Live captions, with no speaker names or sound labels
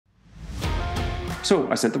So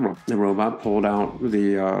I sent the robot, pulled out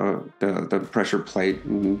the pressure plate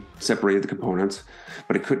and separated the components,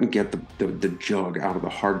 but it couldn't get the jug out of the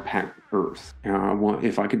hard packed earth.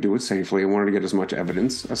 If I could do it safely, I wanted to get as much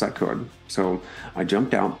evidence as I could. So I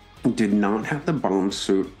jumped out. Did not have the bomb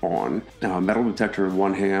suit on. Metal detector in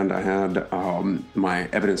one hand, I had my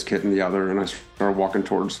evidence kit in the other, and I started walking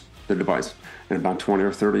towards the device. And about 20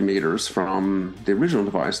 or 30 meters from the original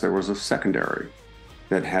device, there was a secondary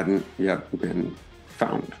that hadn't yet been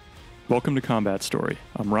found. Welcome to Combat Story.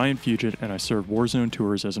 I'm Ryan Fugit, and I served warzone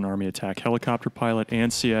tours as an Army attack helicopter pilot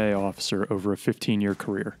and CIA officer over a 15-year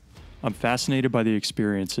career. I'm fascinated by the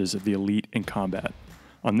experiences of the elite in combat.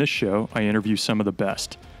 On this show, I interview some of the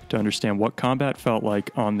best to understand what combat felt like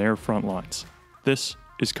on their front lines. This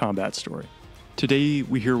is Combat Story. Today,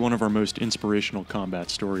 we hear one of our most inspirational combat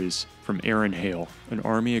stories from Aaron Hale, an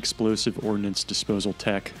Army Explosive Ordnance Disposal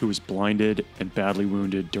tech who was blinded and badly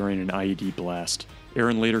wounded during an IED blast.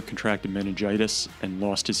 Aaron later contracted meningitis and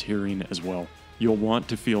lost his hearing as well. You'll want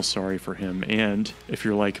to feel sorry for him and, if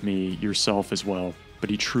you're like me, yourself as well. But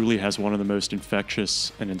he truly has one of the most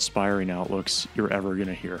infectious and inspiring outlooks you're ever going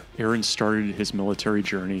to hear. Aaron started his military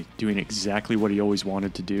journey doing exactly what he always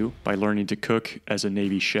wanted to do by learning to cook as a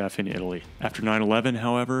Navy chef in Italy. After 9/11,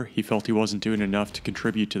 however, he felt he wasn't doing enough to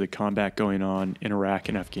contribute to the combat going on in Iraq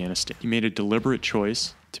and Afghanistan. He made a deliberate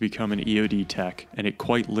choice to become an EOD tech, and it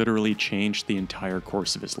quite literally changed the entire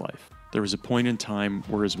course of his life. There was a point in time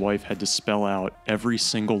where his wife had to spell out every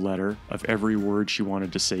single letter of every word she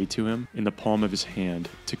wanted to say to him in the palm of his hand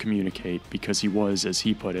to communicate because he was, as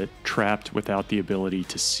he put it, trapped without the ability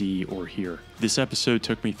to see or hear. This episode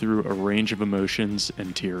took me through a range of emotions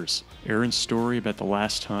and tears. Aaron's story about the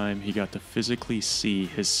last time he got to physically see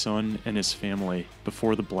his son and his family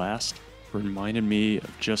before the blast reminded me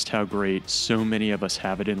of just how great so many of us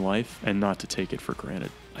have it in life and not to take it for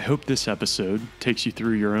granted. I hope this episode takes you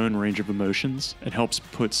through your own range of emotions and helps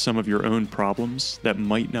put some of your own problems that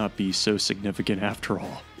might not be so significant after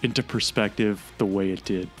all into perspective the way it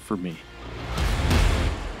did for me.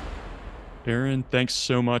 Aaron, thanks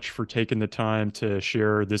so much for taking the time to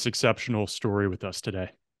share this exceptional story with us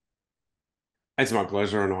today. It's my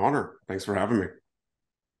pleasure and honor. Thanks for having me.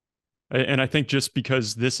 And I think just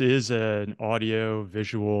because this is an audio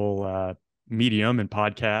visual medium and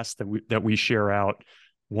podcast that we share out,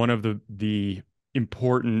 one of the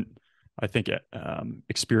important, I think,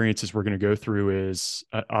 experiences we're going to go through is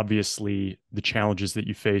obviously the challenges that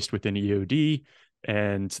you faced within EOD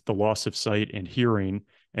and the loss of sight and hearing.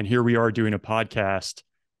 And here we are doing a podcast.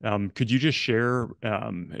 Could you just share,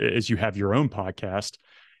 as you have your own podcast,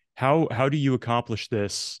 how do you accomplish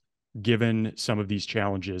this given some of these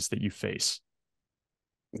challenges that you face?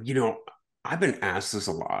 You know, I've been asked this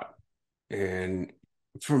a lot. And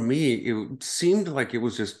for me, it seemed like it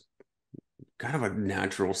was just kind of a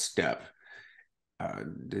natural step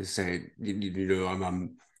to say,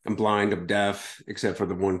 I'm blind, I'm deaf, except for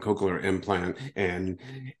the one cochlear implant. And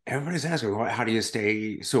everybody's asking, well, how do you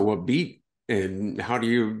stay so upbeat? And how do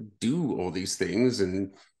you do all these things?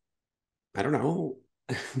 And I don't know.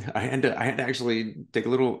 I had to actually take a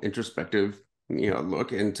little introspective,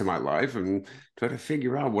 look into my life and try to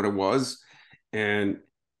figure out what it was. And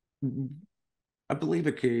I believe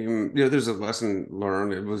it came, there's a lesson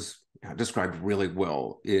learned. It was described really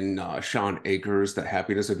well in Sean Akers, The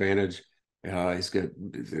Happiness Advantage. He's got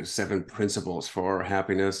there's 7 principles for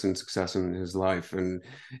happiness and success in his life. And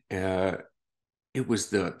it was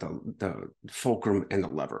the fulcrum and the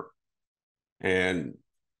lever. And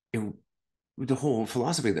the whole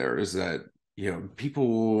philosophy there is that,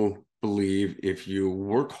 people believe if you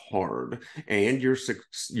work hard and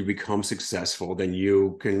you become successful, then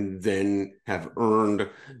you can then have earned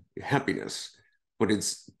happiness. But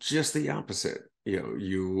it's just the opposite.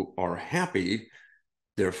 You are happy,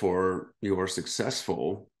 therefore you are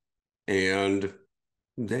successful, and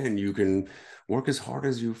then you can work as hard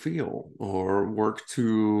as you feel, or work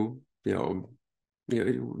to, you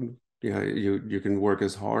can work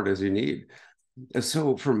as hard as you need. And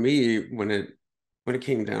so for me, when it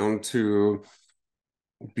came down to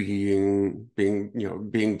being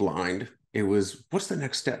blind, it was, what's the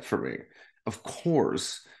next step for me? Of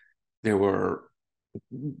course, there's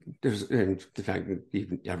in fact,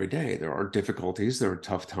 even every day there are difficulties, there are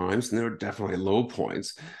tough times, and there are definitely low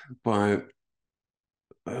points, but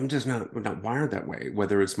I'm just not wired that way.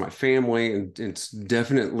 Whether it's my family, and it's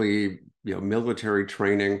definitely military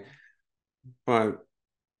training, but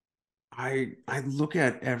I look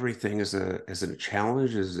at everything as a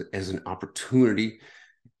challenge, as an opportunity.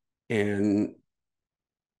 And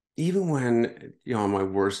even when, on my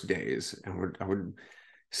worst days, I would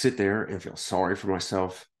sit there and feel sorry for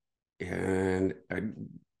myself And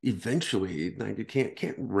eventually, like, you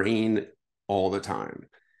can't rain all the time.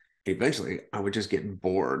 Eventually, I would just get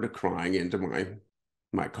bored crying into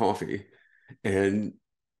my coffee, and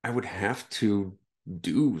I would have to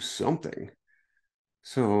do something.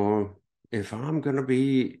 So if I'm gonna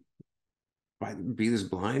be this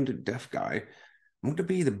blind deaf guy, I'm going to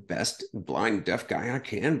be the best blind deaf guy I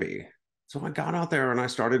can be. So I got out there and I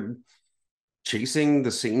started chasing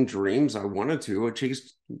the same dreams I wanted to. I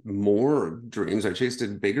chased more dreams. I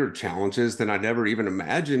chased bigger challenges than I'd ever even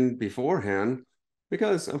imagined beforehand.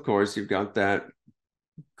 Because, of course, you've got that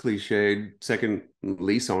cliched second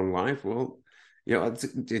lease on life. Well, I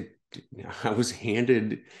was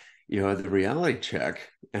handed, the reality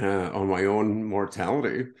check on my own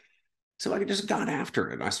mortality. So I just got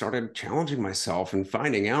after it. I started challenging myself and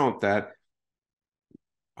finding out that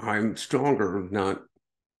I'm stronger, not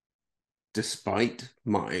despite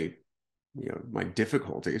my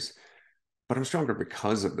difficulties, but I'm stronger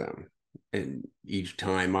because of them. And each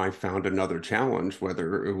time I found another challenge,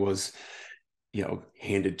 whether it was,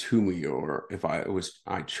 handed to me or if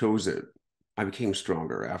I chose it, I became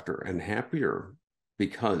stronger after and happier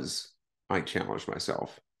because I challenged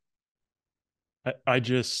myself. I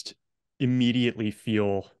just immediately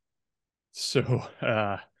feel so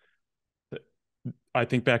I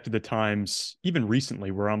think back to the times, even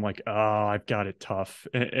recently, where I'm like, oh, I've got it tough.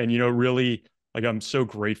 Really, like, I'm so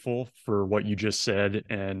grateful for what you just said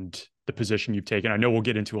and the position you've taken. I know we'll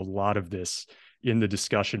get into a lot of this in the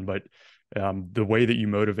discussion, but the way that you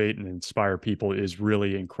motivate and inspire people is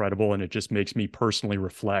really incredible. And it just makes me personally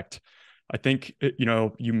reflect. I think,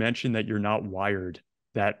 you mentioned that you're not wired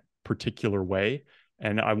that particular way.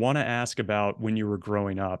 And I want to ask about when you were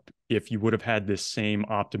growing up, if you would have had this same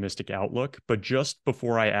optimistic outlook. But just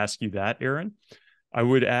before I ask you that, Aaron, I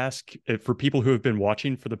would ask for people who have been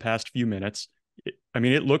watching for the past few minutes. I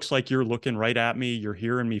mean, it looks like you're looking right at me. You're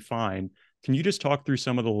hearing me fine. Can you just talk through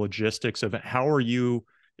some of the logistics of how are you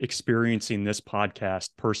experiencing this podcast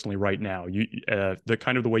personally right now? The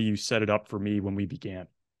kind of the way you set it up for me when we began.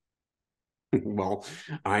 Well,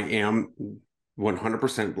 I am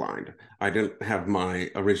 100% blind. I don't have my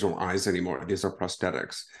original eyes anymore. These are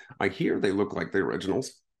prosthetics. I hear they look like the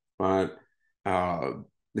originals, but uh,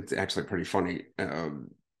 it's actually pretty funny.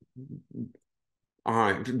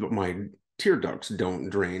 My tear ducts don't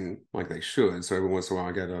drain like they should, so every once in a while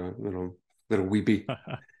I get a little weepy.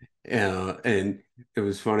 And it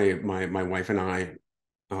was funny. My wife and I,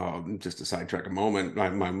 just to sidetrack a moment,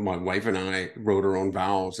 my wife and I wrote our own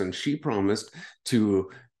vows, and she promised to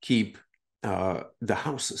keep the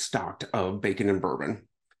house stocked of bacon and bourbon,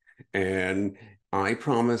 and I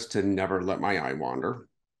promised to never let my eye wander.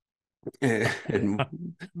 And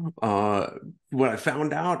what I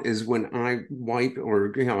found out is when I wipe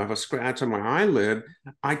or have a scratch on my eyelid,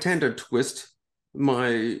 I tend to twist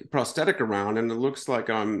my prosthetic around, and it looks like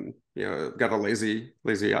I'm got a lazy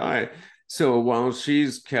eye. So while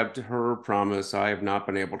she's kept her promise, I have not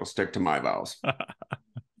been able to stick to my vows.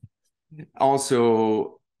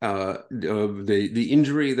 Also, the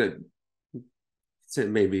injury that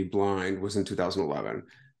made me blind was in 2011.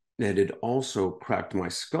 And it also cracked my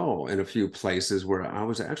skull in a few places where I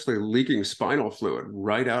was actually leaking spinal fluid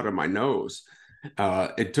right out of my nose.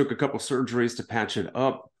 It took a couple surgeries to patch it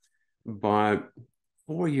up, but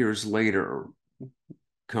 4 years later,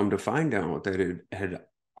 come to find out that it had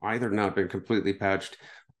either not been completely patched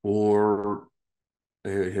or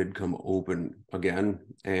it had come open again.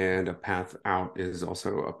 And a path out is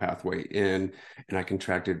also a pathway in. And I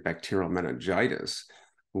contracted bacterial meningitis,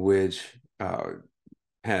 which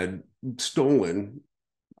had stolen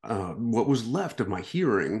what was left of my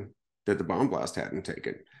hearing that the bomb blast hadn't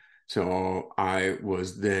taken. So I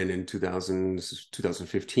was then in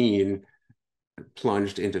 2015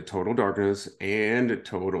 plunged into total darkness and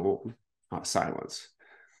total silence.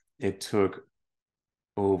 It took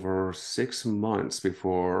over 6 months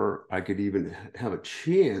before I could even have a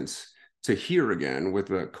chance to hear again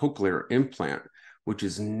with a cochlear implant, which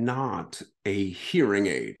is not a hearing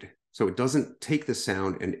aid. So it doesn't take the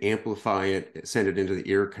sound and amplify it, send it into the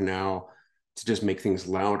ear canal to just make things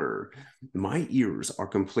louder. My ears are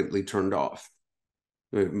completely turned off.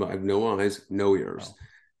 I have no eyes, no ears. Wow.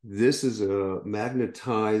 This is a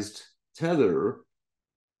magnetized tether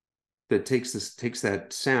that takes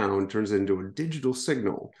that sound, turns it into a digital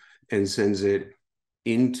signal, and sends it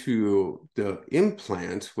into the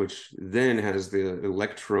implant, which then has the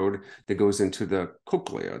electrode that goes into the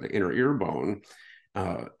cochlea, the inner ear bone,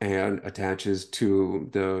 and attaches to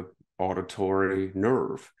the auditory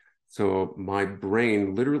nerve. So my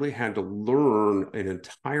brain literally had to learn an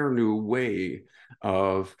entire new way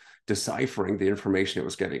of deciphering the information it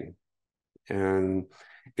was getting. and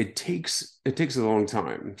it takes a long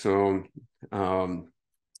time. So um,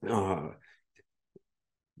 uh,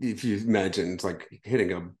 if you imagine it's like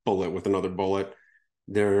hitting a bullet with another bullet,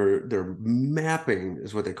 their mapping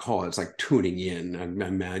is what they call it. It's like tuning in. I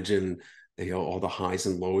imagine all the highs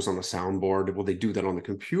and lows on the soundboard. Well, they do that on the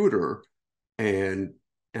computer, and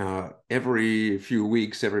every few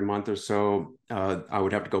weeks, every month or so, I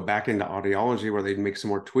would have to go back into audiology where they'd make some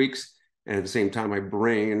more tweaks. And at the same time, my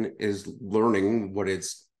brain is learning what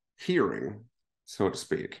it's hearing, so to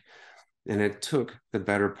speak. And it took the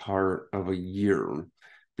better part of a year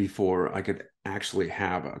before I could actually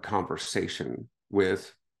have a conversation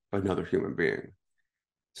with another human being. Wow.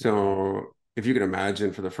 So if you can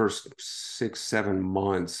imagine, for the first 6, 7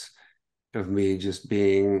 months of me just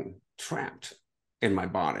being trapped in my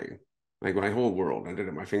body, like my whole world ended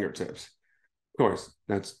at my fingertips. Of course,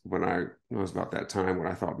 that's when I it was about that time when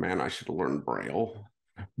I thought, man, I should have learned Braille.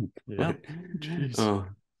 Yeah. But, Jeez. uh,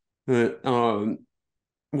 but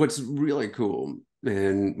what's really cool,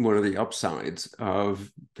 and one of the upsides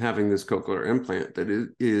of having this cochlear implant,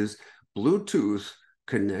 that is Bluetooth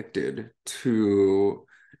connected to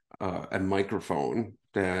a microphone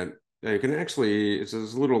that you can actually, it's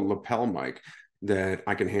this little lapel mic that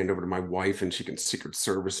I can hand over to my wife, and she can secret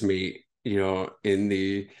service me, in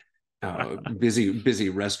the busy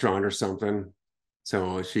restaurant or something.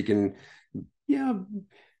 So she can, yeah,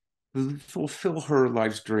 fulfill her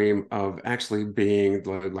life's dream of actually being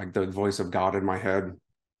like the voice of God in my head.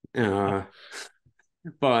 Uh,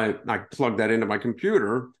 but I plug that into my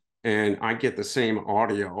computer, and I get the same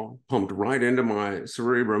audio pumped right into my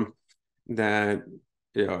cerebrum that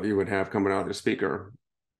you would have coming out of the speaker.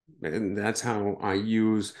 And that's how I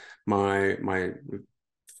use my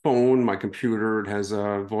phone, my computer. It has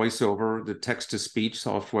a voiceover, the text to speech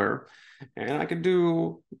software, and I can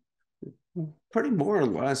do pretty more or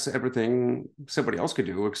less everything somebody else could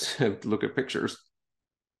do except look at pictures.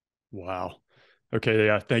 Wow. Okay,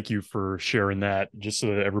 yeah, thank you for sharing that, just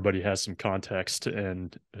so that everybody has some context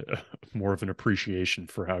and more of an appreciation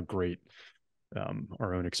for how great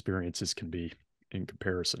our own experiences can be in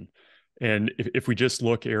comparison. And if we just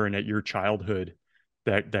look, Aaron, at your childhood,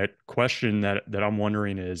 that question that I'm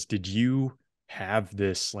wondering is, did you have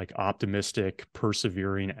this like optimistic,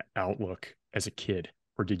 persevering outlook as a kid,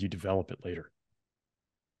 or did you develop it later?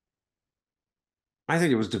 I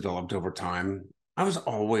think it was developed over time. I was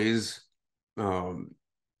always um,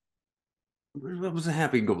 I was a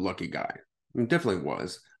happy-go-lucky guy. I definitely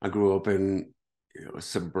was. I grew up in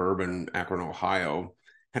suburban Akron, Ohio.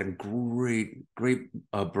 Had a great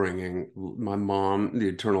upbringing. My mom, the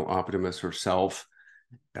eternal optimist herself,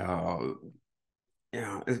 uh,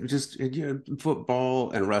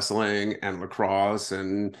 football and wrestling and lacrosse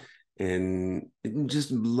and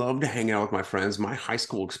just loved hanging out with my friends. My high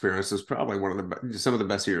school experience was probably some of the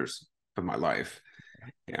best years of my life.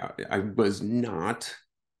 Yeah, I was not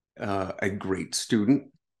a great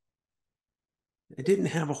student. I didn't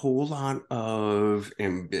have a whole lot of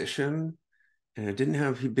ambition, and I didn't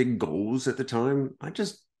have big goals at the time. I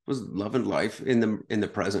just was loving life in the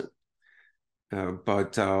present.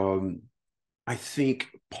 But I think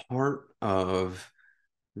part of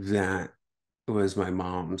that was my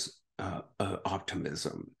mom's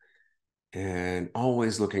optimism and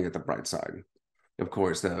always looking at the bright side. Of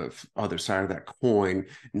course, the other side of that coin,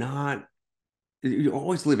 not you're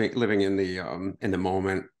always living in the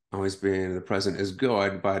moment, always being in the present is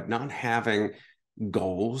good, but not having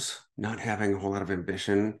goals, not having a whole lot of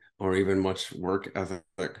ambition or even much work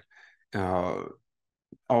ethic, uh,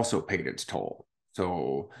 also paid its toll.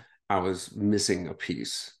 So I was missing a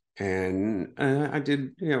piece, and I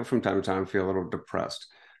did, from time to time feel a little depressed,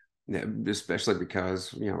 yeah, especially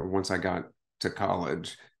because once I got to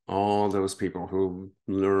college, all those people who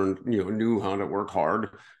learned, knew how to work hard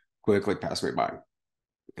quickly passed me by.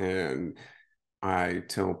 And I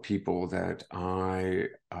tell people that I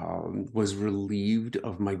was relieved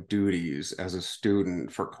of my duties as a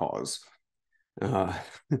student for cause. Uh,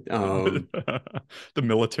 um, The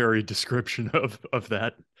military description of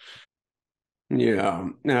that. yeah,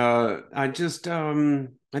 I just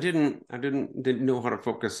I didn't know how to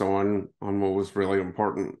focus on what was really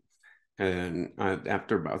important. And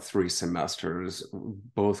after about 3 semesters,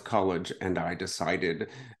 both college and I decided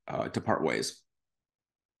to part ways.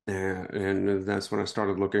 And that's when I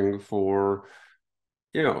started looking for,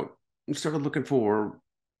 you know, started looking for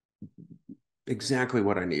exactly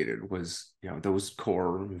what I needed was, those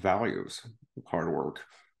core values: hard work,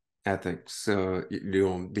 ethics,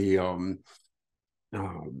 the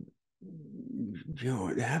um,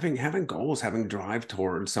 having goals, having drive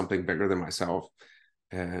towards something bigger than myself.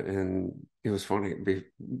 And it was funny.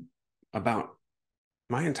 about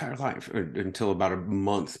my entire life until about a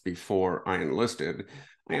month before I enlisted.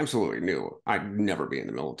 I absolutely knew I'd never be in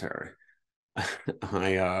the military.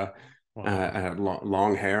 I Wow. I had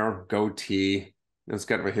long hair, goatee. I was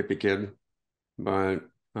kind of a hippie kid, but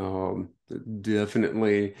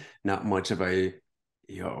definitely not much of a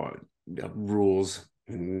you know rules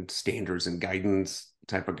and standards and guidance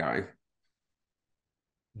type of guy.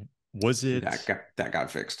 Was That it,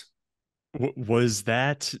 got fixed. was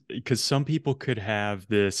that because some people could have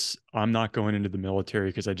this, I'm not going into the military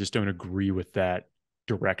because I just don't agree with that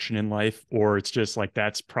direction in life, or it's just like,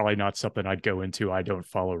 that's probably not something I'd go into. I don't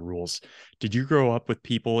follow rules. Did you grow up with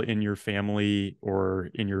people in your family or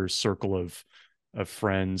in your circle of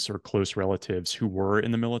friends or close relatives who were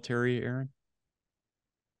in the military, Aaron?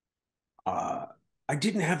 Uh, I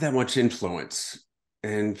didn't have that much influence.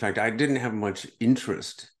 In fact, I didn't have much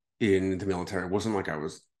interest in the military. It wasn't like I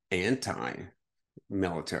was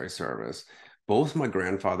anti-military service. Both my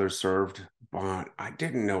grandfathers served, but I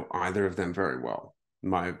didn't know either of them very well.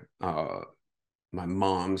 My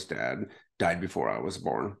mom's dad died before I was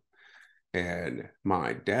born, and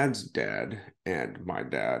my dad's dad and my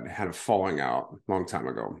dad had a falling out a long time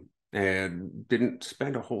ago, and didn't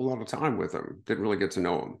spend a whole lot of time with him. Didn't really get to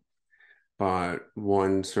know him, but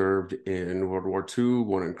one served in World War II,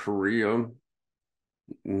 one in Korea.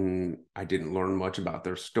 I didn't learn much about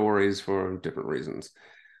their stories for different reasons,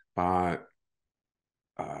 but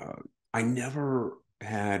uh, I never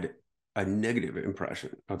had a negative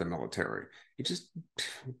impression of the military. It just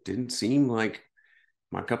didn't seem like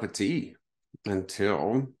my cup of tea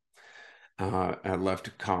until I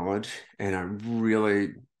left college and I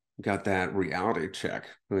really got that reality check.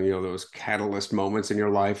 Those catalyst moments in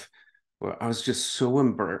your life. Well, I was just so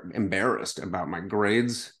embarrassed about my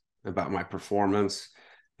grades, about my performance,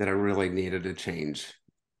 that I really needed a change.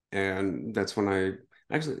 And that's when I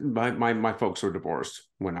actually, my folks were divorced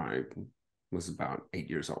when I was about 8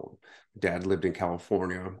 years old. Dad lived in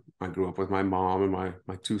California. I grew up with my mom and my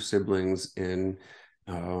two siblings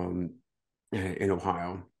um, in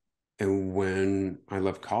Ohio. And when I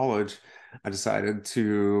left college, I decided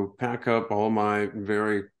to pack up all my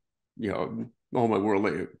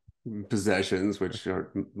worldly possessions, which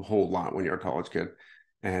are a whole lot when you're a college kid.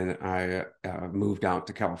 And I moved out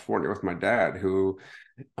to California with my dad, who,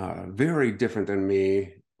 very different than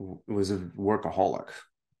me, was a workaholic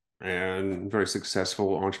and very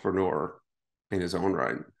successful entrepreneur in his own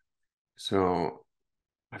right. So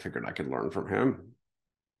I figured I could learn from him.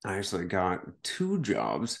 I actually got two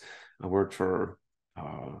jobs. I worked for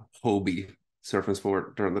Hobie Surf and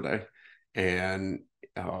Sport during the day, and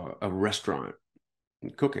a restaurant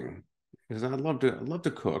cooking, because I love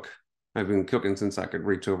to cook. I've been cooking since I could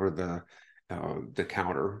reach over the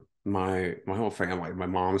counter. My whole family, my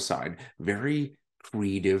mom's side, very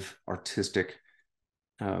creative, artistic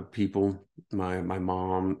people. My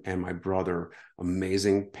mom and my brother,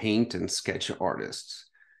 amazing paint and sketch artists.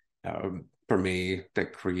 For me,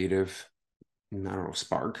 that creative, I don't know,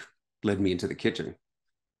 spark led me into the kitchen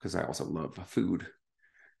because I also love food.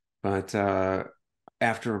 But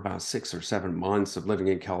after about 6 or 7 months of living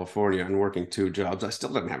in California and working two jobs, I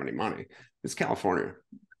still didn't have any money. It's California.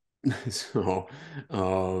 So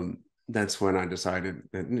that's when I decided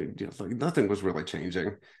that like nothing was really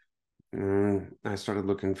changing. And I started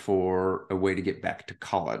looking for a way to get back to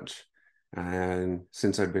college. And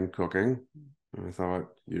since I'd been cooking, I thought,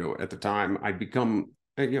 at the time I'd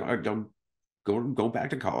go back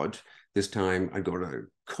to college. This time I'd go to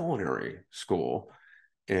culinary school,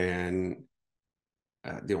 and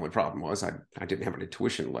the only problem was I didn't have any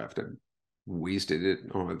tuition left. I wasted it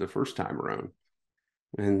on the first time around,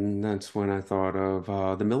 and that's when I thought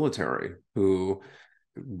of the military, who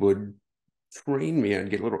would train me. I'd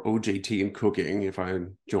get a little OJT in cooking if I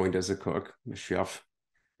joined as a cook, a chef,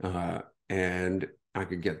 and I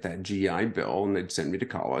could get that GI Bill, and they'd send me to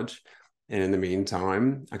college. And in the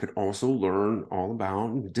meantime, I could also learn all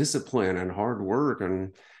about discipline and hard work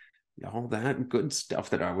and all that good stuff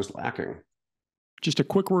that I was lacking. Just a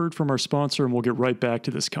quick word from our sponsor, and we'll get right back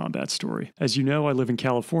to this combat story. As you know, I live in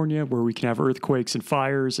California, where we can have earthquakes and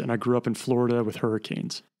fires, and I grew up in Florida with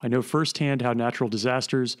hurricanes. I know firsthand how natural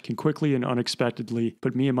disasters can quickly and unexpectedly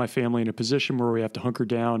put me and my family in a position where we have to hunker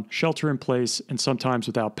down, shelter in place, and sometimes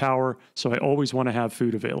without power, so I always want to have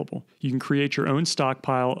food available. You can create your own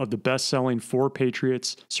stockpile of the best-selling 4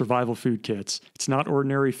 Patriots Survival Food Kits. It's not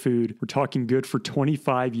ordinary food. We're talking good for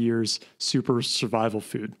 25 years super survival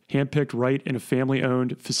food. Handpicked right in a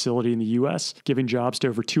family-owned facility in the U.S., giving jobs to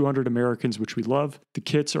over 200 Americans, which we love. The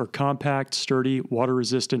kits are compact, sturdy,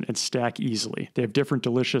 water-resistant, and stack easily. They have different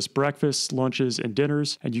delicious delicious breakfasts, lunches, and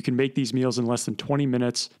dinners, and you can make these meals in less than 20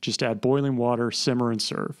 minutes. Just add boiling water, simmer, and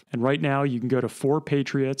serve. And right now, you can go to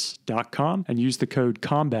 4patriots.com and use the code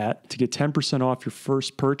COMBAT to get 10% off your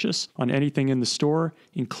first purchase on anything in the store,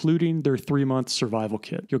 including their 3-month survival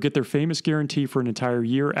kit. You'll get their famous guarantee for an entire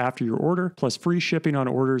year after your order, plus free shipping on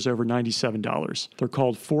orders over $97. They're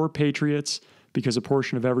called 4Patriots because a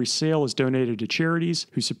portion of every sale is donated to charities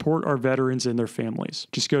who support our veterans and their families.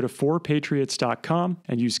 Just go to 4patriots.com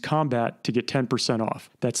and use COMBAT to get 10% off.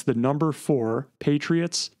 That's the number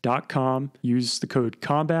 4patriots.com. Use the code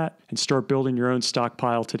COMBAT and start building your own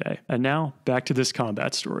stockpile today. And now, back to this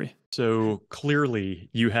combat story. So clearly,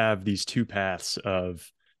 you have these two paths of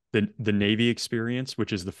the Navy experience,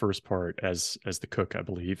 which is the first part as the cook, I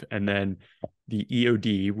believe, and then the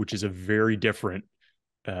EOD, which is a very different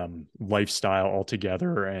lifestyle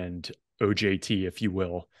altogether, and OJT, if you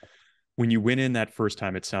will. When you went in that first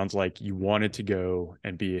time, it sounds like you wanted to go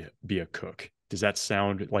and be a cook. Does that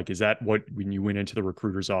sound like, is that what, when you went into the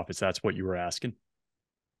recruiter's office, that's what you were asking?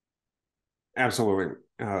 Absolutely.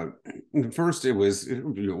 First, it was,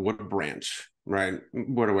 what branch, right?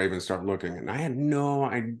 Where do I even start looking? And I had no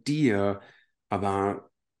idea about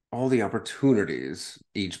all the opportunities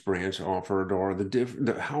each branch offered, or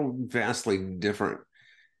how vastly different,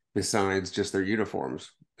 besides just their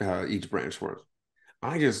uniforms, each branch was.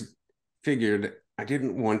 I just figured I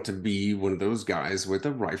didn't want to be one of those guys with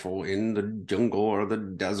a rifle in the jungle or the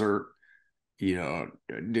desert.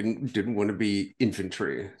 Didn't want to be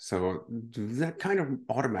infantry. So that kind of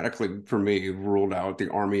automatically, for me, ruled out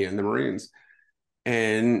the Army and the Marines.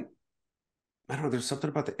 And I don't know, there's something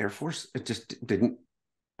about the Air Force. It just didn't,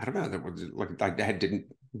 I don't know. That was like, I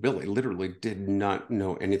didn't really, literally did not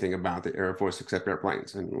know anything about the Air Force except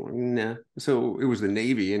airplanes. And nah. So it was the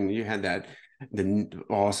Navy, and you had the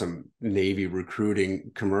awesome Navy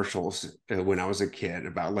recruiting commercials when I was a kid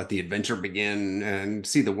about let the adventure begin and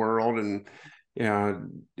see the world, and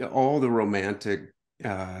all the romantic,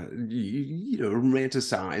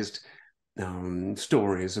 romanticized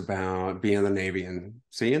stories about being in the Navy and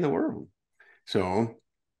seeing the world. So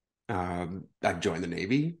I joined the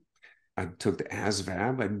Navy. I took the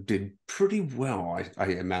ASVAB. I did pretty well, I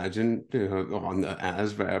imagine, on the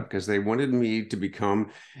ASVAB, because they wanted me to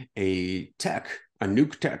become a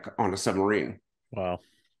nuke tech on a submarine. Wow.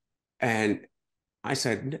 And I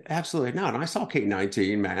said, absolutely not. I saw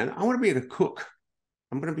K-19, man. I want to be the cook.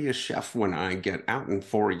 I'm going to be a chef when I get out in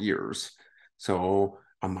 4 years. So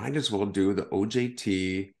I might as well do the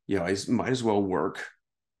OJT. I might as well work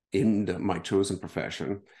in my chosen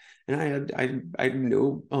profession. And I had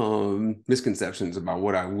no misconceptions about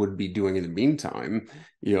what I would be doing in the meantime,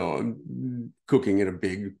 cooking in a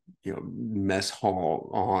big, mess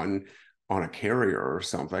hall on a carrier or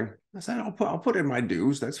something. I said, I'll put in my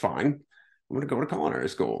dues. That's fine. I'm going to go to culinary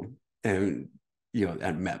school. And,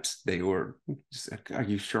 at MEPS, they were just like, are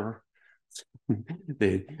you sure?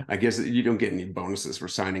 I guess you don't get any bonuses for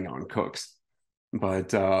signing on cooks, but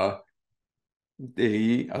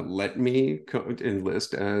they let me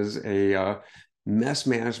enlist as a mess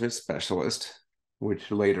management specialist, which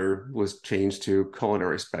later was changed to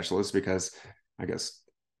culinary specialist because I guess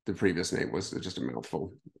the previous name was just a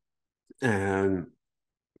mouthful. And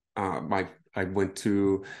I went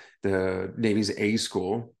to the Navy's A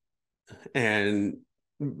school, and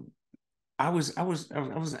I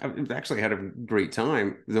actually had a great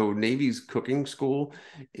time. Though Navy's cooking school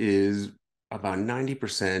is about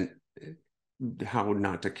 90% how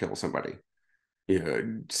not to kill somebody.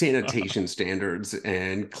 Sanitation standards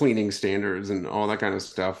and cleaning standards and all that kind of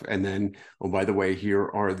stuff. And then, oh, by the way, here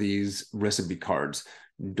are these recipe cards.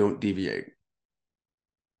 Don't deviate.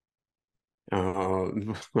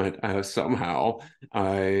 But somehow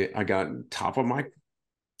I got top of my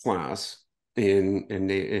class in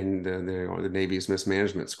the Navy's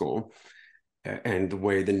mismanagement school. And the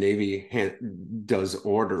way the Navy does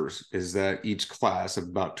orders is that each class of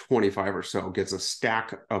about 25 or so gets a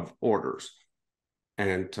stack of orders.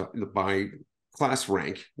 And by class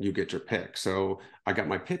rank, you get your pick. So I got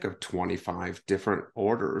my pick of 25 different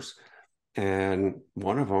orders. And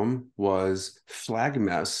one of them was flag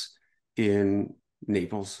mess in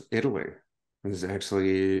Naples, Italy. It was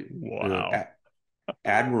actually wow.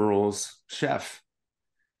 Admiral's chef.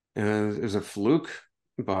 And it was a fluke,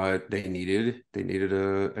 but they needed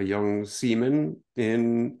a young seaman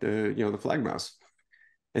in the flag mess.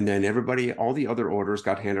 And then all the other orders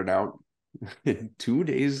got handed out. And 2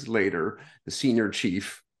 days later, the senior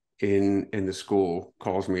chief in the school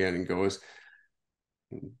calls me in and goes,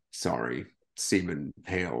 sorry, Seaman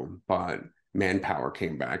Hale, but manpower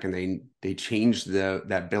came back and they changed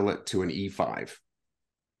that billet to an E5.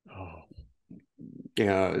 Oh.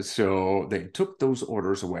 Yeah, so they took those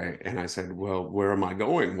orders away, and I said, "Well, where am I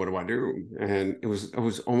going? What do I do?" And it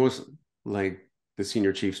was almost like the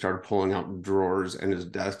senior chief started pulling out drawers in his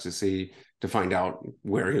desk to find out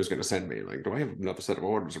where he was going to send me. Like, do I have another set of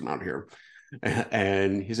orders around here?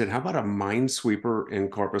 And he said, "How about a minesweeper in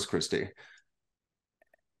Corpus Christi?"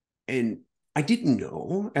 And I didn't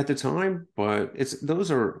know at the time, but it's those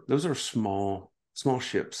are small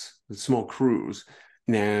ships, small crews.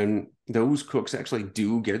 And those cooks actually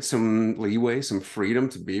do get some leeway, some freedom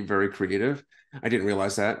to be very creative. I didn't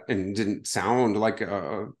realize that, and didn't sound like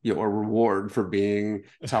a reward for being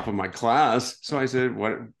top of my class. So I said,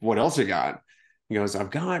 "What else you got?" He goes,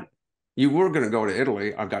 "I've got. You were going to go to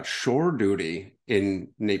Italy. I've got shore duty in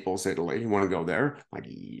Naples, Italy. You want to go there?" I'm like,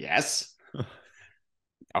 yes.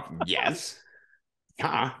 Yes.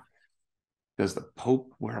 Yeah. Does the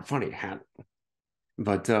Pope wear a funny hat?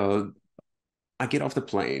 But I get off the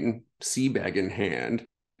plane, sea bag in hand,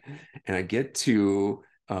 and I get to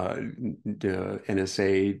the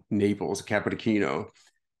NSA Naples, Capodichino,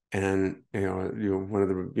 and one of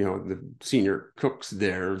the senior cooks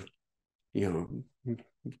there, you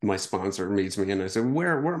my sponsor meets me, and I said,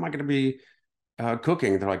 "Where am I going to be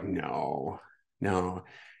cooking?" They're like, "No, no,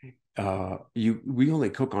 we only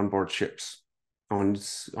cook on board ships. On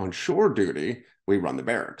shore duty, we run the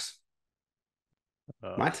barracks."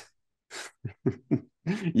 Uh, What?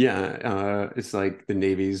 Yeah, it's like the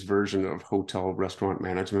Navy's version of hotel restaurant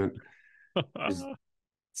management. Is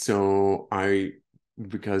so I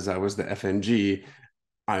Because I was the FNG,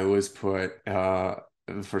 I was put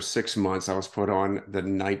for 6 months. I was put on the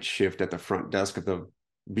night shift at the front desk of the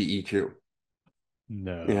BEQ.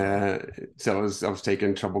 no. Yeah, so I was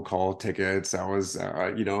taking trouble call tickets. I was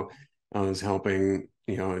helping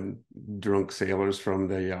drunk sailors from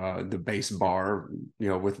the base bar,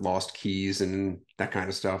 with lost keys and that kind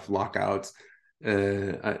of stuff, lockouts,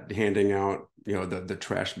 handing out the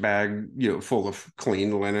trash bag full of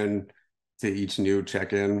clean linen to each new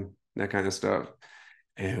check-in, that kind of stuff.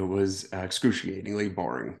 And it was excruciatingly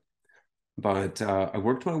boring. But I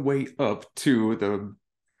worked my way up to the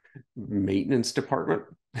maintenance department.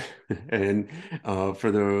 And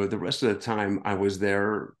for the rest of the time I was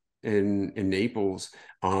there in Naples,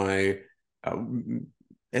 I uh,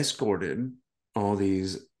 escorted all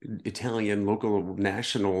these Italian local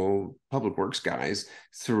national public works guys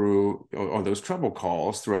through on those trouble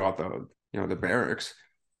calls throughout the barracks.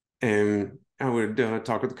 And I would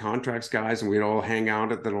talk with the contracts guys, and we'd all hang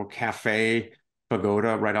out at the little cafe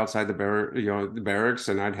pagoda right outside the barracks,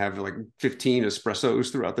 and I'd have like 15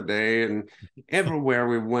 espressos throughout the day. And everywhere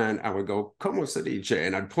we went, I would go, "Como se dice?"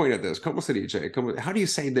 And I'd point at this, "Como se dice? How do you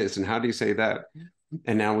say this? And how do you say that?"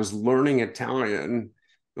 And I was learning Italian,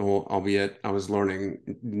 well, albeit I was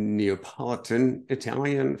learning Neapolitan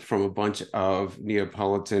Italian from a bunch of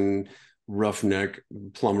Neapolitan roughneck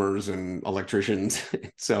plumbers and electricians.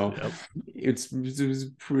 So Yep. it was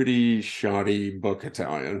pretty shoddy book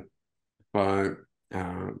Italian. But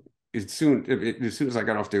uh, as soon as I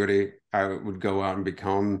got off duty, I would go out and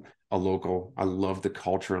become a local. I loved the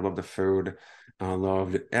culture. I loved the food. I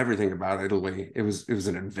loved everything about Italy. It was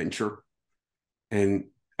an adventure. And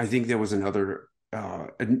I think there was another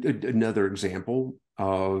example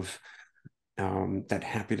of that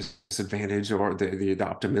happiness advantage, or the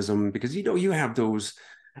optimism, because you have those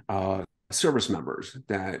uh, service members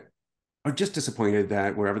that are just disappointed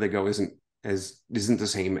that wherever they go isn't the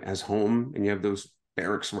same as home. And you have those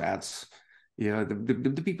barracks rats, yeah,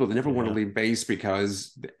 the people that never want to Yeah. leave base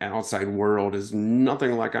because the outside world is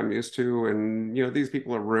nothing like I'm used to. And these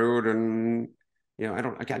people are rude, and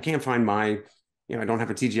I can't find I don't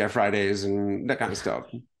have a TGI Fridays and that kind of stuff.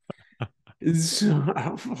 So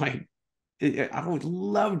I'm like, I would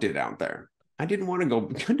loved it out there. I didn't want to go.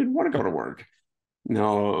 I didn't want to go to work.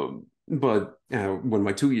 No, but when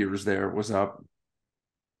my 2 years there was up,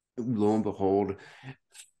 lo and behold,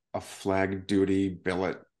 a flag duty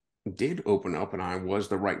billet did open up, and I was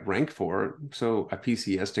the right rank for it. So I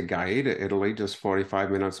PCS to Gaeta, Italy, just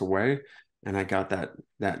 45 minutes away, and I got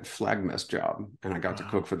that flag mess job, and I got to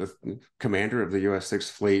cook Wow. for the commander of the U.S.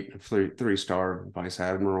 Sixth Fleet, three-star vice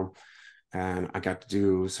admiral, and I got to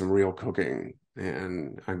do some real cooking.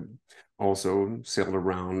 And I also sailed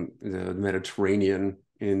around the Mediterranean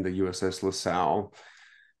in the USS LaSalle,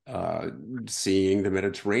 uh, seeing the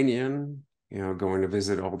Mediterranean, going to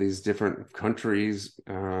visit all these different countries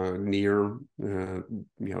near,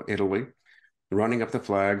 Italy, running up the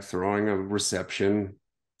flag, throwing a reception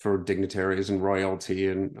for dignitaries and royalty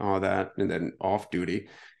and all that, and then off duty,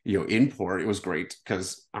 in port. It was great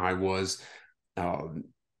because I was um,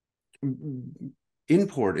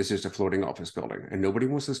 In-port is just a floating office building, and nobody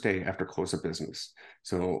wants to stay after close of business.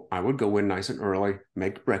 So I would go in nice and early,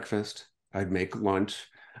 make breakfast, I'd make lunch,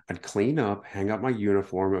 I'd clean up, hang up my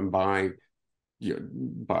uniform, and by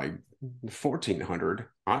 1400,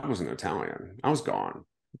 I was an Italian. I was gone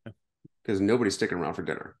because nobody's sticking around for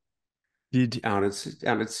dinner. Did Out at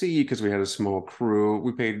sea, because we had a small crew,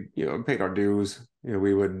 we paid our dues.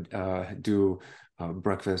 We would do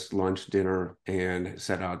breakfast, lunch, dinner, and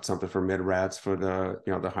set out something for mid rats for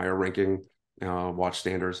the higher ranking watch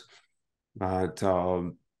standers. But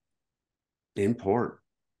in port,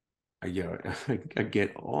 I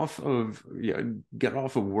get off of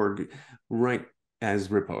work right as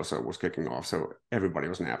Riposa was kicking off, so everybody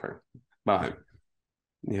was napping. But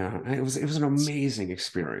yeah, it was an amazing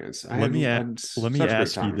experience. let me I had let me such a great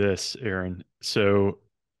ask you time. this, Aaron. So,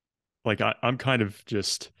 like, I'm kind of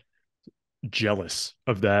just jealous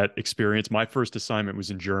of that experience. My first assignment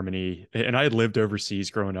was in Germany, and I had lived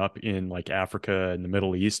overseas growing up in like Africa and the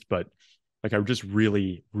Middle East, but like I just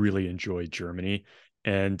really, really enjoyed Germany.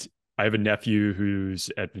 And I have a nephew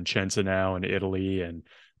who's at Vincenza now in Italy, and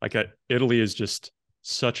Italy is just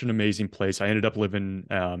such an amazing place. I ended up living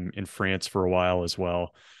in France for a while as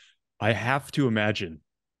well. I have to imagine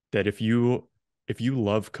that if you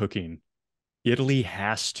love cooking, Italy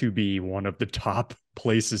has to be one of the top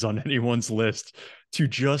places on anyone's list to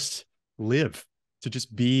just live, to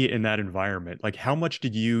just be in that environment. Like, how much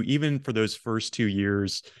did you, even for those first 2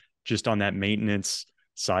 years, just on that maintenance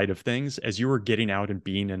side of things, as you were getting out and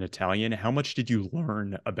being an Italian, how much did you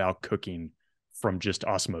learn about cooking from just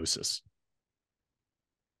osmosis?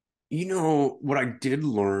 What I did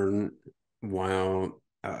learn while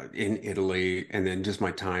in Italy, and then just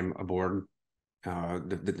my time aboard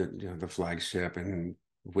the flagship and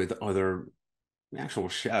with other actual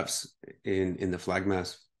chefs in the flag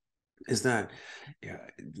mess, is that yeah,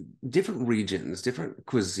 different regions, different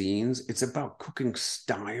cuisines, it's about cooking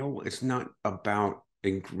style. It's not about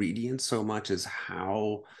ingredients so much as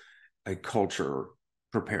how a culture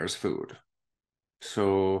prepares food.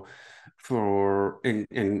 So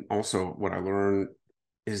and also what I learned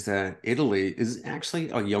is that Italy is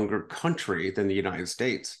actually a younger country than the United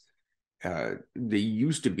States. They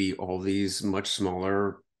used to be all these much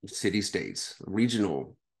smaller city states,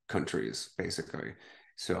 regional countries, basically.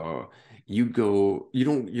 So you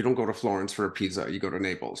don't go to Florence for a pizza, you go to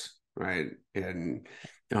Naples, right? And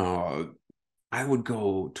uh, I would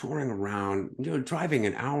go touring around, driving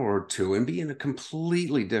an hour or two and be in a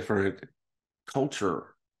completely different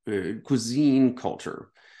culture, cuisine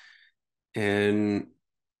culture, and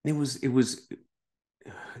it was it was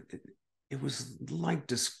it was like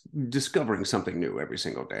discovering something new every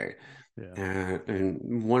single day. Yeah.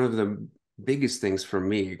 And one of the biggest things for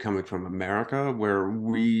me coming from America, where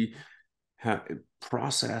we have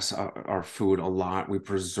process our food a lot, we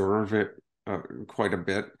preserve it quite a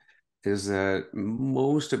bit, is that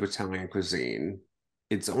most of Italian cuisine,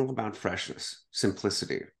 it's all about freshness,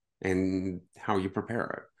 simplicity, and how you prepare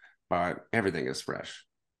it. But everything is fresh.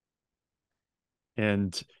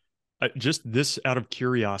 And just this out of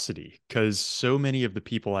curiosity, because so many of the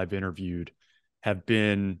people I've interviewed have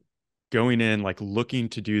been going in, like looking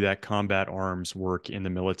to do that combat arms work in the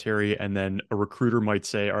military. And then a recruiter might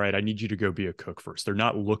say, all right, I need you to go be a cook first. They're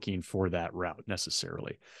not looking for that route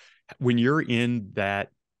necessarily. When you're in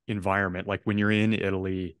that environment, like when you're in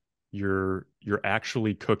Italy, you're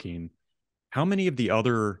actually cooking. How many of the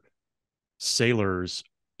other sailors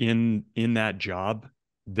in that job,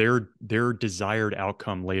 their desired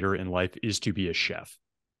outcome later in life is to be a chef?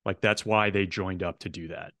 Like that's why they joined up to do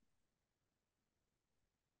that.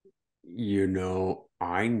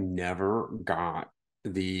 I never got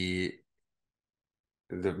the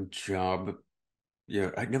the job. Yeah,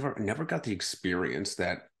 I never got the experience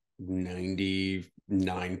that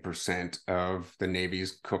 99% of the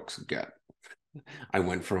Navy's cooks get. I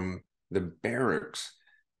went from the barracks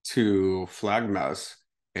to flag mess,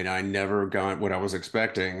 and I never got what I was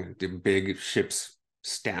expecting, the big ship's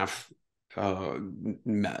staff uh,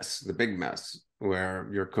 mess, the big mess, where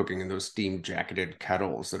you're cooking in those steam jacketed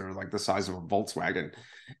kettles that are like the size of a Volkswagen.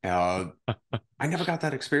 Uh, I never got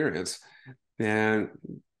that experience. And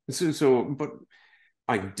but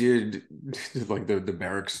I did like the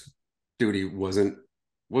barracks duty wasn't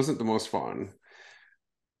the most fun.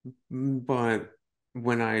 But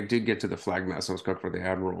when I did get to the flag mess, I was cook for the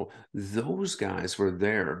admiral. Those guys were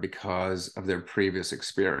there because of their previous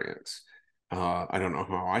experience. I don't know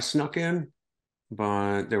how I snuck in,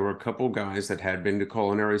 but there were a couple guys that had been to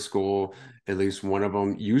culinary school. At least one of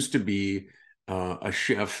them used to be a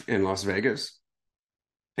chef in Las Vegas,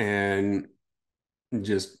 and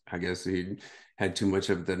just, I guess he had too much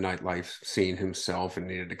of the nightlife scene himself and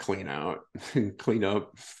needed to clean out and clean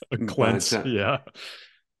up. A But cleanse. Yeah.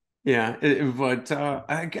 yeah, but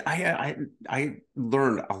I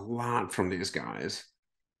learned a lot from these guys,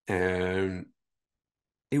 and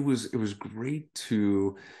it was great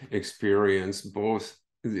to experience both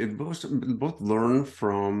learn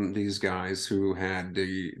from these guys who had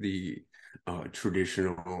the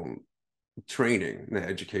traditional training, the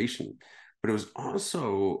education, but it was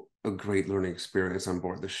also a great learning experience on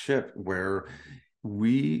board the ship where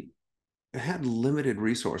we had limited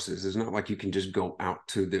resources. It's not like you can just go out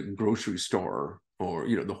to the grocery store or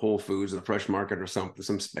the Whole Foods, the fresh market, or some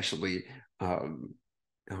um,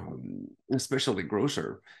 specialty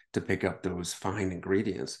grocer to pick up those fine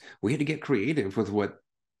ingredients. We had to get creative with what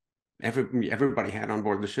everybody had on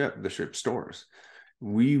board the ship stores.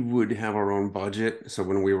 We would have our own budget. So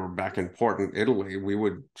when we were back in port in Italy, we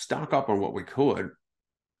would stock up on what we could,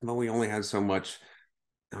 but we only had so much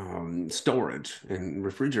storage and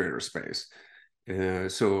refrigerator space.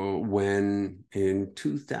 So when in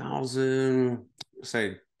 2000,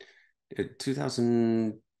 say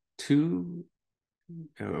 2002,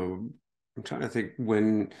 I'm trying to think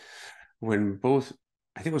when both,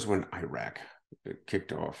 I think it was when Iraq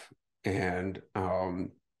kicked off, and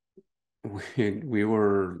we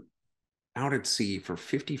were out at sea for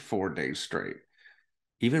 54 days straight.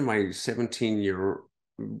 Even my 17-year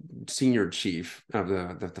senior chief of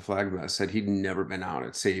the flag mess said he'd never been out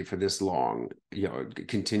at sea for this long,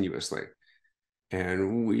 continuously.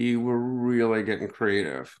 And we were really getting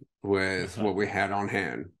creative with Uh-huh. what we had on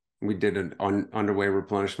hand. We did an underway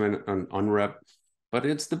replenishment, an unrep, but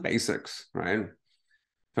it's the basics, right?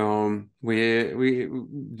 We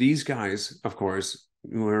these guys, of course,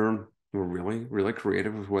 were really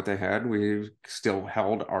creative with what they had. We still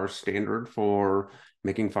held our standard for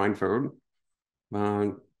making fine food.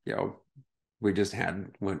 Uh, you know, we just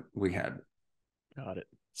had what we had. Got it.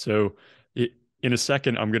 So, in a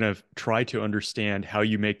second, I'm going to try to understand how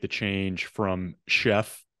you make the change from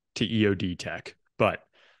chef to EOD tech. But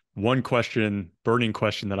one question, burning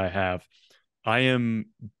question that I have, I am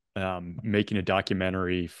making a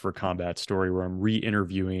documentary for Combat Story where I'm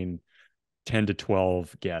re-interviewing 10 to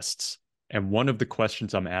 12 guests. And one of the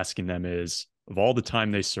questions I'm asking them is, of all the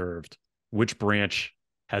time they served, which branch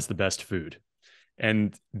has the best food?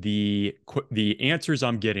 And the answers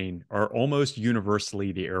I'm getting are almost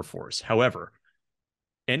universally the Air Force. However,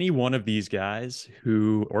 any one of these guys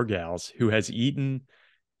who or gals who has eaten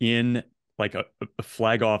in like a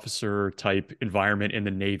flag officer type environment in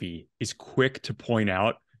the Navy is quick to point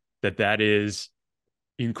out that that is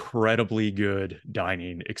incredibly good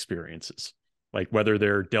dining experiences. Like whether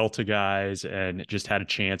they're Delta guys and just had a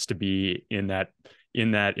chance to be in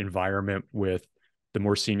that environment with the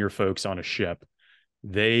more senior folks on a ship,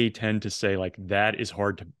 they tend to say like that is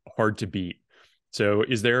hard to beat. So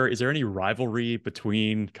is there any rivalry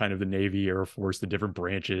between kind of the Navy, Air Force, the different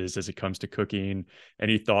branches as it comes to cooking?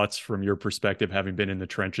 Any thoughts from your perspective, having been in the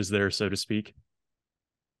trenches there, so to speak?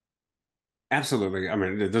 Absolutely. I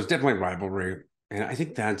mean, there's definitely rivalry, and I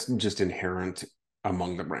think that's just inherent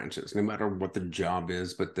among the branches, no matter what the job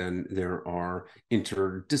is. But then there are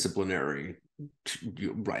interdisciplinary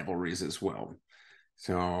rivalries as well.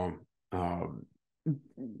 So,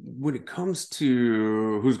 when it comes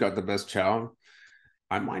to who's got the best chow,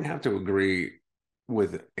 I might have to agree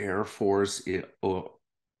with Air Force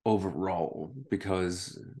overall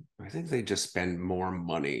because I think they just spend more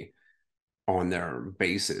money on their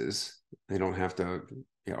bases. They don't have to,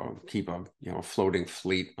 keep a floating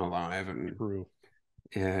fleet alive True.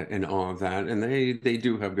 and all of that. And they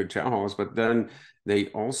do have good chow halls, but then they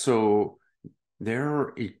also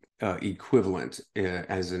their equivalent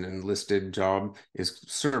as an enlisted job is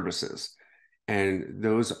services, and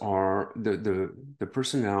those are the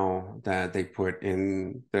personnel that they put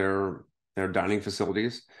in their dining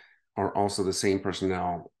facilities are also the same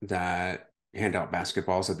personnel that hand out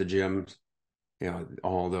basketballs at the gyms,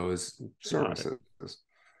 all those Got it. services.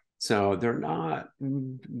 So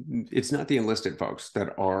it's not the enlisted folks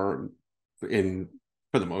that are in,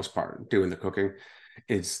 for the most part, doing the cooking.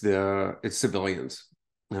 It's civilians,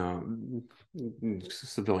 um,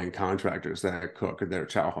 civilian contractors that cook at their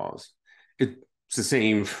chow halls. It's the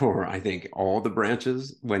same for, I think, all the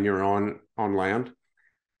branches when you're on land.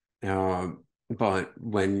 But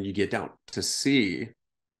when you get out to sea,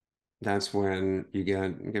 that's when you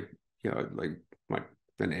get like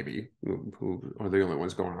the Navy, who are the only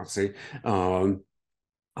ones going out to sea,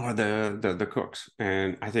 are the cooks,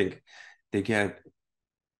 and I think they get.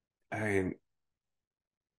 I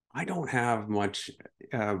I don't have much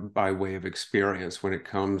by way of experience when it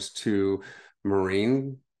comes to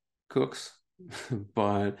Marine cooks,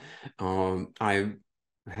 but I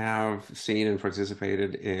have seen and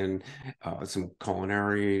participated in some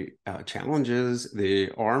culinary challenges.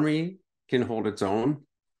 The Army can hold its own,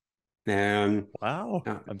 and Wow,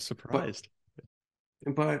 uh, I'm but surprised.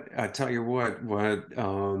 but I tell you what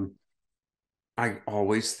I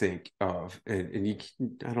always think of, and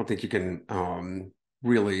I don't think you can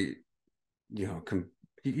really, com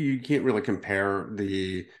you can't really compare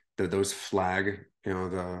those flag,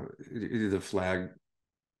 the flag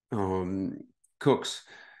um, cooks.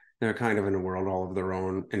 They're kind of in a world all of their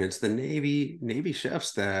own, and it's the Navy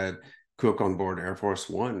chefs that cook on board Air Force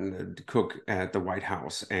One, that cook at the White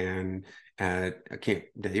House and at Camp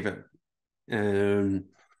David, and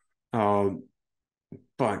um,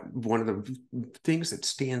 but one of the things that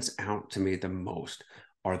stands out to me the most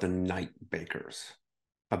are the night bakers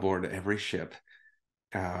aboard every ship.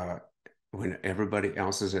 Uh, when everybody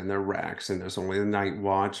else is in their racks and there's only the night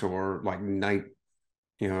watch or like night,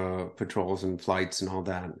 patrols and flights and all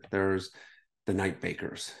that, there's the night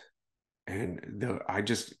bakers. And I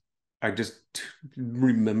just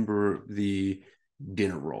remember the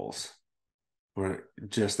dinner rolls were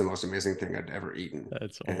just the most amazing thing I'd ever eaten.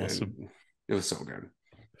 That's awesome. And it was so good.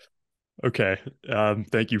 Okay.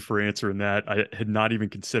 Thank you for answering that. I had not even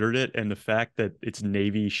considered it. And the fact that it's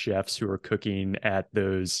Navy chefs who are cooking at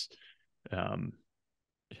those, um,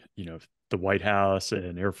 you know, the White House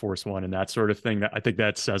and Air Force One and that sort of thing, I think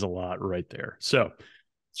that says a lot right there. So,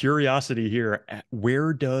 curiosity here,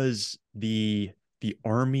 where does the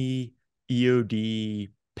Army EOD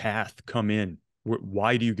path come in?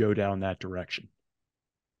 Why do you go down that direction?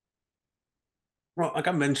 Well, like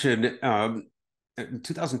I mentioned,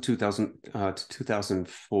 2002,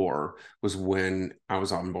 2004 was when I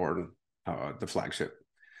was on board the flagship.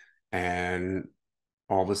 And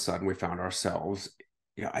all of a sudden we found ourselves,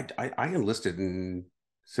 I enlisted in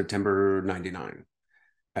September 99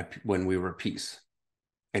 when we were at peace.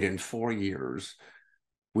 And in 4 years,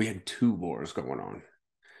 we had two wars going on.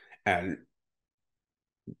 And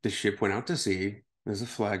the ship went out to sea as a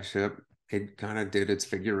flagship. It kind of did its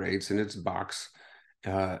figure eights in its box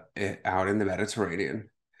out in the Mediterranean.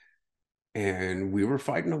 And we were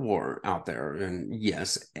fighting a war out there. And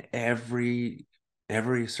yes, every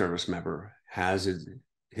service member has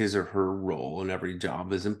his or her role, and every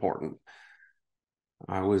job is important.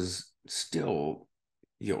 I was still,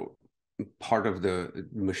 part of the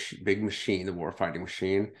big machine, the war fighting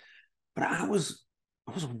machine, but I was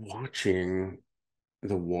watching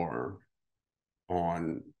the war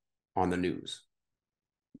on on the news.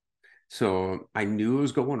 So I knew it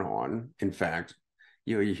was going on. In fact,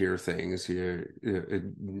 you hear things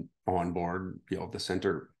on board, the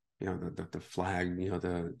center, the flag,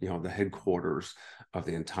 the headquarters of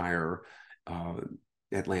the entire uh,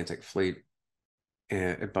 Atlantic Fleet.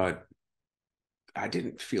 But I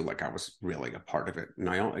didn't feel like I was really a part of it, and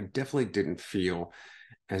I definitely didn't feel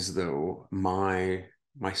as though my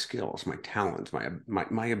skills, my talents,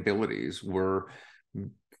 my abilities were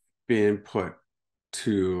being put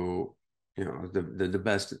to the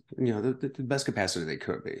best, the best capacity they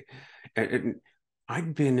could be. And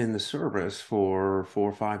I'd been in the service for 4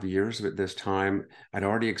 or 5 years at this time. I'd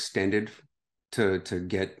already extended to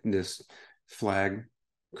get this flag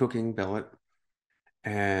cooking billet,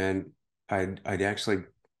 and I'd actually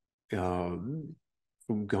uh,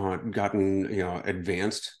 gotten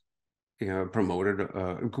advanced, promoted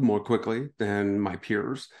more quickly than my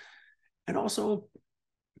peers, and also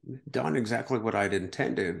done exactly what I'd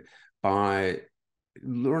intended by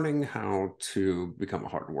learning how to become a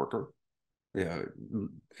hard worker, uh,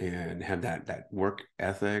 and have that work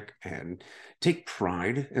ethic and take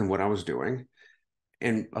pride in what I was doing.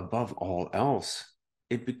 And above all else,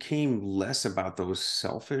 it became less about those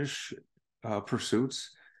selfish pursuits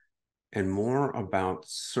and more about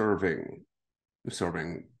serving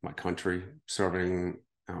my country, serving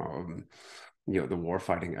the war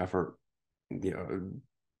fighting effort, you know,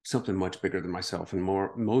 something much bigger than myself, and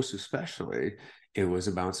most especially, it was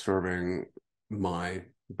about serving my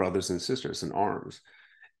brothers and sisters in arms.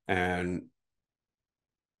 And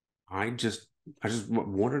I just I just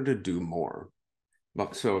wanted to do more.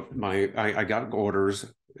 But so I got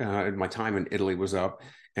orders. My time in Italy was up,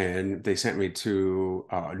 and they sent me to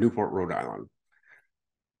Newport, Rhode Island,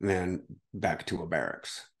 and then back to a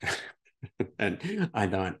barracks. And I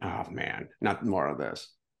thought, oh man, not more of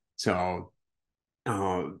this. So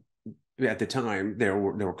uh, at the time they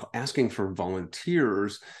were asking for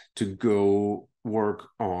volunteers to go work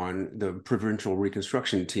on the provincial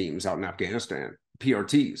reconstruction teams out in Afghanistan,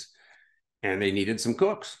 PRTs, and they needed some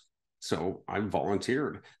cooks. So I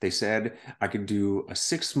volunteered. They said I could do a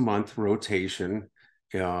 6-month rotation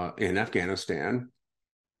in Afghanistan,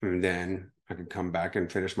 and then I could come back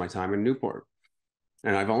and finish my time in Newport.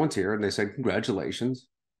 And I volunteered, and they said, congratulations.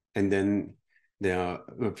 And then a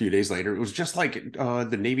few days later, it was just like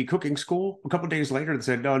the Navy cooking school. A couple of days later, they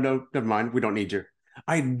said, no, no, never mind. We don't need you.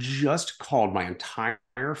 I just called my entire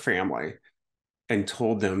family and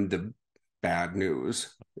told them the bad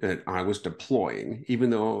news that I was deploying, even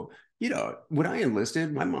though, when I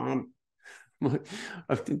enlisted, my mom,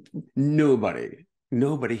 nobody,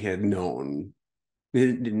 nobody had known,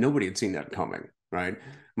 nobody had seen that coming, right?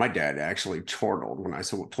 My dad actually chortled when I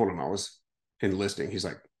told him I was enlisting. He's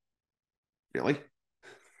like, really?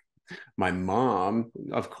 My mom,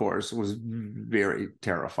 of course, was very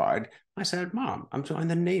terrified. I said, Mom, I'm joining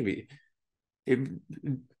the Navy. It,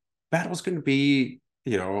 battle's going to be,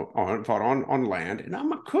 fought on land, and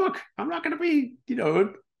I'm a cook. I'm not going to be,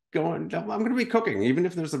 I'm going to be cooking. Even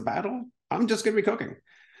if there's a battle, I'm just going to be cooking.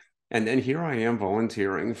 And then here I am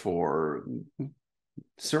volunteering for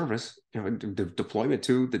service, deployment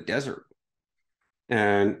to the desert,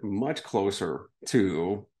 and much closer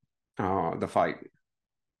to the fight.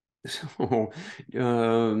 So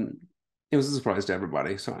it was a surprise to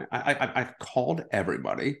everybody. So I called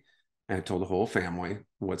everybody and I told the whole family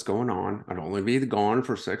what's going on. I'd only be gone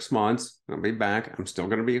for 6 months. I'll be back. I'm still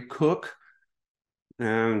going to be a cook.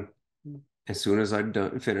 And as soon as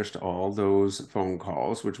I'd finished all those phone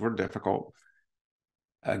calls, which were difficult,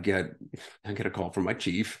 I get a call from my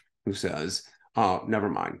chief who says, never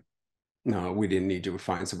mind. No, we didn't need you. We'd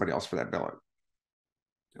find somebody else for that billet.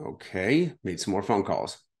 Okay, made some more phone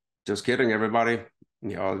calls. Just kidding, everybody.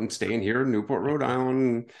 I'm staying here in Newport, Rhode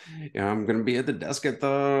Island. I'm going to be at the desk at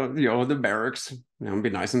the barracks. I'm going to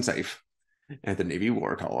be nice and safe at the Navy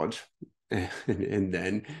War College. And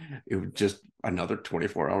then it was just another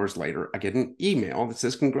 24 hours later, I get an email that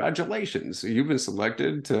says, congratulations, you've been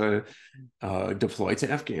selected to deploy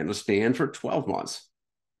to Afghanistan for 12 months.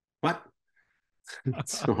 What?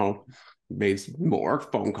 So made more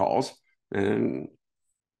phone calls and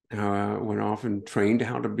went off and trained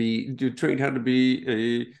how to be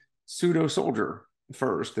a pseudo soldier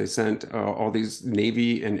first. They sent all these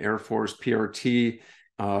Navy and Air Force PRT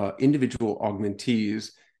individual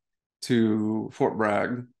augmentees to Fort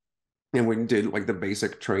Bragg, and we did like the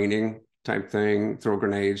basic training type thing: throw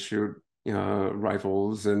grenades, shoot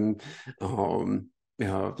rifles, and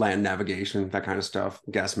land navigation, that kind of stuff,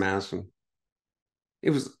 gas masks. And it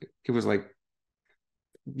was like,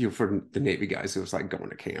 for the Navy guys, it was like going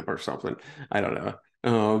to camp or something. I don't know.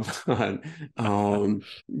 But,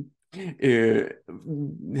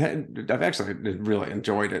 I've actually really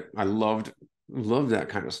enjoyed it. I loved that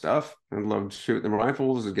kind of stuff. I loved shooting the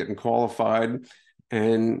rifles and getting qualified.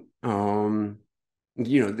 And when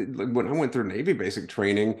I went through Navy basic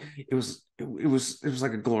training, it was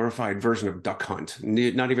like a glorified version of duck hunt.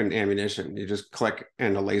 Not even ammunition. You just click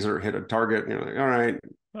and a laser hit a target, and you're like, all right,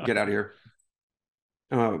 get out of here.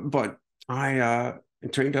 But I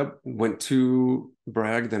trained up, went to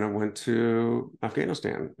Bragg, then I went to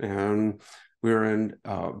Afghanistan, and we were in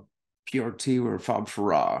PRT, we were Fob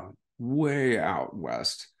Farah, way out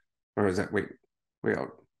west. Or is that, wait, way out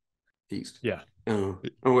east? Yeah.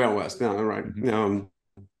 Way out west. No, right. Mm-hmm.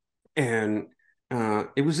 And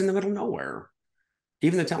it was in the middle of nowhere.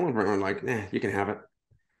 Even the Taliban were like, you can have it.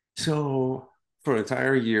 So for an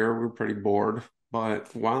entire year, we were pretty bored.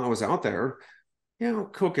 But while I was out there,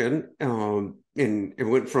 cooking, and it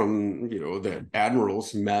went from, the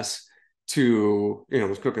admiral's mess to, I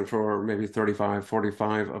was cooking for maybe 35,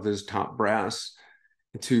 45 of his top brass,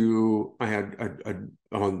 to, I had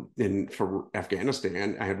for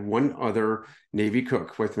Afghanistan, I had one other Navy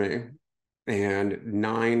cook with me and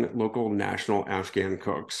 9 local national Afghan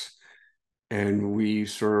cooks. And we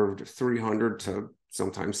served 300 to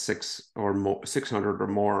sometimes 600 or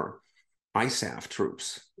more ISAF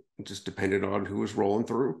troops. It just depended on who was rolling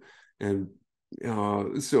through. And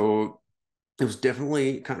so it was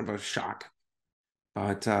definitely kind of a shock.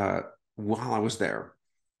 But while I was there,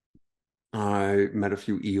 I met a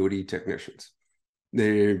few EOD technicians.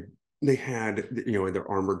 They had, their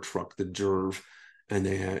armored truck, the Jerv, and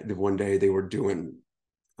they had, one day they were doing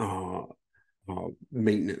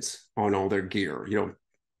maintenance on all their gear,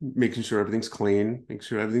 making sure everything's clean, making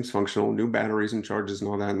sure everything's functional, new batteries and charges and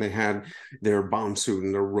all that. And they had their bomb suit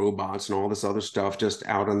and their robots and all this other stuff just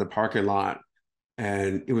out in the parking lot.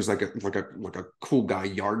 And it was like a cool guy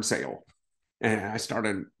yard sale. And I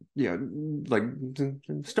started,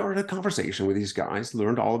 started a conversation with these guys,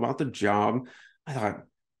 learned all about the job. I thought,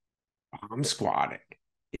 bomb squad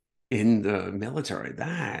in the military,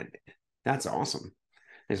 that's awesome.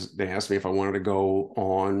 They asked me if I wanted to go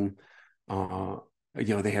on,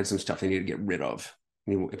 they had some stuff they needed to get rid of.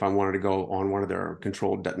 If I wanted to go on one of their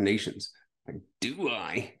controlled detonations, like, do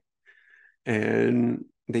I? And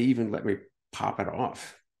they even let me pop it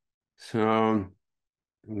off. So,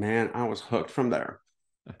 man, I was hooked from there.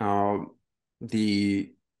 Um,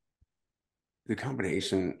 the the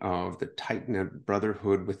combination of the tight knit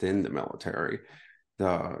brotherhood within the military,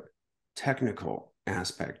 the technical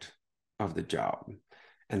aspect of the job,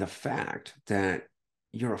 and the fact that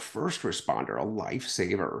you're a first responder, a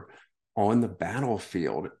lifesaver on the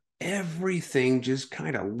battlefield. Everything just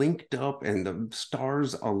kind of linked up and the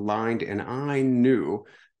stars aligned, and I knew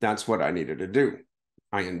that's what I needed to do.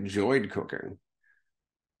 I enjoyed cooking,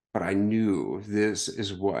 but I knew this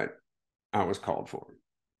is what I was called for.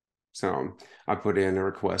 So I put in a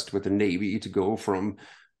request with the Navy to go from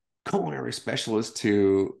culinary specialist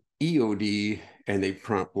to EOD, and they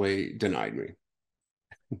promptly denied me.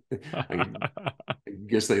 I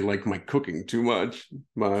guess they like my cooking too much.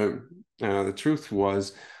 But the truth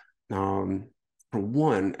was, um, for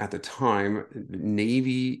one, at the time,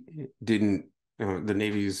 Navy didn't, the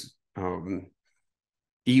Navy's EOD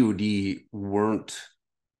weren't,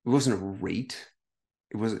 it wasn't a rate.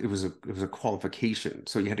 It was a qualification.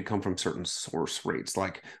 So you had to come from certain source rates,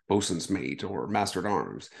 like bosun's mate or master at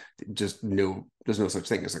arms. Just no, there's no such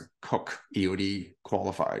thing as a cook EOD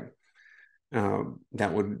qualified.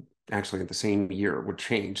 That would actually, at the same year, would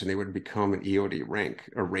change, and they would become an EOD rank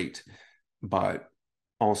or rate. But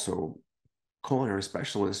also, culinary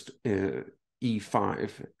specialist,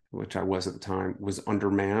 E5, which I was at the time, was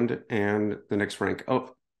undermanned, and the next rank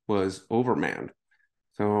up was overmanned.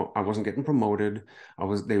 So I wasn't getting promoted.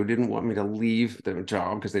 They didn't want me to leave the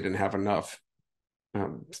job because they didn't have enough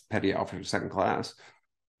petty officer second class.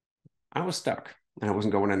 I was stuck, and I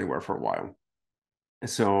wasn't going anywhere for a while.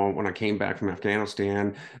 So when I came back from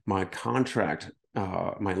Afghanistan, my contract,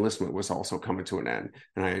 my enlistment was also coming to an end,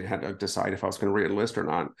 and I had to decide if I was going to re-enlist or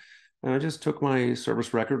not. And I just took my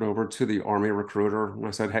service record over to the Army recruiter, and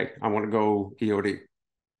I said, "Hey, I want to go EOD."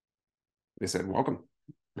 They said, "Welcome,"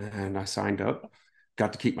 and I signed up.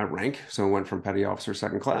 Got to keep my rank, so I went from petty officer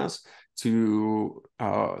second class to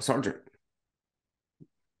sergeant.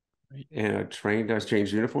 And I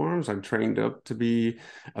changed uniforms. I trained up to be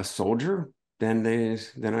a soldier. Then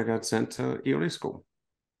I got sent to EOD school.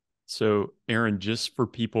 So, Aaron, just for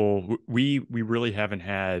people, we really haven't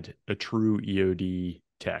had a true EOD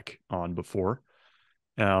tech on before.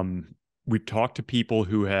 We've talked to people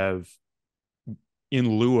who have,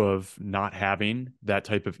 in lieu of not having that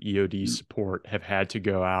type of EOD support, have had to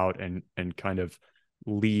go out and kind of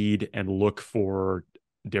lead and look for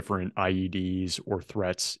different IEDs or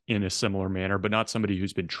threats in a similar manner, but not somebody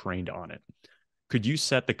who's been trained on it. Could you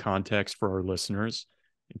set the context for our listeners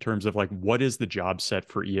in terms of like what is the job set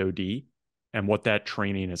for EOD and what that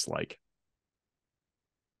training is like?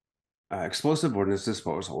 Explosive Ordnance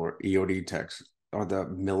Disposal, or EOD techs, are the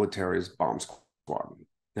military's bomb squad.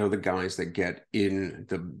 They're the guys that get in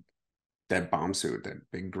that bomb suit,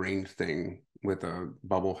 that big green thing with a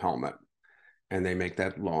bubble helmet, and they make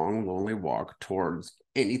that long, lonely walk towards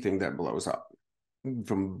anything that blows up,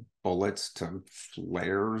 from bullets to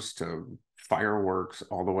flares to fireworks,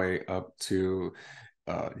 all the way up to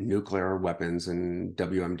nuclear weapons and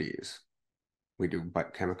WMDs. We do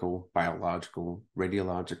chemical, biological,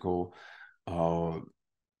 radiological, uh,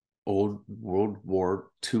 old World War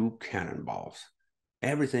II cannonballs.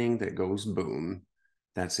 Everything that goes boom,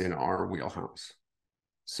 that's in our wheelhouse.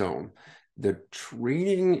 So the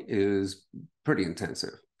training is pretty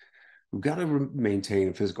intensive. We've got to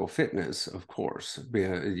maintain physical fitness, of course,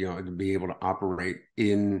 to be able to operate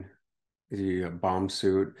in the bomb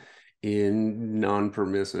suit in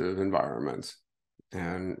non-permissive environments.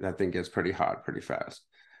 And that thing gets pretty hot pretty fast.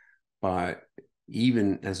 But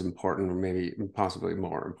even as important, or maybe possibly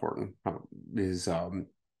more important, is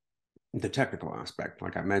the technical aspect,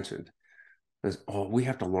 like I mentioned. We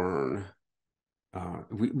have to learn.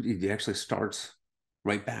 It actually starts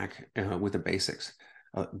right back with the basics,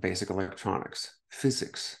 basic electronics,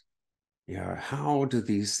 physics. Yeah, how do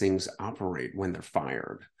these things operate when they're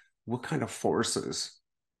fired? What kind of forces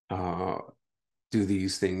uh, do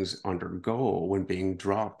these things undergo when being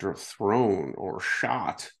dropped or thrown or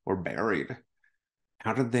shot or buried?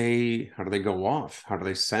 How do they go off? How do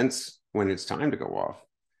they sense when it's time to go off?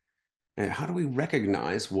 And how do we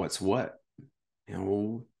recognize what's what?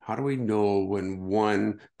 How do we know when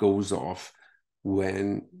one goes off,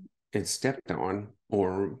 when it's stepped on,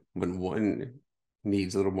 or when one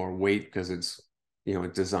needs a little more weight because it's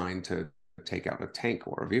designed to take out a tank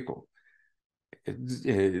or a vehicle?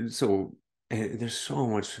 So there's so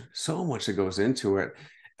much that goes into it,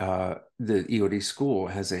 the EOD school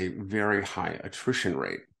has a very high attrition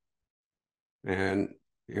rate, and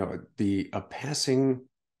the passing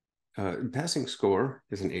score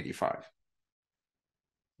is an 85.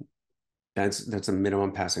 That's a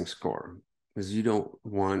minimum passing score, because you don't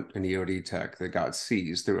want an EOD tech that got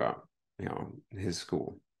C's throughout his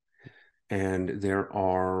school. And there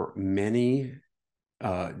are many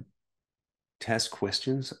uh, test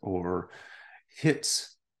questions or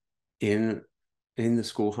hits in the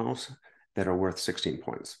schoolhouse that are worth 16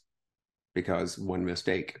 points, because one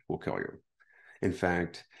mistake will kill you. In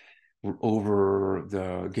fact, over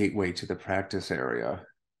the gateway to the practice area,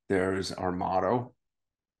 there's our motto.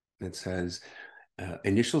 It says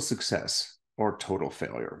initial success or total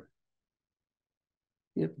failure.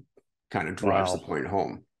 It kind of drives the Wow. point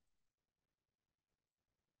home.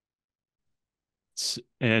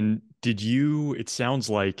 And it sounds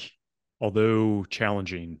like, although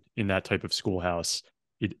challenging in that type of schoolhouse,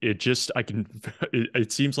 it just,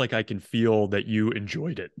 it seems like I can feel that you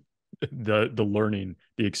enjoyed it, the learning,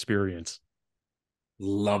 the experience.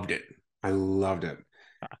 Loved it. I loved it.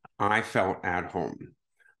 I felt at home,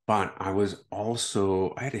 but I had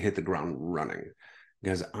to hit the ground running,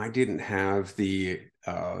 because I didn't have the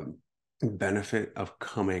benefit of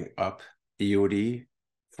coming up EOD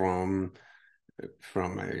from a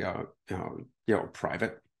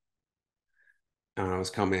private. I was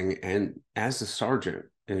coming, and as a sergeant,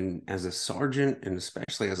 and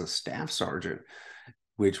especially as a staff sergeant,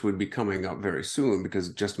 which would be coming up very soon, because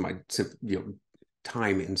just my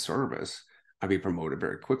time in service, I'd be promoted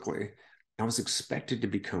very quickly. I was expected to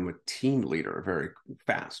become a team leader very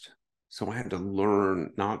fast. So I had to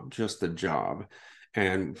learn not just the job.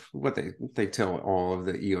 And what they tell all of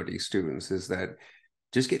the EOD students is that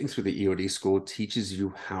just getting through the EOD school teaches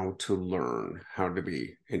you how to learn how to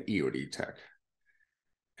be an EOD tech.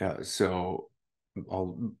 So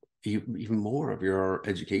even more of your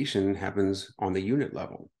education happens on the unit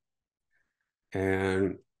level.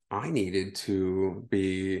 And I needed to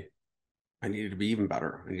be even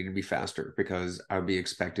better. I needed to be faster, because I'd be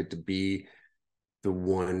expected to be the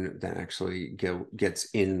one that actually gets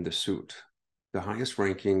in the suit. The highest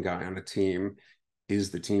ranking guy on a team is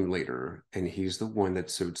the team leader, and he's the one that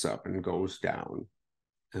suits up and goes down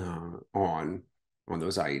on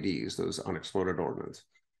those IEDs, those unexploded ordnance.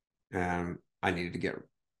 And I needed to get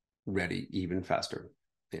ready even faster.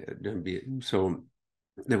 So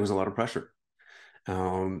there was a lot of pressure.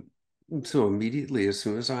 So immediately, as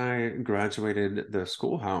soon as I graduated the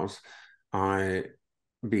schoolhouse, I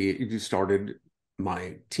started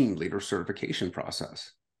my team leader certification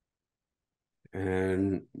process.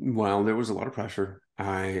 And while there was a lot of pressure,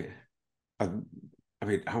 I, I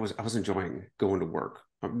mean, I was enjoying going to work.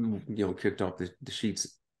 Kicked off the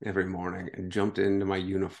sheets every morning and jumped into my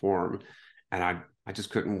uniform, and I just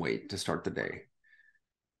couldn't wait to start the day.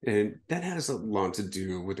 And that has a lot to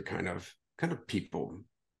do with the kind of people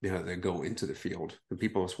that go into the field, the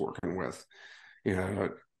people I was working with. You know,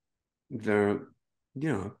 the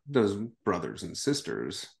those brothers and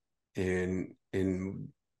sisters in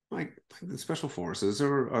like the special forces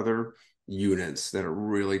or other units that are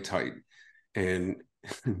really tight and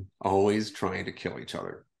always trying to kill each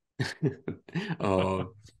other. uh,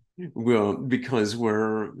 well, because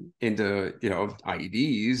we're into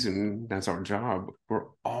IEDs, and that's our job. We're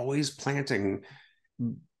always planting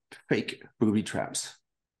fake booby traps.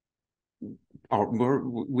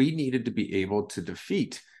 We needed to be able to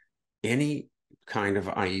defeat any kind of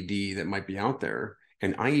IED that might be out there.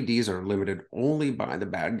 And IEDs are limited only by the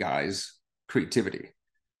bad guys' creativity.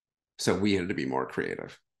 So we had to be more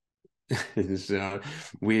creative. So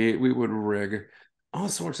we would rig all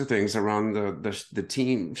sorts of things around the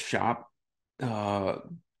team shop, uh,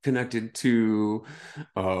 connected to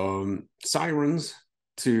sirens,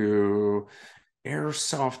 to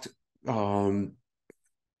airsoft um,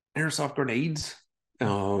 airsoft grenades,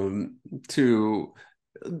 to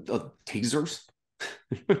tasers.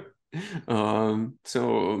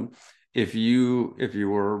 So if you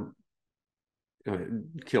were uh,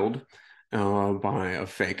 killed by a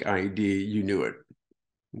fake ID, you knew it,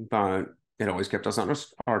 but it always kept us on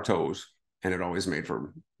our toes, and it always made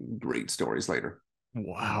for great stories later.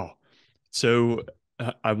 Wow. So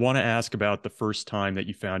I want to ask about the first time that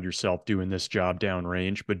you found yourself doing this job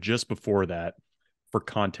downrange, but just before that, for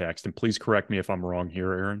context, and please correct me if I'm wrong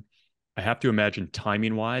here, Aaron. I have to imagine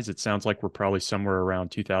timing wise, it sounds like we're probably somewhere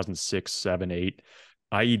around 2006, 7, 8.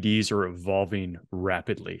 IEDs are evolving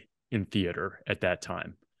rapidly in theater at that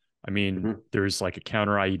time. I mean, Mhm. there's like a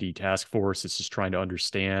counter IED task force that's just trying to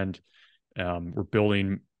understand. We're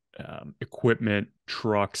building equipment,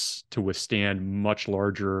 trucks to withstand much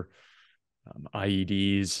larger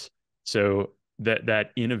IEDs. So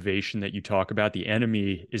that innovation that you talk about, the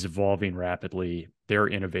enemy is evolving rapidly. They're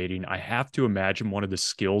innovating. I have to imagine one of the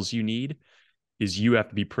skills you need is you have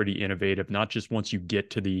to be pretty innovative, not just once you get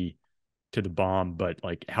to the bomb, but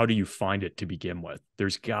like how do you find it to begin with?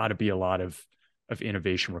 There's got to be a lot of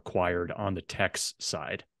innovation required on the tech's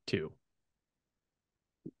side too.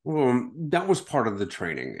 Well, that was part of the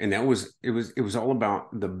training, and it was all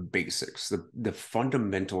about the basics. The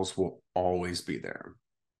fundamentals will always be there,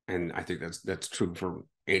 and I think that's true for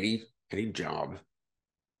any job.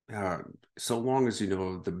 Uh, so long as you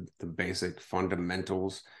know the basic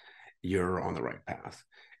fundamentals, you're on the right path.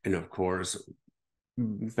 And of course,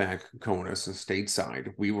 back CONUS and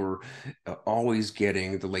stateside, we were always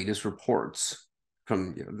getting the latest reports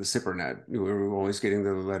from the SIPRNet. We were always getting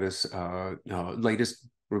the latest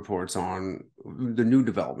reports on the new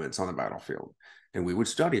developments on the battlefield, and we would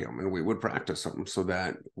study them and we would practice them so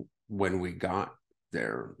that when we got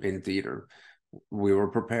there in theater, we were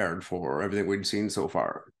prepared for everything we'd seen so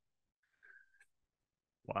far.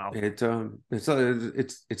 Wow. It's a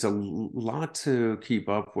lot to keep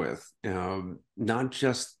up with. Not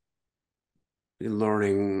just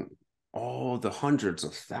learning all the hundreds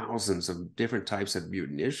of thousands of different types of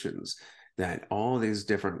munitions that all these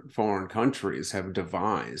different foreign countries have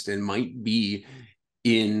devised and might be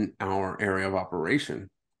in our area of operation,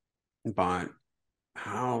 but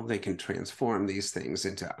how they can transform these things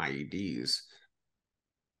into IEDs.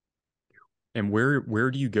 And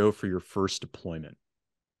where do you go for your first deployment,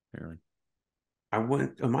 Aaron?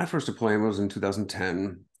 My first deployment was in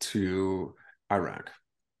 2010 to Iraq,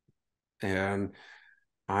 and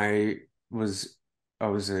I was I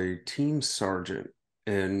was a team sergeant,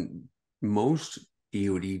 and most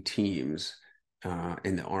EOD teams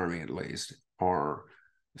in the Army, at least, are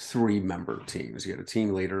three-member teams. You got a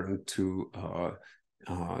team leader and two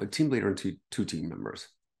team members,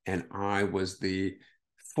 and I was the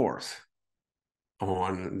fourth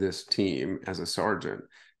on this team as a sergeant,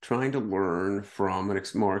 trying to learn from an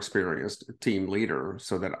more experienced team leader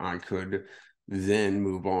so that I could then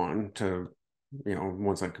move on to,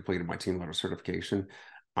 once I completed my team leader certification,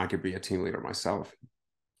 I could be a team leader myself.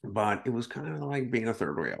 But it was kind of like being a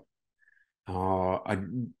third wheel.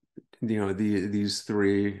 These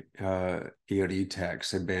three EOD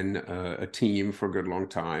techs had been a team for a good long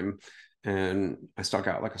time, and I stuck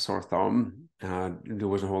out like a sore thumb. There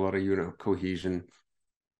wasn't a whole lot of unit cohesion.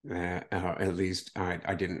 At least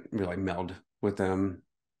I didn't really meld with them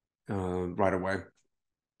right away.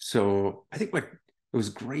 So I think it was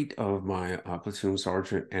great of my platoon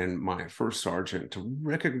sergeant and my first sergeant to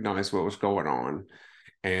recognize what was going on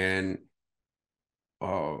and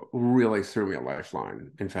really threw me a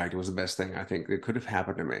lifeline. In fact, it was the best thing I think that could have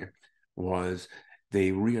happened to me was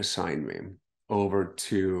they reassigned me over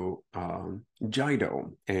to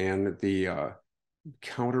JIDO and the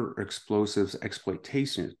counter explosives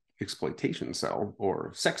exploitation cell,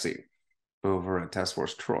 or sexy, over at Task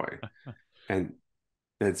Force Troy. And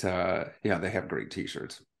it's yeah, they have great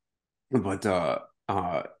t-shirts. But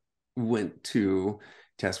went to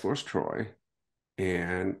Task Force Troy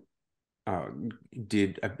and uh I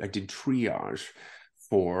did triage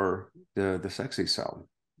for the sexy cell.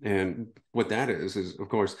 And what that is of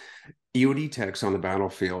course EOD techs on the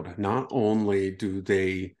battlefield. Not only do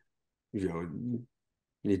they, you know,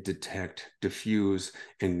 detect, diffuse,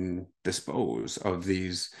 and dispose of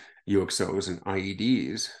these UXOs and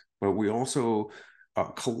IEDs, but we also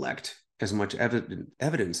collect as much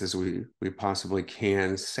evidence as we possibly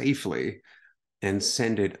can safely and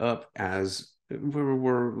send it up as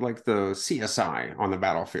we're like the CSI on the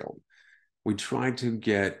battlefield. We try to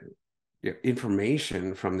get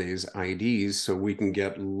information from these IDs so we can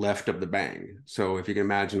get left of the bang. So if you can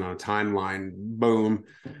imagine on a timeline, boom,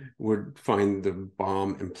 would find the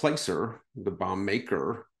bomb emplacer, the bomb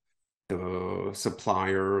maker, the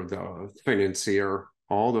supplier, the financier,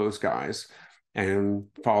 all those guys, and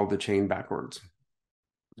follow the chain backwards.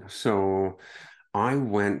 So I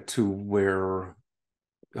went to where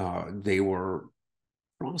they were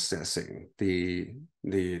processing the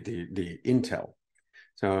intel.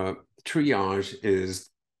 So triage is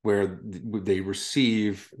where they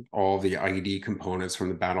receive all the IED components from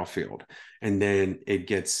the battlefield, and then it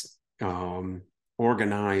gets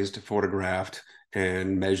organized, photographed,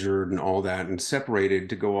 and measured, and all that, and separated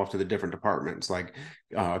to go off to the different departments like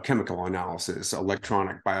chemical analysis,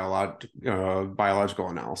 biological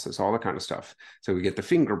analysis, all that kind of stuff. So we get the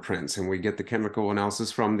fingerprints and we get the chemical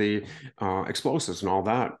analysis from the explosives and all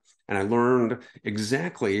that. And I learned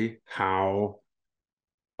exactly how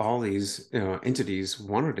all these entities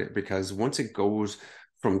wanted it, because once it goes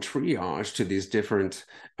from triage to these different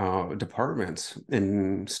departments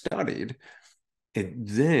and studied. It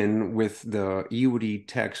then, with the EOD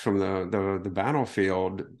text from the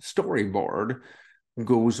battlefield storyboard,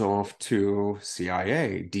 goes off to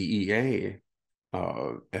CIA, DEA,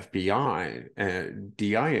 FBI, and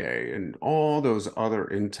DIA, and all those other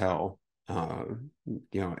intel,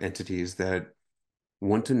 entities that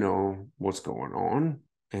want to know what's going on,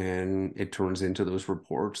 and it turns into those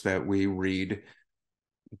reports that we read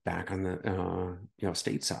back on the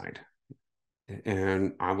stateside.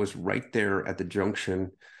 And I was right there at the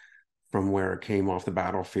junction from where it came off the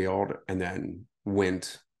battlefield and then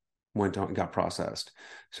went on and got processed.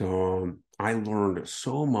 So I learned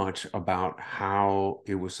so much about how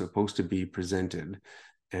it was supposed to be presented.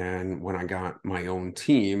 And when I got my own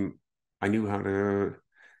team, I knew how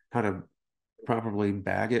to properly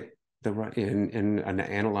bag it the right and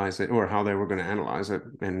analyze it, or how they were going to analyze it.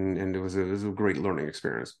 And it was a great learning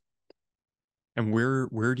experience. And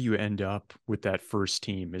where do you end up with that first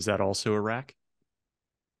team? Is that also Iraq?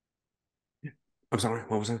 I'm sorry,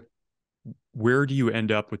 what was that? Where do you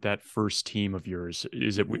end up with that first team of yours?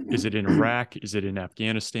 Is it in Iraq? Is it in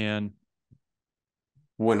Afghanistan?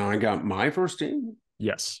 When I got my first team,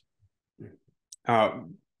 Yes. uh,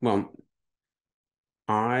 well,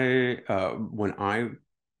 I when I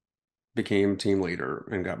became team leader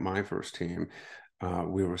and got my first team,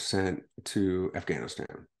 we were sent to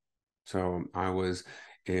Afghanistan. So I was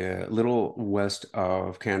a little west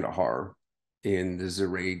of Kandahar in the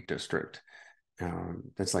Zaray district.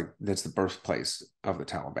 That's the birthplace of the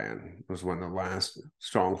Taliban. It was one of the last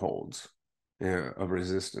strongholds of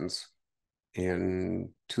resistance in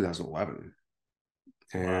 2011.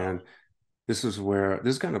 Wow. And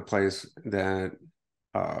this kind of place that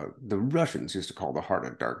the Russians used to call the heart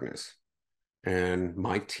of darkness. And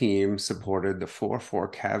my team supported the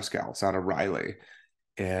 4-4 Cav Scouts out of Riley,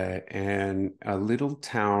 and a little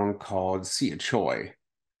town called Siachoy.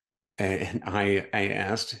 And I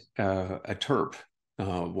asked a Terp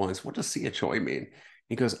once, what does Siachoy mean?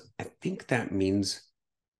 He goes, I think that means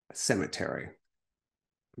cemetery.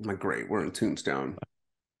 I'm like, great, we're in Tombstone.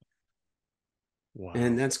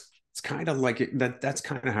 And Wow. that's it's kind of like that's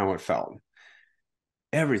kind of how it felt.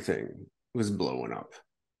 Everything was blowing up.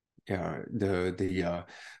 The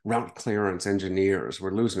route clearance engineers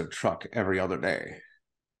were losing a truck every other day.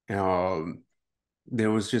 Um,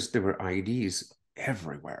 there were IEDs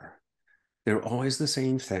everywhere. They were always the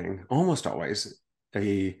same thing, almost always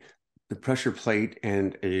a the pressure plate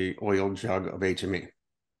and a oil jug of HME.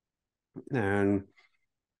 And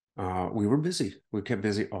we were busy. We kept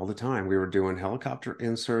busy all the time. We were doing helicopter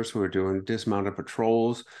inserts. We were doing dismounted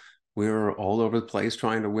patrols. We were all over the place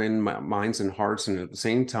trying to win minds and hearts. And at the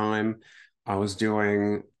same time, I was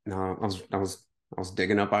doing, I was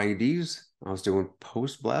digging up IEDs. I was doing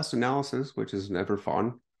post blast analysis, which is never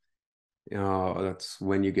fun. That's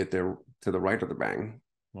when you get there to the right of the bang.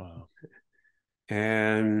 Wow.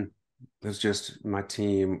 And it was just my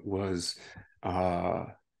team uh,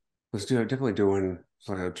 definitely doing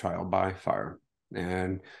like a trial by fire,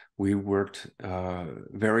 and we worked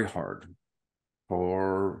very hard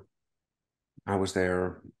for. I was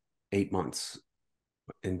there 8 months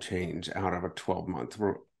and change out of a 12-month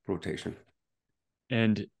rotation.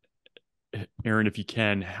 And Aaron, if you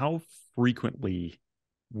can, how frequently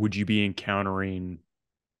would you be encountering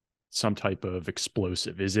some type of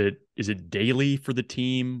explosive? Is it daily for the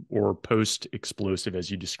team or post explosive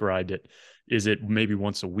as you described it? Is it maybe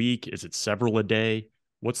once a week? Is it several a day?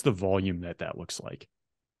 What's the volume that looks like?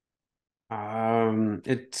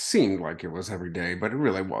 It seemed like it was every day, but it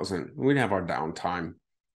really wasn't. We'd have our downtime.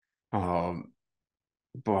 Um,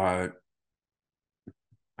 but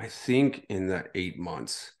I think in the 8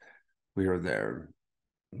 months we were there,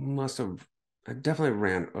 must have I definitely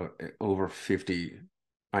ran over 50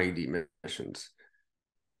 IED missions.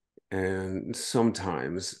 And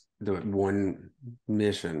sometimes the one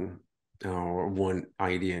mission or one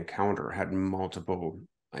IED encounter had multiple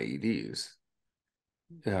IEDs.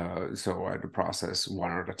 So I had to process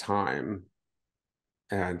one at a time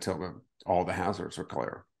until all the hazards are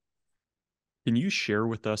clear. Can you share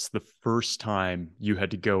with us the first time you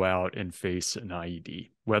had to go out and face an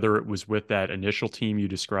IED, whether it was with that initial team you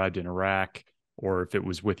described in Iraq or if it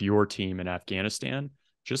was with your team in Afghanistan?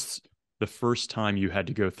 Just the first time you had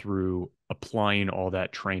to go through applying all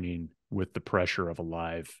that training with the pressure of a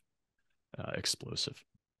live explosive.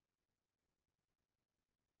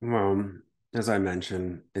 Well, as I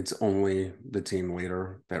mentioned, it's only the team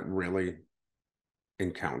leader that really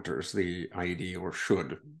encounters the IED or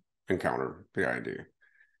should encounter the IED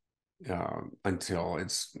until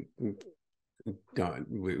it's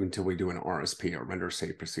until we do an RSP, or render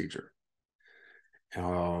safe procedure.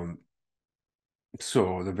 Um,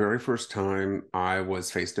 so the very first time I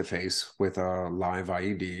was face to face with a live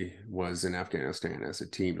IED was in Afghanistan as a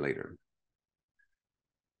team leader.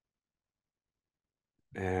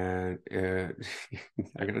 And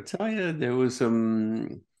I gotta tell you, there was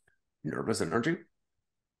some nervous energy,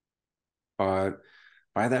 but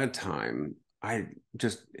by that time, I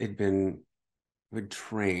just had been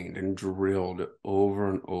trained and drilled over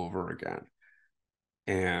and over again.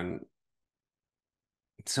 And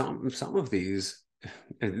some of these,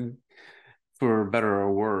 for better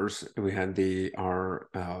or worse, we had our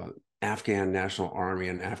Afghan National Army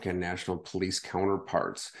and Afghan National Police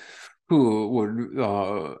counterparts who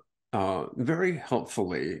would very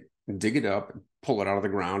helpfully dig it up, pull it out of the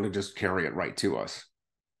ground, and just carry it right to us.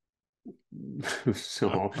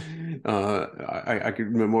 So I could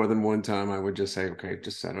remember more than one time I would just say, okay,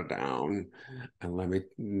 just set it down and let me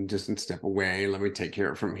just step away. Let me take care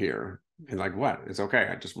of it from here. And like, what? It's okay.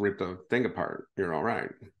 I just ripped the thing apart. You're all right.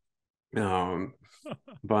 But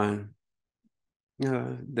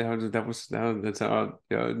that's how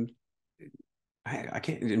I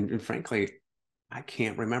can't, and frankly, I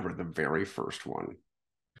can't remember the very first one.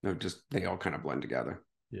 Just they all kind of blend together.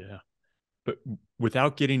 Yeah. But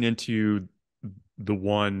without getting into the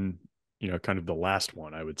one, kind of the last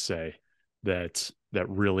one, I would say that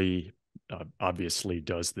really obviously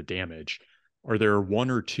does the damage. Are there one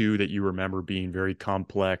or two that you remember being very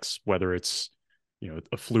complex, whether it's,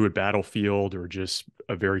 a fluid battlefield or just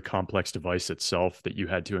a very complex device itself that you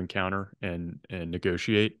had to encounter and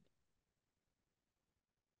negotiate?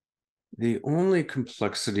 The only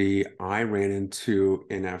complexity I ran into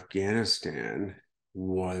in Afghanistan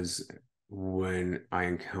was when I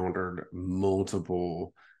encountered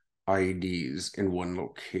multiple IEDs in one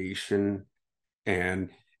location,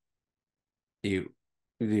 and they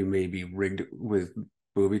may be rigged with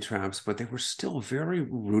booby traps, but they were still very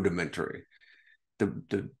rudimentary.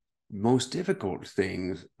 The most difficult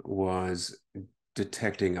thing was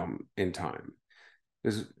detecting them in time.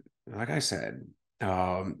 Because, like I said,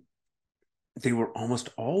 they were almost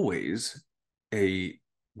always a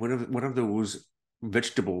one of those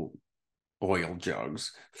vegetable oil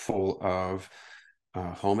jugs full of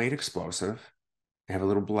homemade explosive. They have a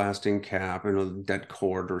little blasting cap and a dead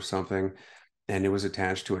cord or something, and it was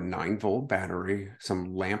attached to a 9-volt battery,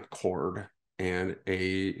 some lamp cord, and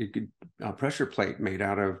a pressure plate made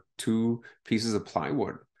out of 2 pieces of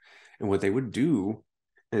plywood. And what they would do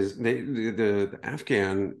is the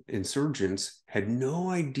Afghan insurgents had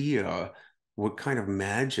no idea what kind of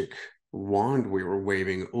magic wand we were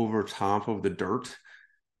waving over top of the dirt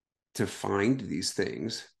to find these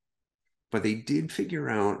things. But they did figure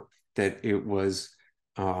out that it was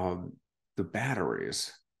the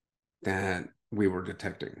batteries that we were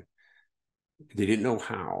detecting. They didn't know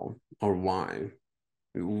how or why,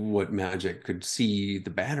 what magic could see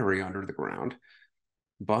the battery under the ground,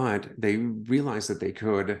 but they realized that they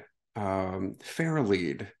could fair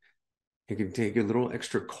lead. You can take a little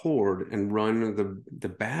extra cord and run the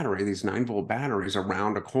battery, these 9-volt batteries,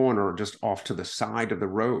 around a corner just off to the side of the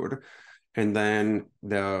road. And then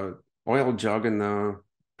the oil jug and the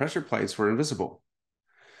pressure plates were invisible.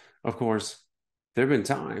 Of course, there have been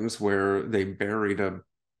times where they buried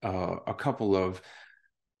a couple of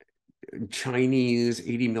Chinese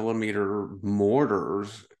 80 millimeter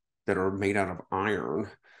mortars that are made out of iron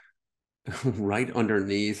right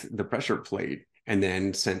underneath the pressure plate, and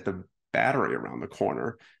then sent the battery around the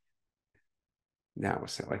corner. That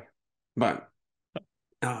was silly. But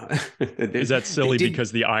Is that they silly did.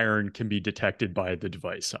 because the iron can be detected by the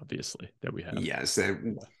device, obviously, that we have? Yes.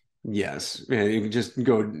 Yes. And you can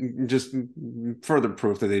just further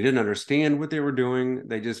proof that they didn't understand what they were doing.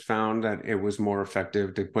 They just found that it was more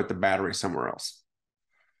effective to put the battery somewhere else.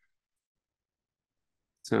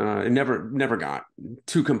 So it never got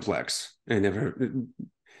too complex. It never,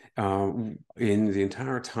 in the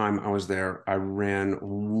entire time I was there, I ran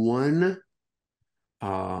one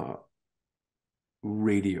uh,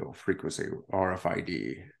 radio frequency,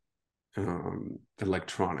 RFID,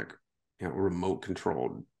 electronic, remote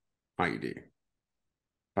controlled IED.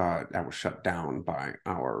 That was shut down by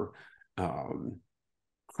our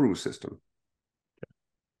crew system.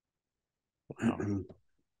 Wow.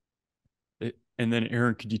 And then,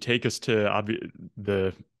 Aaron, could you take us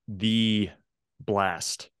to the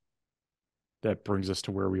blast that brings us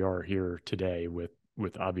to where we are here today with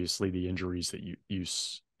obviously the injuries that you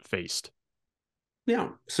faced? Yeah.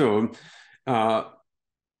 So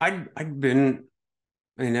I'd been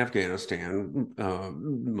in Afghanistan,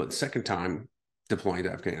 second time deploying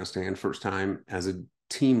to Afghanistan, first time as a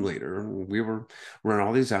team leader. We were running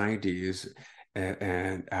all these IEDs,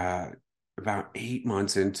 and about 8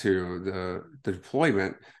 months into the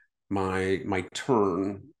deployment, my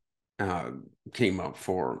turn uh, came up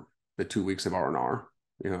for the 2 weeks of R&R,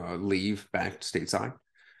 leave back stateside.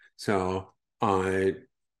 So I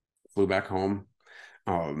flew back home.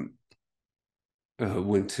 Um,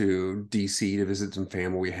 went to DC to visit some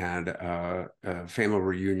family. We had a family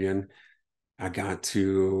reunion. I got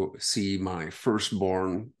to see my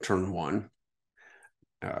firstborn turn one.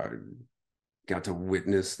 Uh, got to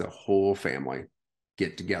witness the whole family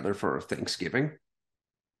get together for Thanksgiving. It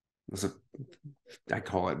was I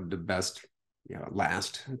call it the best,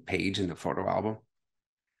 last page in the photo album.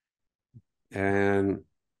 And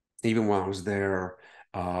even while I was there,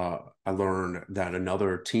 I learned that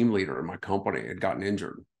another team leader in my company had gotten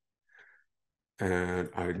injured. And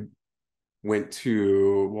I went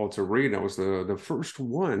to Walter Reed. I was the first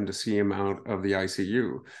one to see him out of the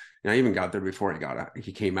ICU. And I even got there before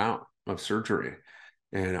he came out of surgery.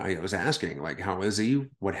 And I was asking, like, how is he?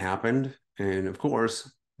 What happened? And of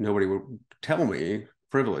course, nobody would tell me,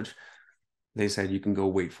 privilege. They said, you can go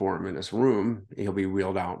wait for him in this room. He'll be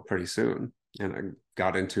wheeled out pretty soon. And I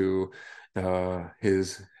got into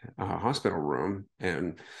his hospital room,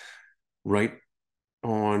 and right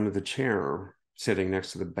on the chair sitting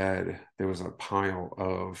next to the bed, there was a pile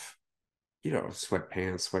of,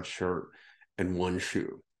 sweatpants, sweatshirt, and one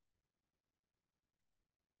shoe.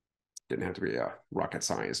 Didn't have to be a rocket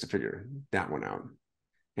science to figure that one out.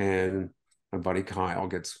 And my buddy Kyle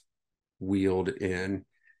gets wheeled in,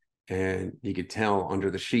 and you could tell under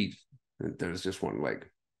the sheet that there's just one leg.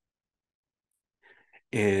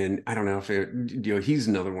 And I don't know if he's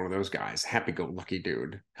another one of those guys, happy-go-lucky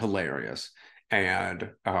dude, hilarious, and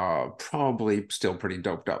probably still pretty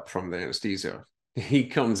doped up from the anesthesia. He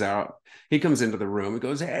comes into the room, he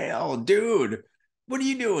goes, "Hey, oh, dude, what are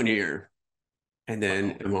you doing here?" And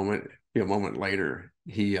then a moment later,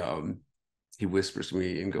 he whispers to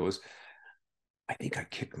me and goes, "I think I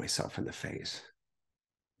kicked myself in the face."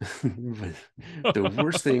 But the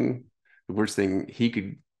worst thing he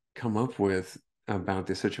could come up with about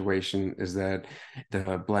the situation is that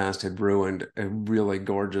the blast had ruined a really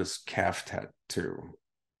gorgeous calf tattoo.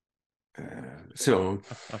 So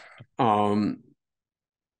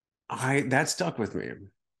I that stuck with me.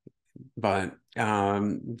 But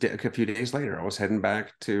a few days later, I was heading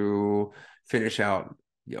back to finish out,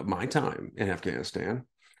 my time in Afghanistan,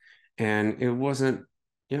 and it wasn't,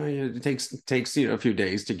 it takes a few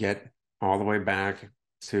days to get all the way back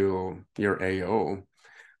to your AO.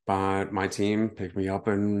 But my team picked me up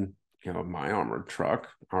in, my armored truck,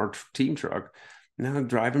 our team truck. Now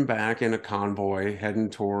driving back in a convoy heading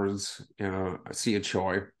towards, Sea of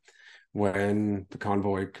Choi, when the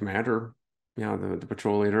convoy commander, the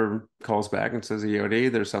patrol leader calls back and says,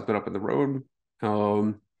 "EOD, there's something up in the road.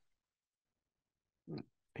 Um,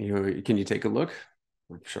 can you take a look?"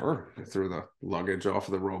 Sure. I threw the luggage off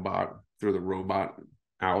of the robot, threw the robot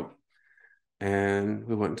out, and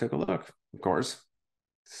we went and took a look. Of course,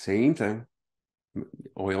 same thing,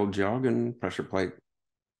 oil jug and pressure plate.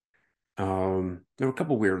 There were a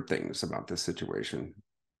couple weird things about this situation.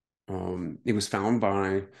 It was found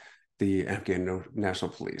by the Afghan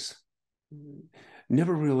National Police.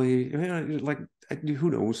 Never really, like,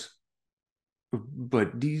 who knows?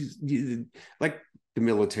 But like the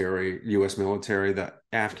military, U.S. military, the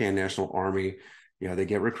Afghan National Army, they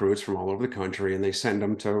get recruits from all over the country and they send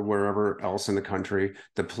them to wherever else in the country.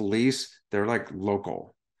 The police, they're like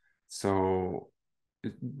local. So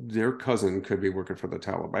their cousin could be working for the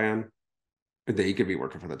Taliban. They could be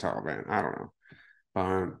working for the Taliban. I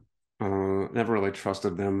don't know. Never really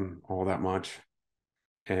trusted them all that much.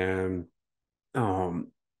 And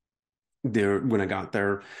there, when I got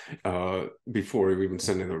there, before we even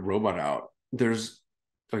sending the robot out, there's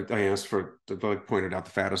like I asked for, like, pointed out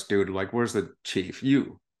the fattest dude, like, "Where's the chief?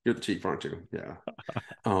 You're the chief, aren't you?" Yeah.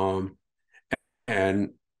 Um,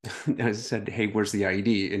 and I said, "Hey, where's the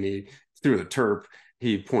IED?" And he, through the terp,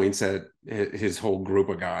 he points at his whole group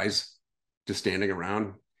of guys just standing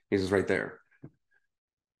around. He says, "Right there."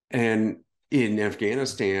 And in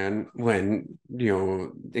Afghanistan, when,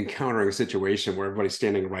 encountering a situation where everybody's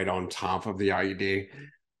standing right on top of the IED,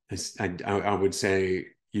 I would say,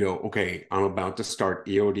 okay, I'm about to start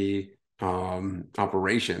EOD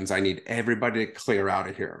operations. I need everybody to clear out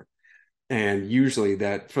of here. And usually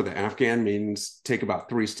that for the Afghan means take about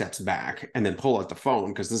 3 steps back and then pull out the phone,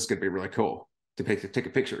 because this is going to be really cool to take a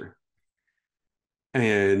picture.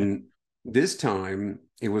 And this time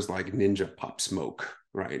it was like ninja pop smoke,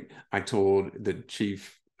 right? I told the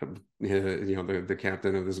chief the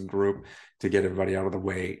captain of this group to get everybody out of the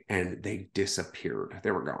way, and they disappeared.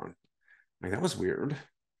 They were gone. Like, that was weird.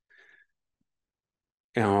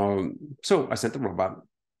 So I sent the robot.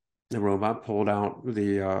 The robot pulled out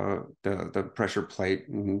the pressure plate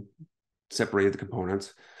and separated the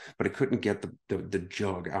components, but it couldn't get the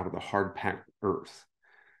jug out of the hard packed earth.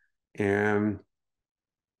 And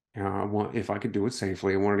if I could do it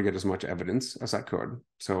safely, I wanted to get as much evidence as I could.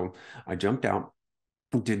 So I jumped out,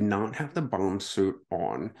 did not have the bomb suit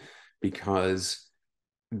on, because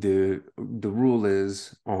the rule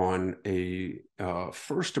is on a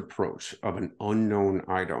first approach of an unknown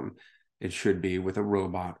item, it should be with a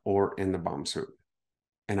robot or in the bomb suit.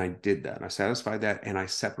 And I did that. I satisfied that, and I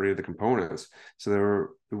separated the components. So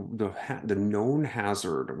the known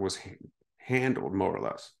hazard was handled more or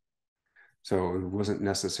less. So it wasn't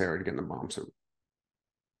necessary to get in the bomb suit.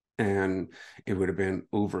 And it would have been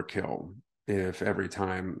overkill if every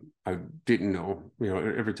time I didn't know,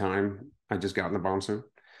 every time I just got in the bomb suit.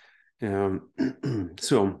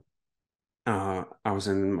 So I was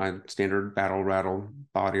in my standard battle rattle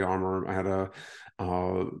body armor. I had a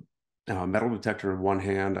metal detector in one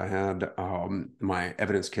hand. I had my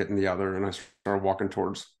evidence kit in the other, and I started walking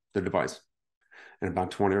towards the device. And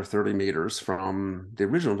about 20 or 30 meters from the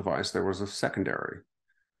original device, there was a secondary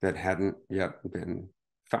that hadn't yet been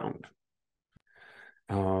found.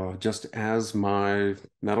 Just as my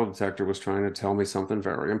metal detector was trying to tell me something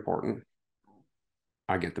very important,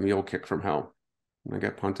 I get the mule kick from hell. I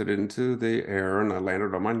got punted into the air, and I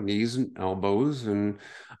landed on my knees and elbows, and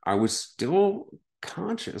I was still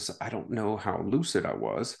conscious. I don't know how lucid I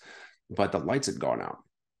was, but the lights had gone out.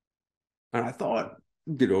 And I thought,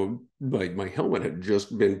 my helmet had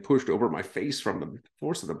just been pushed over my face from the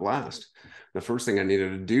force of the blast. The first thing I needed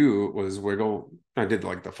to do was wiggle. I did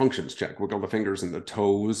like the functions check, wiggle the fingers and the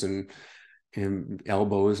toes and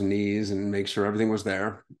elbows, knees, and make sure everything was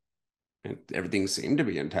there. And everything seemed to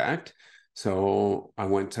be intact. So I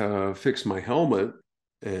went to fix my helmet,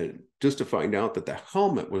 just to find out that the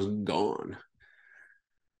helmet was gone.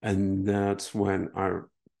 And that's when I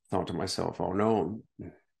thought to myself, oh no,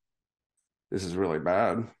 this is really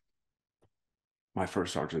bad. My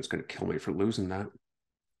first sergeant's going to kill me for losing that.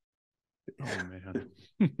 Oh man.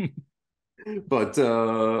 But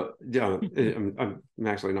yeah, I'm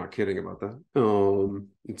actually not kidding about that.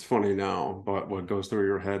 It's funny now, but what goes through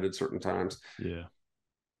your head at certain times. Yeah.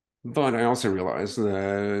 But I also realized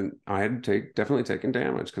that I had definitely taken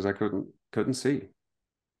damage because I couldn't see.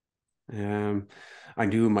 I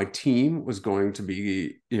knew my team was going to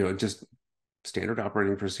be, just standard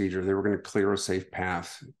operating procedure. They were going to clear a safe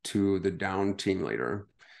path to the down team leader,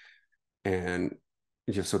 and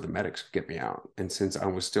just so the medics could get me out. And since I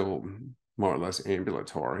was still more or less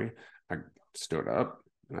ambulatory, I stood up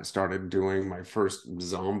and I started doing my first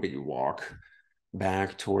zombie walk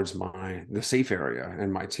back towards the safe area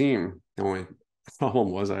and my team. The only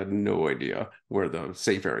problem was I had no idea where the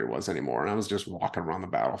safe area was anymore, and I was just walking around the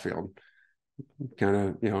battlefield, kind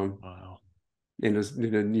of, Wow. in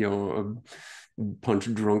a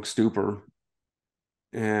punch drunk stupor.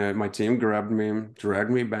 And my team grabbed me,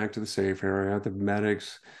 dragged me back to the safe area. The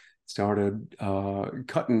medics started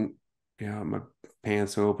cutting, my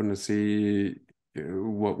pants open to see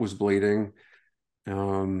what was bleeding.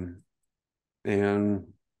 And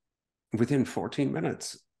within 14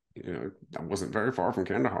 minutes, I wasn't very far from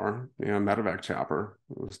Kandahar. Medevac chopper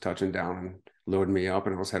was touching down and loading me up,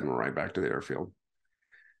 and I was heading right back to the airfield.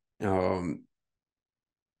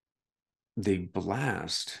 The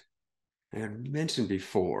blast I had mentioned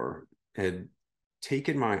before had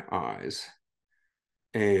taken my eyes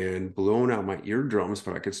and blown out my eardrums,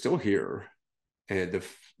 but I could still hear. And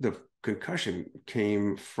the concussion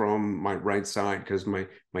came from my right side because my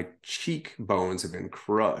cheekbones had been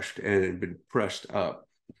crushed and had been pressed up.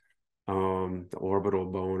 The orbital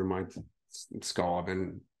bone in my skull had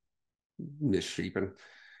been misshapen.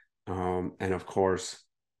 And of course,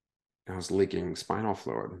 I was leaking spinal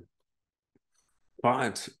fluid.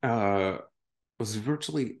 But was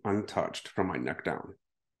virtually untouched from my neck down.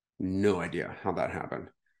 No idea how that happened.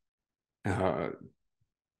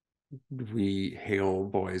 We Hale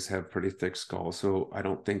boys have pretty thick skulls, so I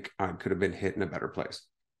don't think I could have been hit in a better place.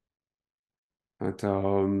 But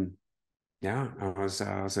yeah, I was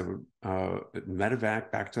a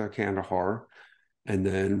medevac back to Kandahar, and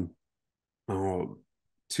then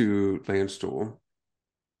to Landstuhl.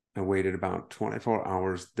 I waited about 24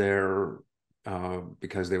 hours there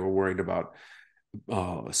because they were worried about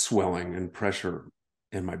swelling and pressure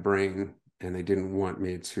in my brain, and they didn't want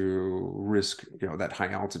me to risk that high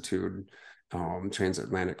altitude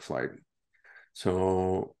transatlantic flight.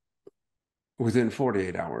 So Within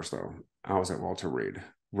 48 hours, though, I was at Walter Reed,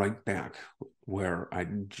 right back where I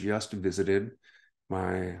just visited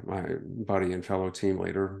my buddy and fellow team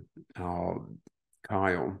leader, uh,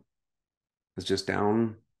 Kyle, was just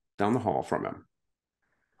down the hall from him,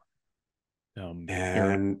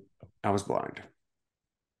 Aaron, and I was blind.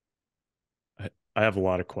 I have a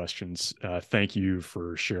lot of questions. Thank you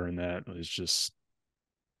for sharing that. It's just,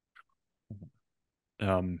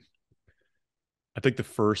 um, I think the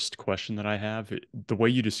first question that I have, the way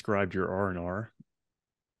you described your R&R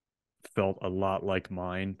felt a lot like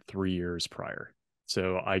mine 3 years prior.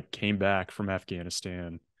 So I came back from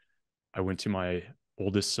Afghanistan. I went to my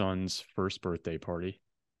oldest son's first birthday party,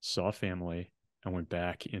 saw family, and went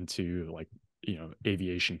back into like,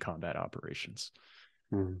 aviation combat operations.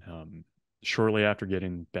 Mm. Um, Shortly after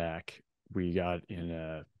getting back, we got in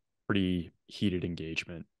a pretty heated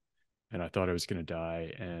engagement, and I thought I was going to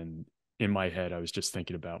die. And in my head, I was just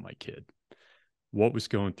thinking about my kid. What was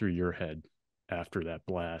going through your head after that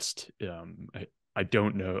blast? I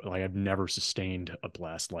don't know. Like, I've never sustained a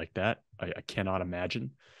blast like that. I cannot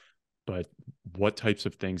imagine. But what types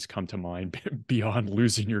of things come to mind beyond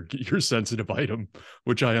losing your sensitive item,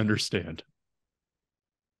 which I understand?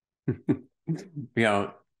 Yeah,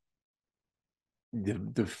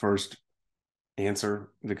 the first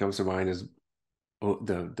answer that comes to mind is, oh,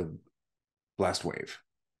 the blast wave.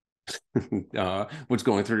 What's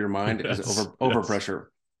going through your mind is Yes, yes. overpressure.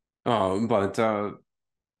 But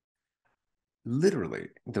literally,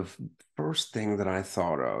 the first thing that I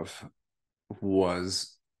thought of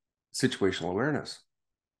was situational awareness.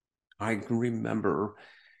 I can remember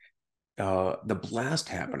the blast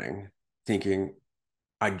happening, thinking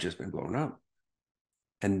I'd just been blown up.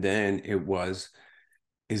 And then it was,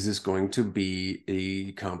 is this going to be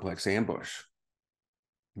a complex ambush?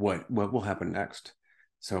 What will happen next?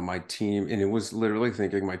 So my team, and it was literally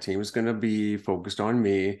thinking my team is going to be focused on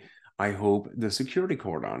me. I hope the security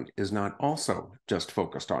cordon is not also just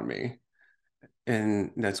focused on me.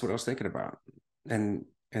 And that's what I was thinking about. And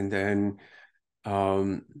then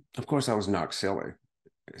of course I was knocked silly.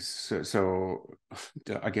 So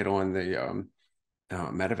I get on the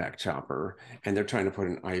medevac chopper, and they're trying to put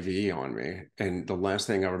an IV on me. And the last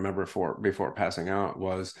thing I remember before passing out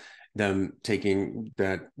was them taking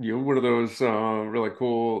that, one of those really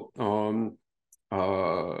cool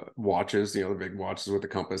watches, the big watches with the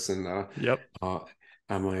compass, and Yep. uh,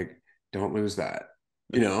 I'm like, don't lose that,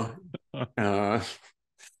 you know. Uh,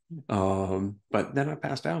 but then I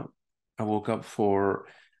passed out. I woke up for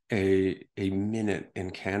a minute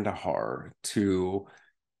in Kandahar to,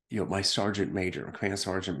 my sergeant major, command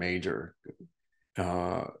sergeant major,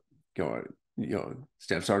 uh, go,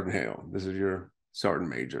 Staff Sergeant Hale, this is your sergeant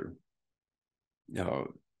major. Uh,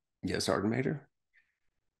 yes, sergeant major.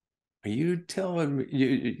 Are you telling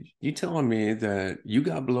me you telling me that you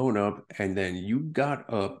got blown up and then you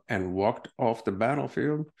got up and walked off the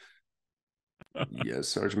battlefield? Yes,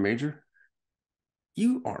 sergeant major.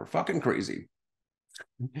 You are fucking crazy.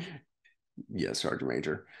 Yes, sergeant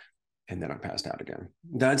major. And then I passed out again.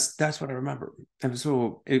 That's what I remember. And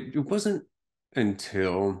so it wasn't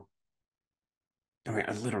until, I mean,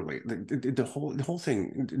 I literally the whole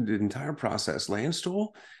thing, the entire process, Landstuhl,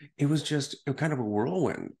 it was just kind of a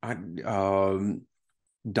whirlwind.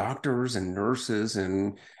 Doctors and nurses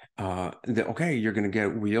and okay, you're going to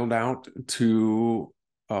get wheeled out to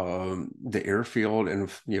the airfield,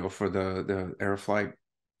 and for the air flight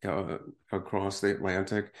uh, across the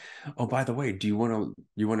Atlantic. Oh, by the way, do you want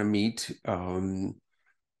to meet Tom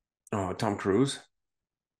Cruise?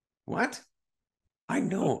 What? I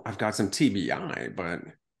know I've got some TBI, but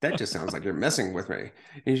that just sounds like you're messing with me.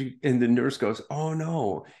 And the nurse goes, "Oh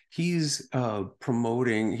no, he's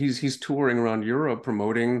promoting. He's touring around Europe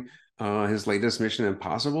promoting his latest Mission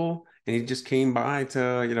Impossible, and he just came by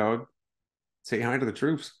to say hi to the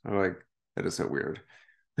troops." I'm like, that is so weird.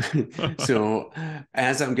 So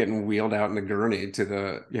as I'm getting wheeled out in the gurney to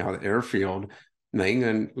the airfield, laying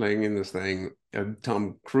in this thing,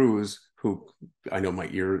 Tom Cruise, who I know my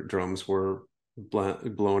eardrums were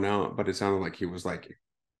blown out, but it sounded like he was like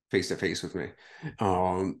face to face with me.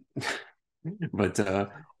 Um, but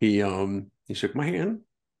he shook my hand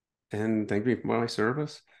and thanked me for my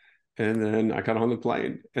service, and then I got on the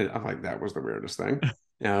plane, and I'm like, that was the weirdest thing.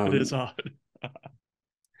 It is Um, odd.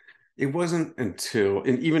 it wasn't until,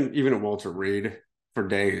 and even at Walter Reed, for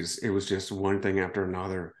days it was just one thing after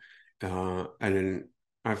another, and then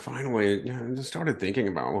I finally, just started thinking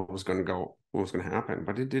about what was going to happen,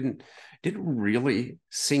 but it didn't really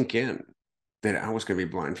sink in that I was going to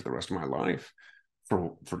be blind for the rest of my life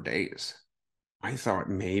for days. I thought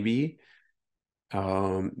maybe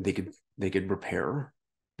they could repair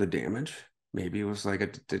the damage, Maybe it was like a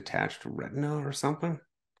detached retina or something.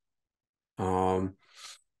 Um,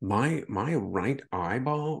 my right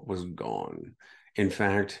eyeball was gone. In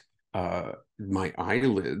fact, my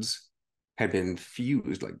eyelids had been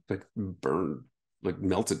fused, like burned, like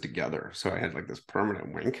melted together. So I had like this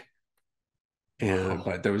permanent wink. And Wow.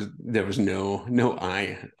 but there was no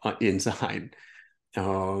eye inside.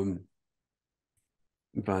 Um,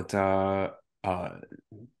 but uh,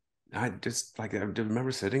 I just like I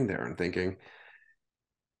remember sitting there and thinking,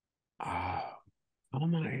 uh, oh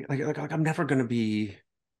my, like I'm never gonna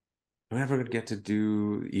get to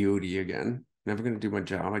do EOD again. Never gonna do my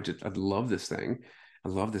job. I love this thing. I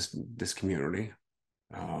love this community.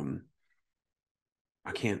 Um,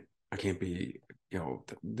 I can't I can't be,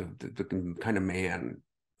 the kind of man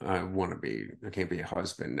I want to be. I can't be a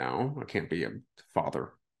husband now. I can't be a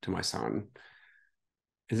father to my son.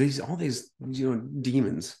 All these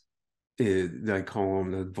demons, I call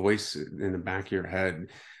them, the voice in the back of your head,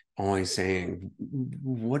 always saying,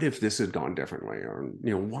 "What if this had gone differently?" Or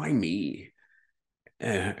why me?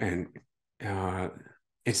 And uh,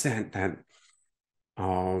 it's that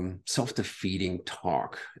self-defeating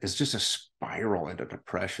talk. It's just a spiral into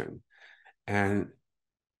depression. And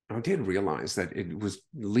I did realize that it was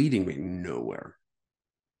leading me nowhere.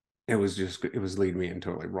 It was leading me in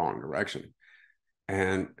totally wrong direction.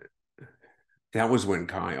 And that was when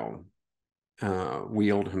Kyle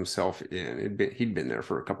wheeled himself in. He'd been there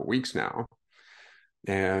for a couple of weeks now.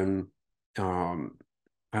 And um,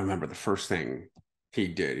 I remember the first thing he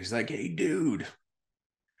did. He's like, "Hey, dude,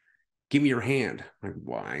 give me your hand." I'm like,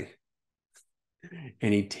 "Why?"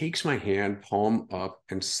 And he takes my hand, palm up,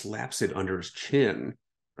 and slaps it under his chin,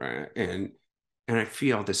 right? And I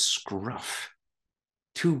feel this scruff,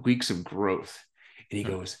 2 weeks of growth. And he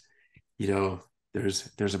goes, you know,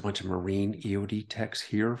 there's a bunch of Marine EOD techs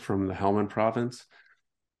here from the Helmand province.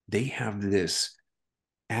 They have this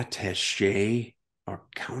attaché or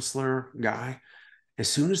counselor guy. As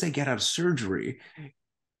soon as they get out of surgery,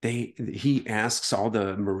 he asks all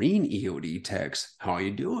the Marine EOD techs, "How are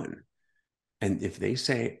you doing?" And if they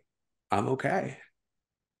say, "I'm okay,"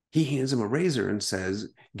 he hands him a razor and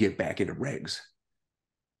says, "Get back into regs."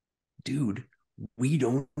 Dude, we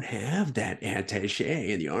don't have that attaché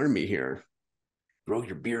in the Army here. Grow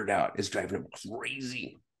your beard out. It's driving him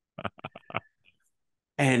crazy.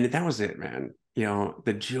 And that was it, man.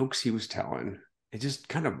 The jokes he was telling, it just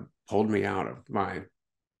kind of pulled me out of my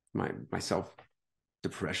self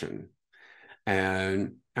depression.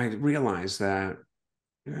 And I realized that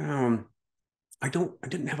um, I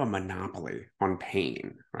didn't have a monopoly on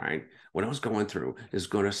pain, right? What I was going through is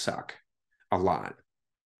going to suck a lot,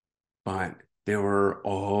 but there were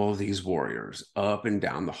all these warriors up and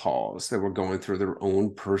down the halls that were going through their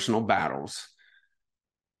own personal battles.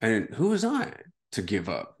 And who was I to give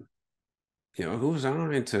up? Who was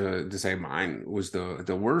I to say mine was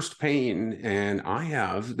the worst pain, and I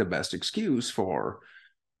have the best excuse for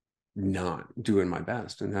not doing my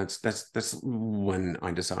best. And that's when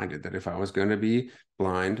I decided that if I was going to be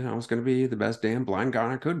blind, I was going to be the best damn blind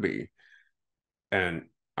guy I could be. And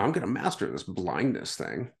I'm going to master this blindness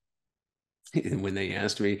thing. And when they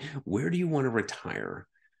asked me, "Where do you want to retire?"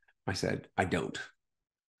 I said, "I don't."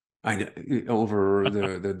 I over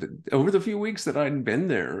the few weeks that I'd been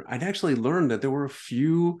there, I'd actually learned that there were a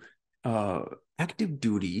few uh, active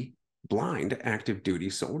duty blind active duty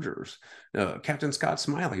soldiers. Captain Scott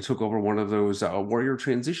Smiley took over one of those warrior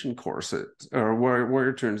transition courses or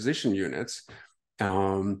warrior transition units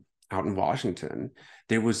out in Washington.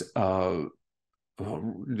 There was Army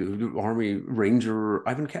Ranger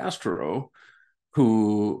Ivan Castro,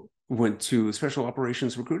 who went to Special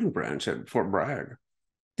Operations Recruiting Branch at Fort Bragg.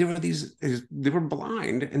 They were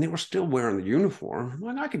blind and they were still wearing the uniform. I'm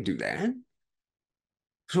like, I could do that.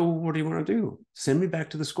 So what do you want to do? Send me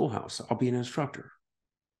back to the schoolhouse. I'll be an instructor.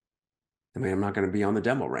 I mean, I'm not going to be on the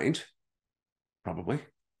demo range, probably,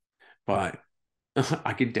 but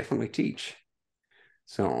I could definitely teach.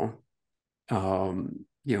 So,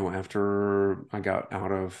 after I got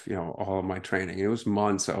out of, all of my training, it was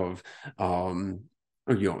months of,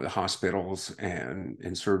 the hospitals and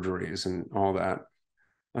surgeries and all that.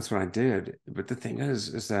 That's what I did. But the thing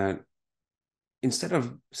is that instead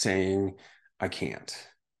of saying I can't,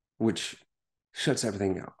 which shuts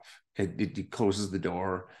everything off, it closes the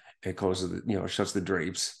door, it closes shuts the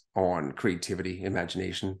drapes on creativity,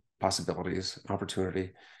 imagination, possibilities,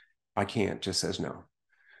 opportunity. I can't just says no.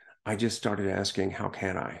 I just started asking, how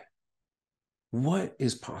can I? What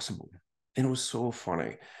is possible? And it was so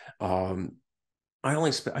funny. Um,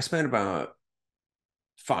 I spent about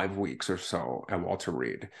 5 weeks or so at Walter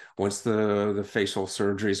Reed. Once the facial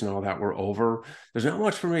surgeries and all that were over, there's not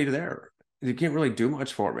much for me there. they can't really do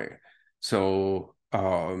much for me. So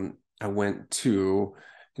I went to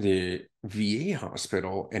the VA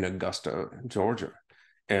hospital in Augusta, Georgia,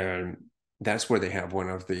 and that's where they have one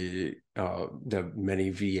of the many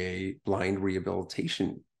VA blind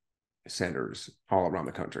rehabilitation centers all around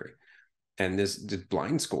the country, and this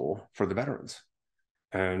blind school for the veterans.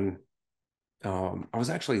 And I was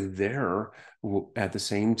actually there at the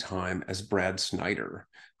same time as Brad Snyder,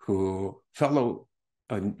 who fellow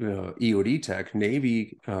EOD tech,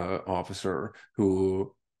 Navy officer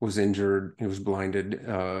who was injured. He was blinded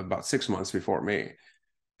about 6 months before me.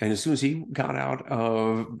 And as soon as he got out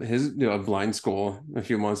of his blind school a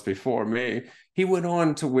few months before me, he went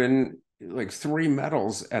on to win like 3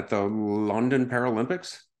 medals at the London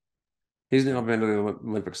Paralympics. He's now been to the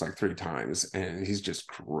Olympics like 3 times, and he's just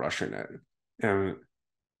crushing it. And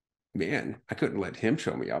man, I couldn't let him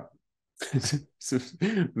show me up.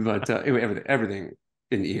 But everything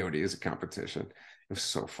in EOD is a competition. It was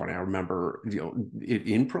so funny. I remember,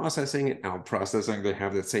 in processing and out processing, they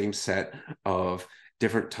have the same set of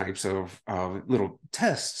different types of little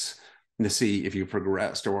tests to see if you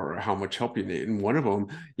progressed or how much help you need. And one of them,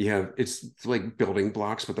 it's like building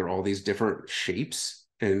blocks, but they're all these different shapes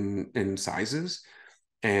and sizes.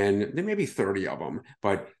 And there may be 30 of them,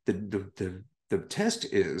 but the test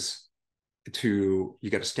is you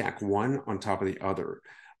got to stack one on top of the other.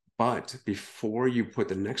 But before you put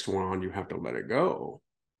the next one on, you have to let it go,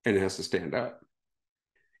 and it has to stand up.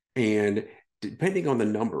 And depending on the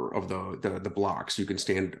number of the blocks you can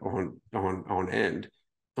stand on end,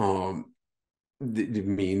 it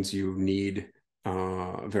means you need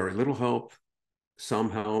very little help,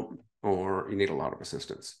 some help, or you need a lot of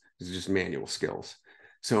assistance. It's just manual skills.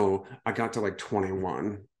 So I got to like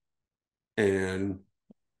 21, and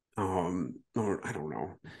or I don't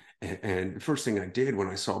know. And the first thing I did when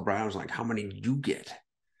I saw Brad, I was like, "How many did you get?"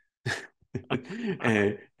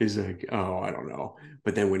 And he's like, "Oh, I don't know."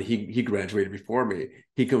 But then when he graduated before me,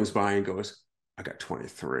 he comes by and goes, "I got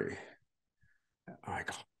 23." I'm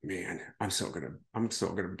like, "Oh man, I'm so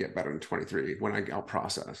gonna get better than 23 when I out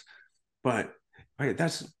process." But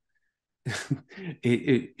that's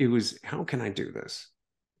it was, how can I do this?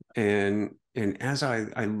 And as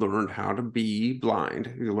I learned how to be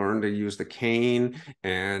blind, you learn to use the cane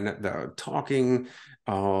and the talking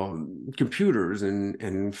computers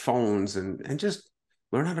and phones, and just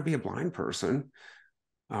learn how to be a blind person.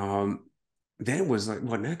 Then it was like,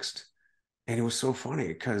 what next? And it was so funny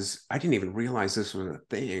because I didn't even realize this was a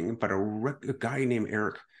thing, but a guy named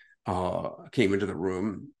Eric came into the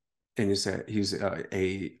room, and he said he's uh,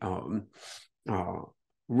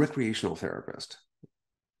 recreational therapist.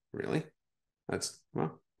 Really? That's,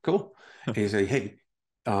 well, cool. And he said, "Hey,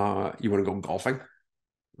 you want to go golfing?"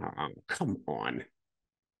 Oh, come on.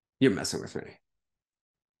 You're messing with me.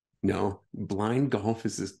 No, blind golf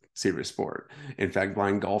is a serious sport. In fact,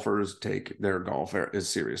 blind golfers take their golf as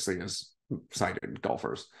seriously as sighted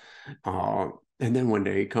golfers. Uh, and then one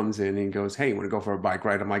day he comes in and he goes, "Hey, you want to go for a bike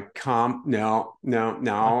ride?" I'm like, no, no,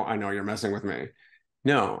 no. I know you're messing with me.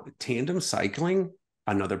 No, tandem cycling,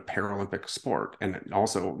 another Paralympic sport, and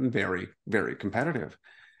also very, very competitive.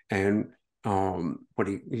 And what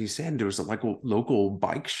he said, there was a local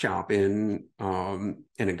bike shop in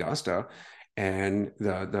Augusta, and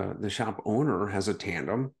the shop owner has a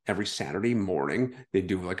tandem every Saturday morning. They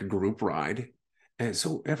do like a group ride. And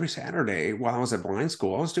so every Saturday while I was at blind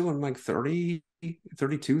school, I was doing like 30,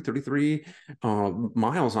 32, 33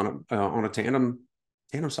 miles on a tandem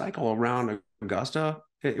cycle around Augusta.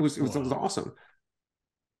 It was Wow. awesome.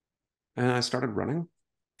 And I started running,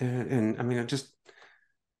 and I mean, I just,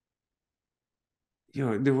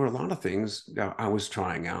 there were a lot of things that I was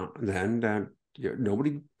trying out then that,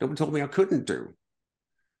 nobody told me I couldn't do.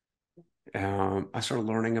 I started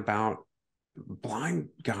learning about blind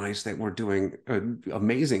guys that were doing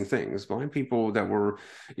amazing things. Blind people that were,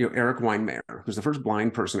 Eric Weinmayer, who's the first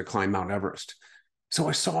blind person to climb Mount Everest. So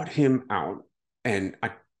I sought him out, and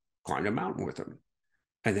I climbed a mountain with him.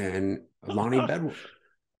 And then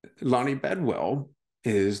Lonnie Bedwell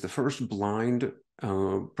is the first blind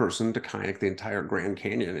person to kayak the entire Grand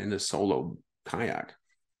Canyon in a solo kayak.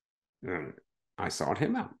 And I sought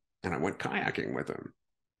him out, and I went kayaking with him.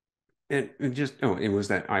 And just, it was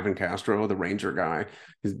that Ivan Castro, the Ranger guy,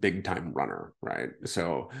 he's a big time runner, right?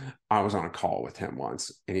 So I was on a call with him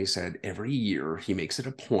once, and he said every year he makes it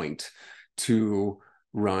a point to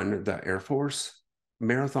run the Air Force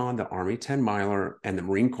marathon, the Army 10-miler, and the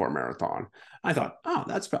Marine Corps marathon. I thought, oh,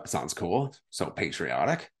 that sounds cool. So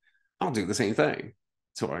patriotic. I'll do the same thing.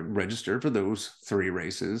 So I registered for those 3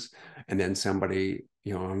 races, and then somebody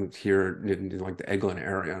I'm here in like the Eglin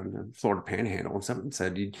area in the Florida Panhandle, and someone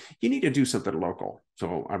said you need to do something local.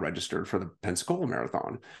 So I registered for the Pensacola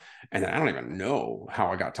Marathon, and I don't even know how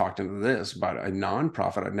I got talked into this, but a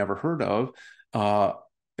nonprofit I'd never heard of uh,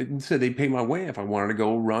 said they'd pay my way if I wanted to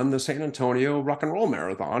go run the San Antonio Rock and Roll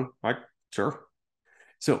Marathon. Like, sure.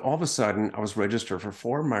 So all of a sudden, I was registered for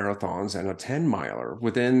 4 marathons and a 10 miler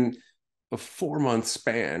within a 4 month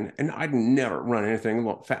span, and I'd never run anything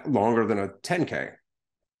longer than a 10K.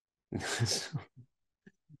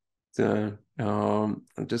 So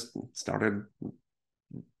I just started,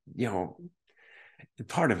 you know,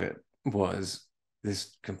 part of it was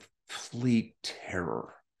this complete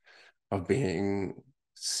terror of being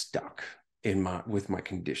stuck in my with my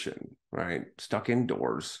condition, right? Stuck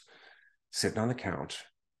indoors, sitting on the couch,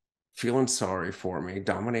 feeling sorry for me,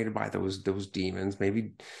 dominated by those demons,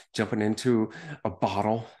 maybe jumping into a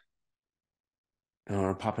bottle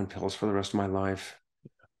or popping pills for the rest of my life.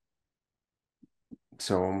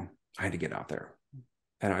 So I had to get out there,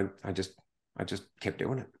 and I just kept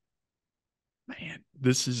doing it. Man,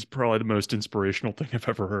 this is probably the most inspirational thing I've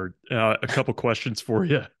ever heard. A couple questions for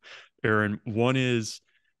you, Aaron. One is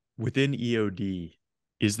within EOD,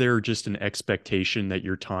 is there just an expectation that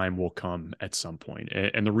your time will come at some point?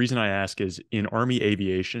 And the reason I ask is in Army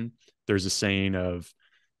aviation, there's a saying of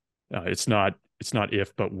it's not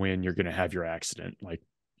if, but when you're going to have your accident. Like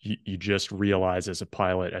you just realize as a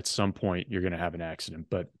pilot at some point you're going to have an accident,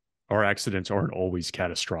 but our accidents aren't always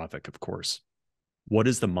catastrophic, of course. What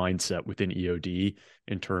is the mindset within EOD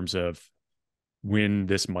in terms of when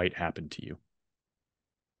this might happen to you?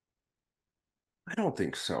 I don't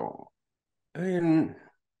think so. I mean,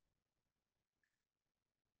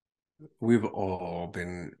 we've all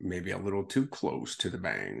been maybe a little too close to the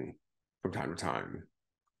bang from time to time.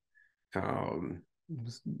 Um,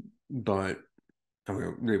 but I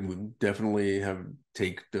mean, they would definitely have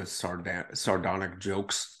take the sardonic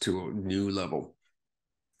jokes to a new level.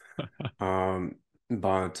 Um,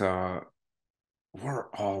 but we're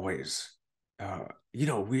always,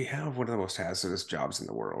 we have one of the most hazardous jobs in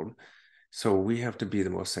the world, so we have to be the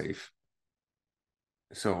most safe.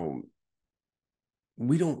 So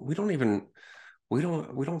we don't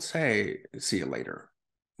say see you later.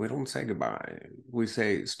 We don't say goodbye. We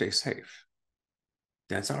say stay safe.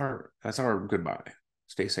 That's our goodbye.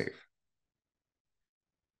 Stay safe.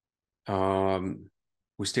 Um,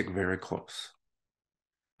 we stick very close.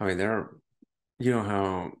 I mean, you know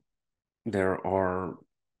how there are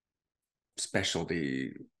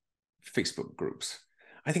specialty Facebook groups.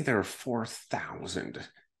 I think there are 4,000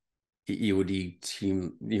 EOD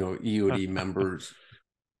team, EOD members,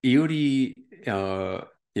 EOD,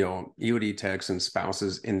 EOD techs and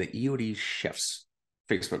spouses in the EOD chefs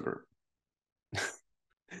Facebook group.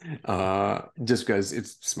 Just because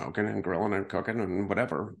it's smoking and grilling and cooking and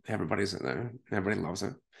whatever. Everybody's in there. Everybody loves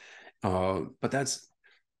it. But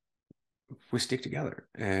we stick together,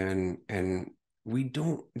 and we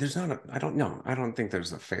don't there's not a I don't know. I don't think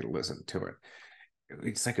there's a fatalism to it.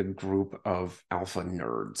 It's like a group of alpha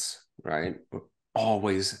nerds, right?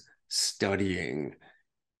 Always studying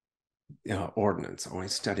ordnance,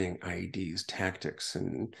 always studying IEDs, tactics,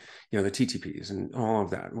 and the TTPs and all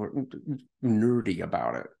of that. We're nerdy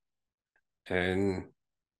about it, and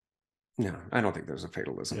no, I don't think there's a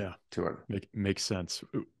fatalism Yeah, to it. makes sense.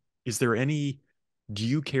 Is there any, do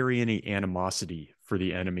you carry any animosity for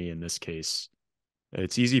the enemy in this case?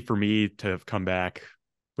 It's easy for me to have come back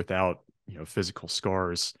without, physical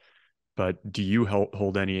scars, but do you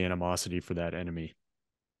hold any animosity for that enemy?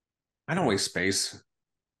 I don't waste space.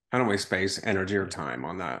 I don't waste space, energy, or Yeah. time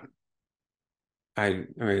on that. I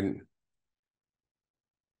mean,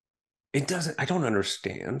 it doesn't. I don't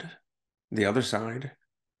understand the other side.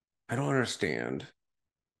 I don't understand,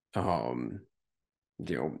 um,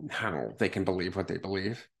 how they can believe what they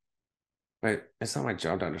believe. But it's not my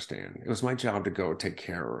job to understand. It was my job to go take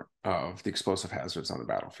care of the explosive hazards on the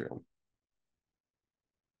battlefield.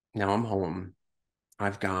 Now I'm home.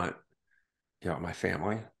 I've got, my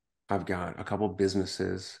family. I've got a couple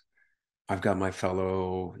businesses. I've got my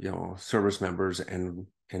fellow, service members and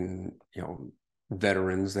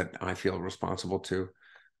veterans that I feel responsible to.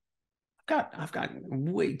 I've got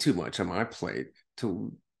way too much on my plate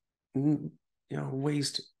to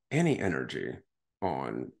waste any energy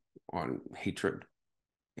on hatred,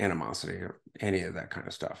 animosity, or any of that kind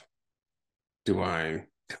of stuff. Do I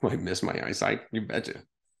miss my eyesight? You betcha.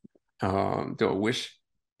 Do I wish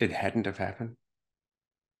it hadn't have happened?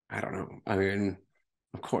 I don't know. I mean,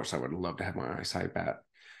 of course I would love to have my eyesight back,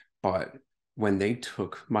 but when they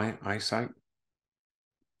took my eyesight,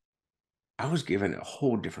 I was given a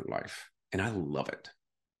whole different life, and I love it.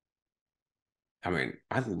 I mean,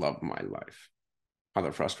 I love my life. Are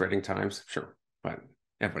there frustrating times? Sure, but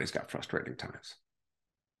everybody's got frustrating times.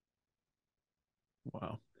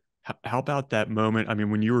 Wow. How about that moment? I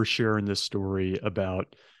mean, when you were sharing this story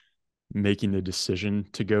about making the decision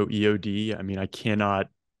to go EOD, I mean, I cannot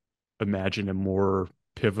imagine a more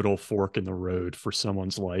pivotal fork in the road for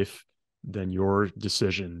someone's life than your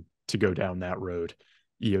decision to go down that road,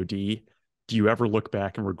 EOD. Do you ever look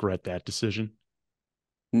back and regret that decision?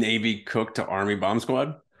 Navy cook to Army bomb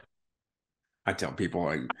squad. I tell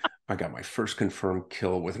people I got my first confirmed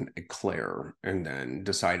kill with an eclair and then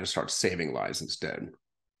decided to start saving lives instead.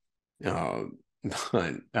 Uh,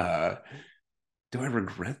 but do I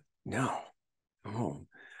regret? No. Oh,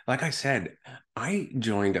 like I said, I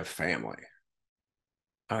joined a family.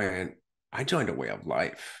 I mean, I joined a way of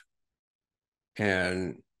life,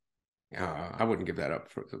 and I wouldn't give that up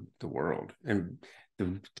for the world. And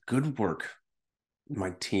the good work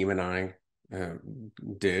my team and I uh,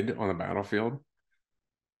 did on the battlefield,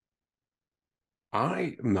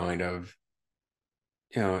 I might have,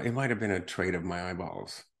 it might have been a trait of my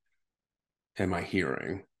eyeballs and my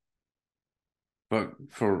hearing. But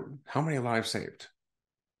for how many lives saved?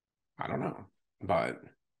 I don't know, but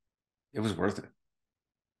it was worth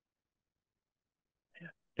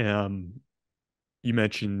it. Um, you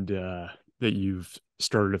mentioned that you've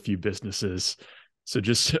started a few businesses. So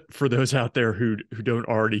just for those out there who don't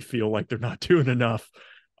already feel like they're not doing enough,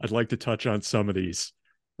 I'd like to touch on some of these.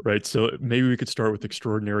 Right. So maybe we could start with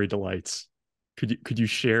Extraordinary Delights. Could you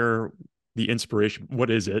share the inspiration? What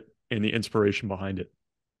is it and the inspiration behind it?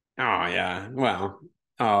 Oh yeah. Well,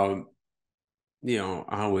 um,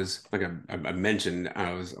 I was like I mentioned,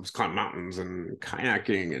 I was climbing mountains and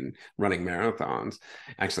kayaking and running marathons.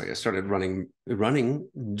 Actually, I started running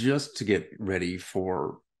just to get ready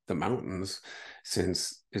for the mountains,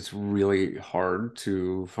 since it's really hard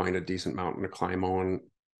to find a decent mountain to climb on,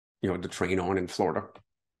 to train on in Florida.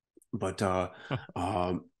 But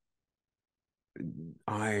um,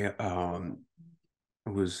 I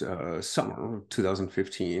it was summer of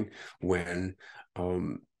 2015 when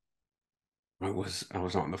um, I was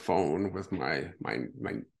on the phone with my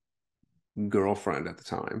girlfriend at the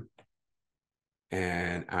time,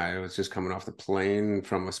 and I was just coming off the plane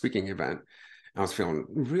from a speaking event. I was feeling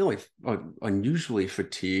really unusually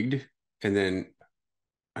fatigued, and then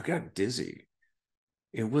I got dizzy.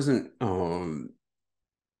 It wasn't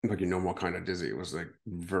like your normal kind of dizzy. It was like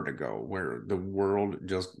vertigo, where the world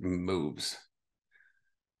just moves.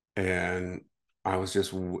 And I was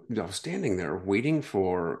standing there waiting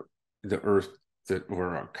for the earth that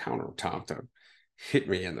or a countertop to hit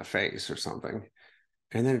me in the face or something.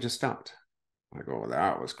 And then it just stopped. I go, well,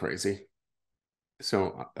 that was crazy.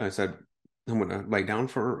 So I said, I'm gonna lay down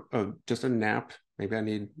for just a nap. Maybe I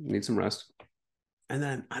need some rest. And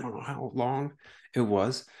then I don't know how long it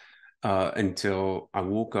was until I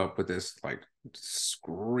woke up with this like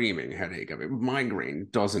screaming headache. I mean, migraine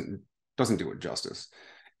doesn't do it justice.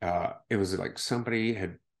 It was like somebody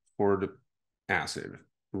had poured acid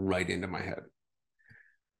right into my head.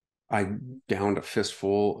 I downed a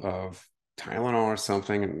fistful of Tylenol or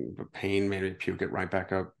something, and the pain made me puke it right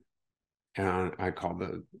back up. And I called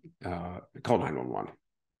 911.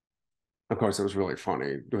 Of course, it was really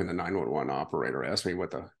funny when the 911 operator asked me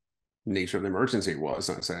what the nature of the emergency was.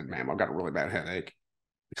 And I said, ma'am, I've got a really bad headache.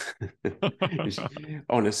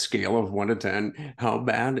 On a scale of 1 to 10, how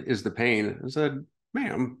bad is the pain? I said,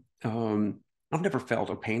 ma'am, I've never felt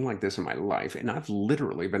a pain like this in my life, and I've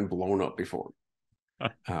literally been blown up before.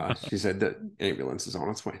 She said the ambulance is on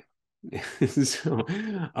its way. So,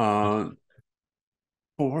 uh,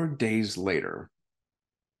 4 days later,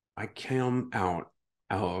 I came out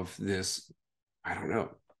of this, I don't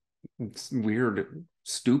know, weird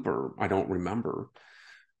stupor. I don't remember.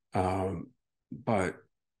 But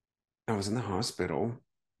I was in the hospital.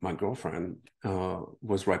 My girlfriend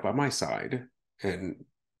was right by my side. And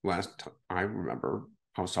I remember,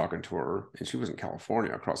 I was talking to her, and she was in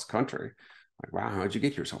California across the country. Like, wow, how'd you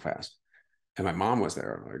get here so fast? And my mom was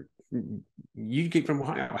there. Like, you came from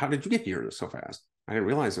Ohio. How did you get here so fast? I didn't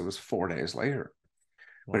realize it was 4 days later.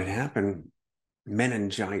 But it Wow. happened.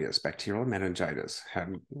 Meningitis, bacterial meningitis,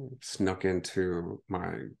 had snuck into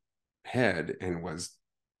my head and was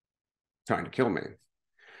trying to kill me.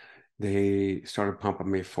 They started pumping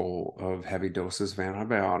me full of heavy doses of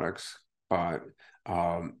antibiotics, but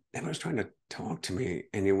they was trying to talk to me,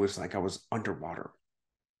 and it was like I was underwater.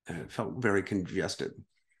 And it felt very congested.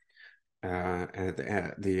 And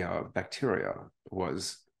the bacteria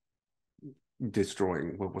was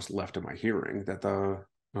destroying what was left of my hearing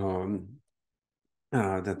um,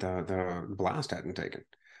 that the blast hadn't taken.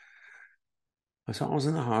 So I was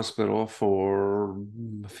in the hospital for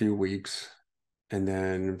a few weeks, and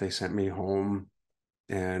then they sent me home.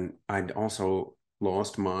 And I'd also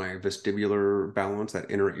lost my vestibular balance,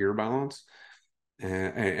 that inner ear balance.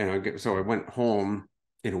 So I went home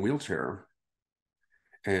in a wheelchair,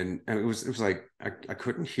 and it was like I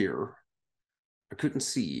couldn't hear, I couldn't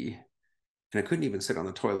see, and I couldn't even sit on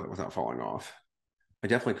the toilet without falling off. I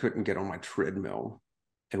definitely couldn't get on my treadmill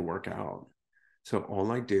and work out. So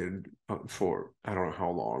all I did for I don't know how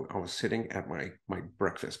long, I was sitting at my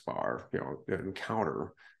breakfast bar, and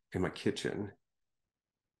counter in my kitchen.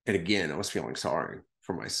 And again, I was feeling sorry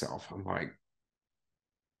for myself. I'm like,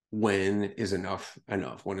 when is enough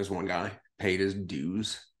enough? When is one guy paid his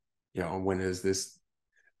dues? When is this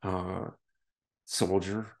uh,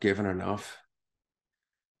 soldier given enough?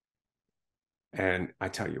 And I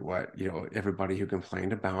tell you what, everybody who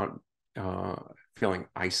complained about uh, feeling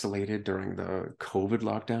isolated during the COVID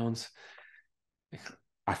lockdowns,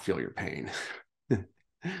 I feel your pain.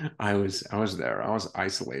 I was there. I was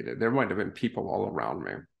isolated. There might have been people all around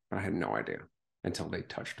me, but I had no idea until they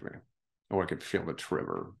touched me. Or I could feel the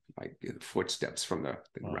tremor, like the footsteps from the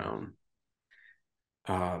Wow.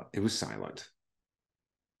 ground. It was silent.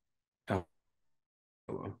 Uh,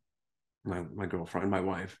 my girlfriend, my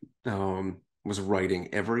wife, was writing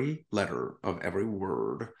every letter of every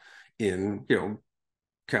word in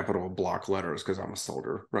capital block letters because I'm a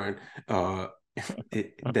soldier, right? Uh,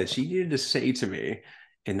 that she needed to say to me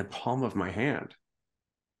in the palm of my hand.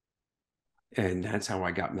 And that's how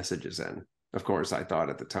I got messages in. Of course, I thought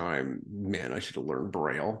at the time, man, I should have learned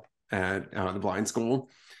Braille at the blind school.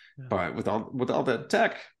 Yeah. But with all that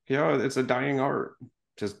tech, it's a dying art.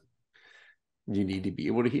 Just you need to be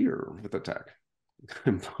able to hear with the tech.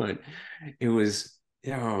 But it was,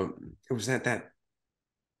 it was at that,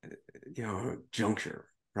 juncture,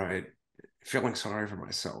 right? Feeling sorry for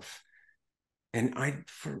myself. And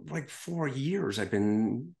for like 4 years, I've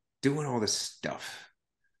been doing all this stuff.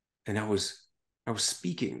 And I was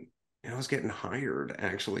speaking, and I was getting hired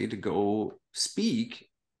actually to go speak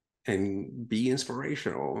and be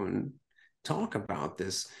inspirational and talk about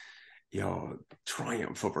this,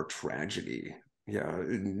 triumph over tragedy,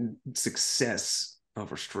 success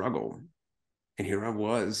over struggle. And here I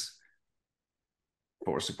was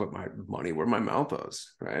forced to put my money where my mouth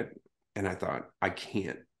was, right? And I thought, I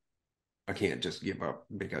can't just give up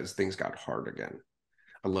because things got hard again.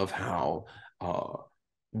 I love how uh,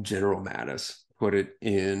 General Mattis put it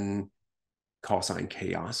in Call Sign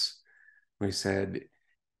Chaos, where he said,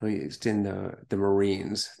 at least in the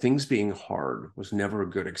Marines, things being hard was never a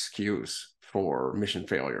good excuse for mission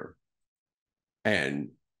failure. And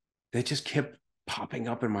they just kept popping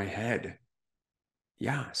up in my head.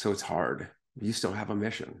 Yeah, so it's hard. You still have a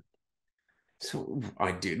mission. So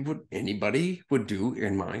I did what anybody would do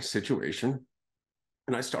in my situation,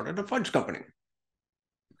 and I started a fudge company.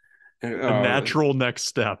 And, A natural next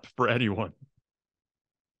step for anyone.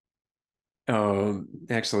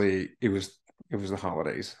 actually, it was the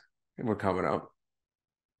holidays. Were coming up.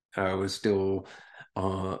 I was still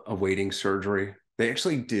awaiting surgery. They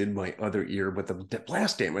actually did my other ear, but the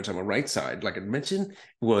blast damage on the right side, like I mentioned,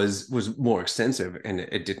 was more extensive, and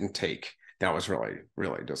it didn't take. That was really,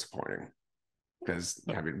 really disappointing because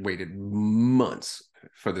I had waited months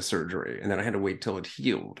for the surgery, and then I had to wait till it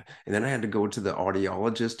healed, and then I had to go to the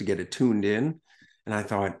audiologist to get it tuned in, and I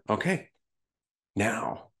thought, okay,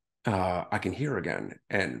 now I can hear again,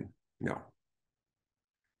 and no,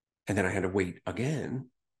 and then I had to wait again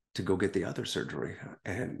to go get the other surgery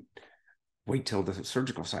and wait till the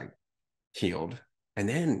surgical site healed and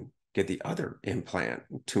then get the other implant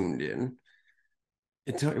tuned in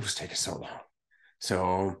until it was taking so long.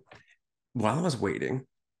 So while I was waiting,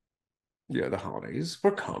 the holidays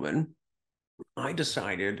were coming. I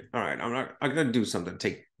decided, all right, I'm gonna do something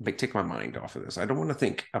to take my mind off of this. I don't want to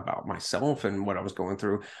think about myself and what I was going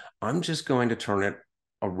through. I'm just going to turn it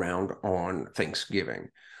around on Thanksgiving.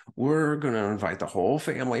 We're gonna invite the whole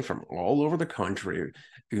family from all over the country,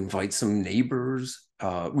 invite some neighbors.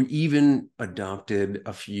 We even adopted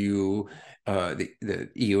a few the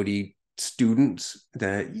EOD students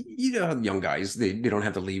that young guys they don't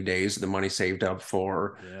have the leave days, the money saved up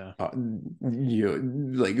for Yeah.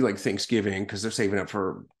 like Thanksgiving because they're saving up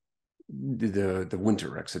for the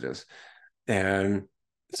winter exodus. And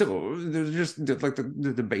so there's just like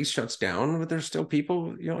the base shuts down, but there's still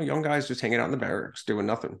people, young guys just hanging out in the barracks doing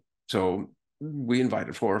nothing. So we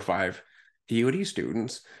invited 4 or 5 EOD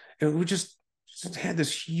students, and we just had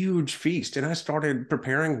this huge feast. And I started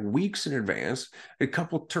preparing weeks in advance. A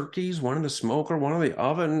couple turkeys, one in the smoker, one in the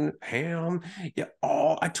oven, ham. Yeah,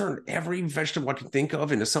 I turned every vegetable I could think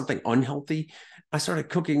of into something unhealthy. I started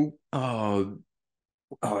cooking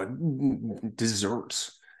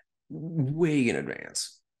desserts way in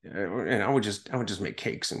advance. And I would just make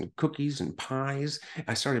cakes and cookies and pies.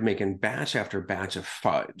 I started making batch after batch of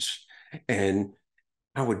fudge, and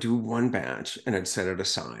I would do one batch and I'd set it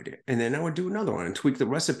aside. And then I would do another one and tweak the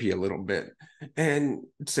recipe a little bit and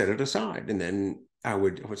set it aside. And then I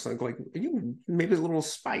was maybe a little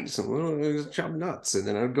spice and a little chopped nuts. And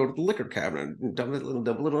then I'd go to the liquor cabinet and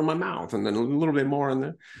double it in my mouth and then a little bit more in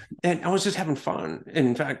there. And I was just having fun. And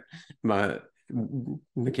in fact, my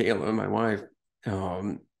Michaela, my wife,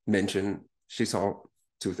 mentioned she saw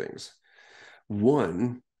two things.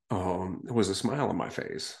 One was a smile on my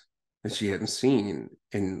face that she hadn't seen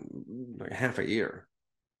in like half a year.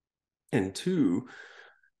 And two,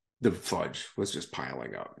 the fudge was just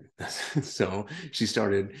piling up. So she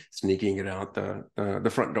started sneaking it out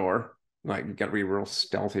the front door. Like, you got to be real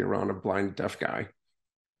stealthy around a blind deaf guy,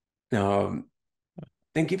 um,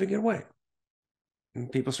 and giving it away.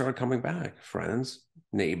 And people started coming back, friends,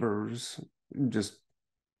 neighbors, just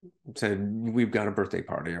said, "We've got a birthday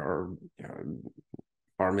party or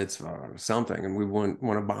bar mitzvah or something, and we want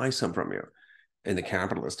to buy some from you." And the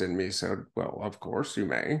capitalist in me said, "Well, of course you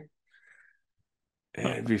may."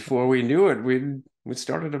 And before we knew it, we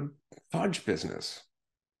started a fudge business.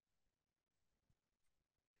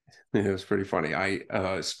 It was pretty funny. I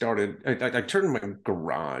turned my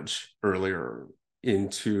garage earlier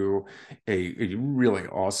into a really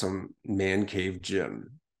awesome man cave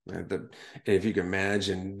gym. If you can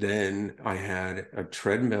imagine, then I had a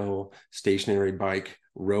treadmill, stationary bike,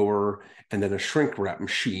 rower, and then a shrink wrap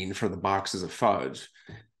machine for the boxes of fudge.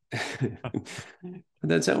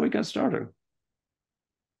 That's how we got started.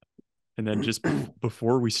 And then just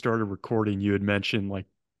before we started recording, you had mentioned like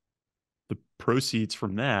the proceeds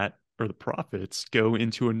from that or the profits go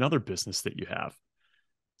into another business that you have.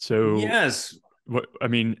 So, Yes. what I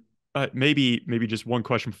mean, maybe just one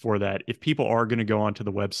question before that. If people are going to go onto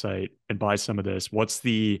the website and buy some of this, what's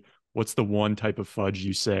the one type of fudge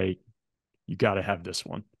you say you got to have this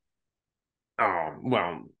one? Oh,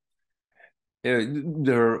 well,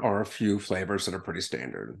 there are a few flavors that are pretty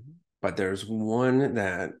standard, but there's one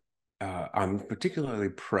that I'm particularly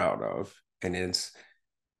proud of, and it's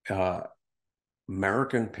uh,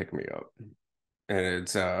 American Pick Me Up, and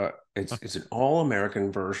it's an all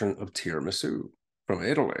American version of tiramisu from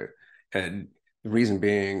Italy, and the reason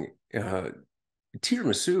being,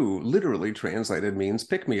 tiramisu literally translated means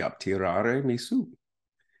pick me up, tirare mi su,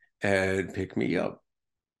 and pick me up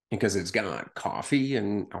because it's got coffee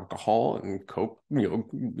and alcohol and cocoa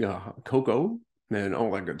and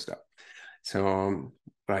all that good stuff. So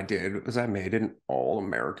what I did was I made an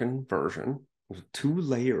all-American version with two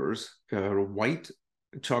layers, a white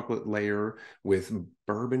chocolate layer with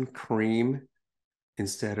bourbon cream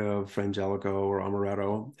instead of Frangelico or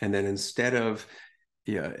Amaretto. And then instead of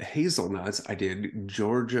hazelnuts, I did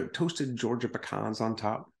toasted Georgia pecans on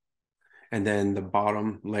top. And then the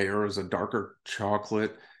bottom layer is a darker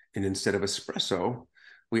chocolate. And instead of espresso,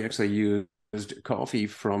 we actually used coffee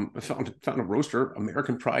found a roaster,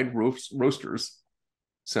 American Pride Roasters.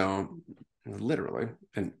 So literally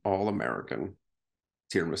an all-American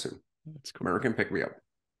tiramisu. That's cool. American pick me up.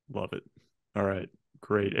 Love it. All right,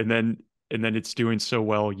 great. And then it's doing so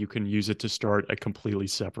well, you can use it to start a completely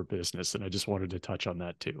separate business. And I just wanted to touch on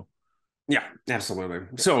that too. Yeah, absolutely.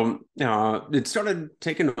 So it started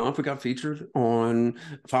taking off. We got featured on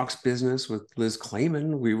Fox Business with Liz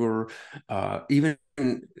Clayman. We were even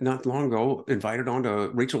not long ago invited on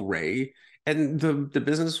to Rachel Ray, and the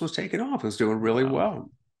business was taking off. It was doing really Wow. well,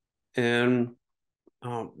 and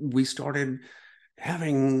we started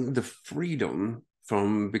having the freedom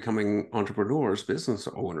from becoming entrepreneurs, business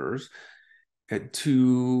owners,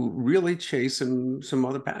 to really chase some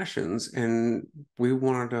other passions. And we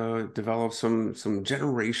wanted to develop some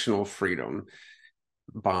generational freedom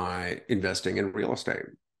by investing in real estate.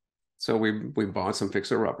 So we bought some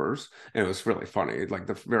fixer uppers, and it was really funny. Like,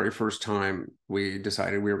 the very first time we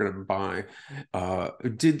decided we were going to buy,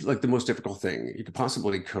 did like the most difficult thing you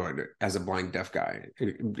could as a blind deaf guy.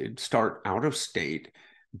 Start out of state,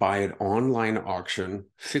 buy an online auction,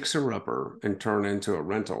 fixer upper, and turn into a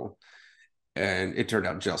rental. And it turned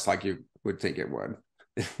out just like you would think it would.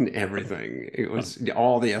 Everything, it was,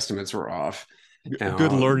 all the estimates were off. Good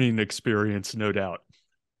Um, learning experience, no doubt.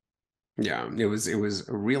 yeah, it was a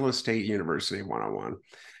real estate university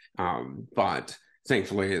 101. But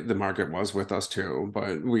thankfully the market was with us too.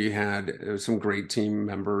 But we had some great team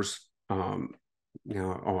members, working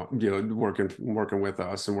with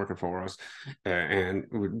us and working for us, and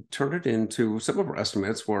we turned it into, some of our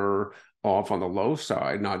estimates were off on the low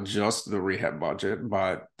side, not just the rehab budget,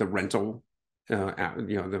 but the rental,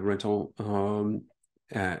 the rental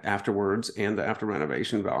afterwards and the after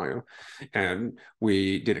renovation value. And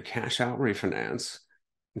we did a cash out refinance,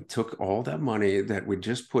 took all that money that we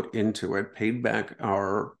just put into it, paid back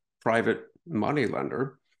our private money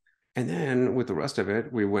lender. And then with the rest of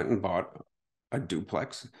it, we went and bought a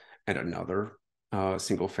duplex and another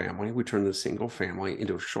single family. We turned the single family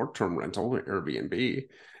into a short-term rental, Airbnb.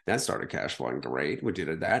 That started cash flowing great. We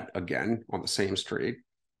did that again on the same street.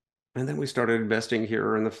 And then we started investing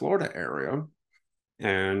here in the Florida area.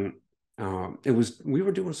 And we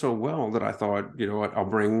were doing so well that I thought, you know what, I'll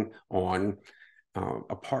bring on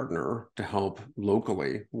a partner to help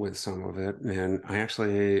locally with some of it. And I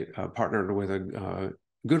actually partnered with a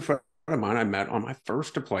good friend of mine I met on my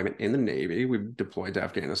first deployment in the Navy. We deployed to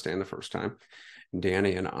Afghanistan the first time.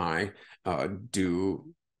 Danny and I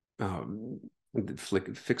do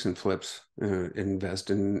fix and flips, invest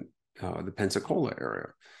in the Pensacola area.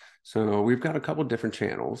 So we've got a couple different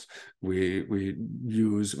channels. We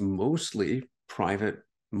use mostly private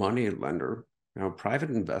money lender,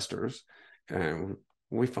 private investors, and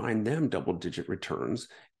we find them double-digit returns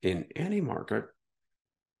in any market.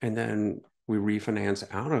 And then we refinance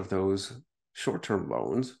out of those short-term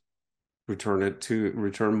loans,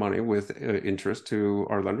 return money with interest to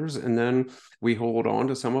our lenders, and then we hold on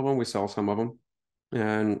to some of them, we sell some of them,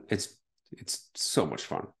 and it's so much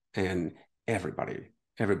fun, and everybody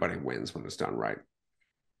wins when it's done right.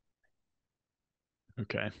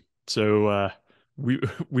 Okay, so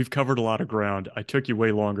we've covered a lot of ground. I took you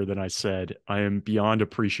way longer than I said. I am beyond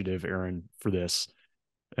appreciative, Aaron, for this.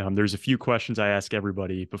 There's a few questions I ask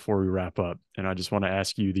everybody before we wrap up, and I just want to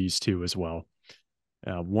ask you these two as well.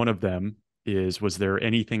 One of them is, was there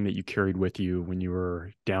anything that you carried with you when you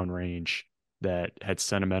were downrange that had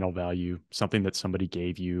sentimental value, something that somebody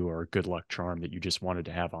gave you or a good luck charm that you just wanted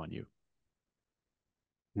to have on you?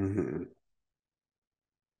 Mm-hmm.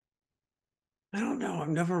 I don't know. I've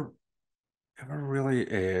never really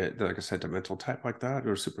like a sentimental type like that,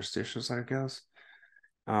 or superstitious, I guess.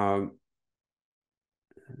 Um,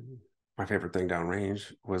 my favorite thing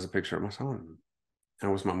downrange was a picture of my son. That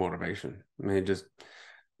was my motivation. I mean, it just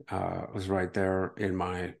was right there in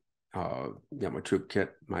my my troop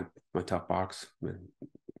kit, my tough box.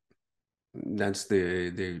 That's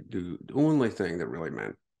the only thing that really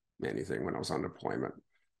meant anything when I was on deployment.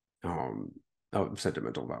 Of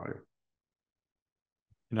sentimental value.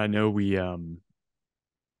 And I know we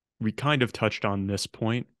kind of touched on this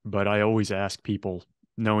point, but I always ask people,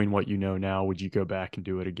 knowing what you know now, would you go back and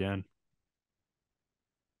do it again?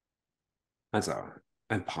 That's a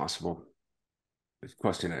impossible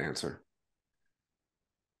question to answer.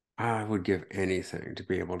 I would give anything to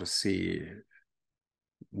be able to see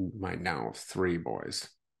my now 3 boys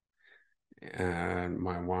and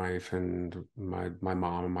my wife and my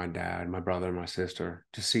mom and my dad, my brother and my sister,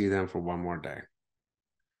 to see them for one more day.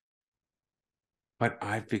 But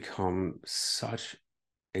I've become such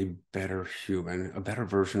a better human, a better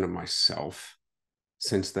version of myself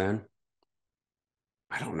since then.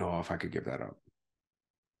 I don't know if I could give that up.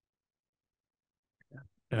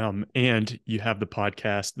 And you have the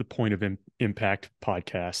podcast, the Point of Impact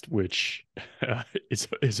podcast, which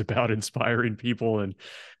is about inspiring people and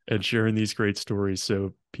sharing these great stories.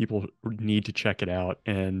 So people need to check it out.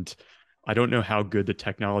 And I don't know how good the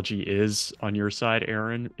technology is on your side,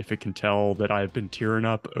 Aaron, if it can tell that I've been tearing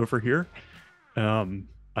up over here. I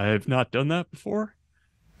have not done that before.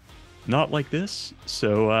 Not like this.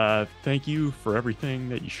 So thank you for everything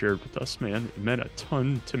that you shared with us, man. It meant a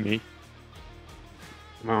ton to me.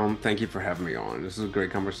 Thank you for having me on. This is a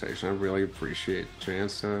great conversation. I really appreciate the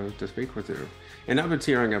chance to speak with you. And I've been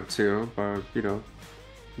tearing up too, but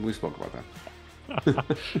we spoke about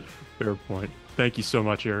that. Fair point. Thank you so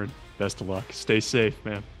much, Aaron. Best of luck. Stay safe,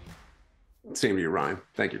 man. Same to you, Ryan.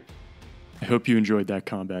 Thank you. I hope you enjoyed that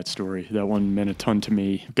combat story. That one meant a ton to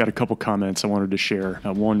me. I've got a couple comments I wanted to share.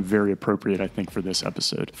 One very appropriate, I think, for this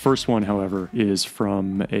episode. First one, however, is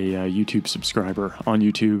from a YouTube subscriber on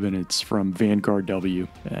YouTube, and it's from Vanguard W.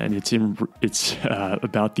 And it's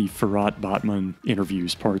about the Farhat Batman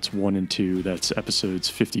interviews, parts 1 and 2. That's episodes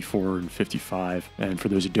 54 and 55. And for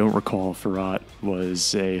those who don't recall, Farhat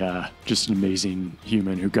was just an amazing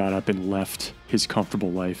human who got up and left his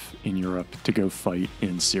comfortable life in Europe to go fight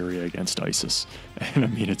in Syria against ISIS. And I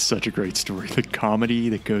mean, it's such a great story. The comedy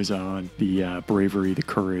that goes on, the bravery, the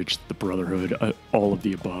courage, the brotherhood, all of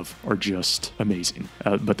the above are just amazing.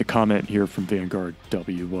 But the comment here from Vanguard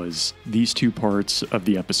W was, these 2 parts of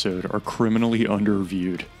the episode are criminally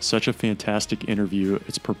underviewed. Such a fantastic interview.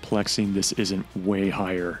 It's perplexing this isn't way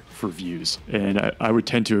higher for views. And I would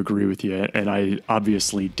tend to agree with you. And I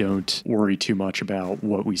obviously don't worry too much about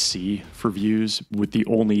what we see for views. interviews, with the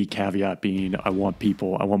only caveat being I want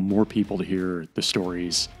more people to hear the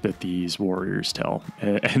stories that these warriors tell.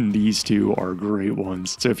 And these two are great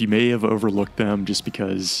ones. So if you may have overlooked them just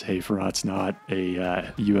because, hey, Farhat's not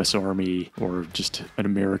a U.S. Army or just an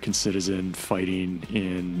American citizen fighting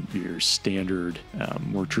in your standard,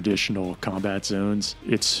 more traditional combat zones,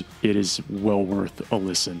 it is well worth a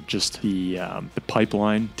listen. Just the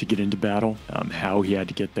pipeline to get into battle, how he had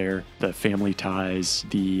to get there, the family ties,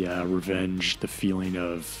 the revenge, the feeling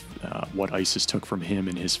of what ISIS took from him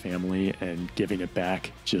and his family and giving it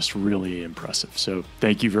back, just really impressive. So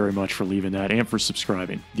thank you very much for leaving that and for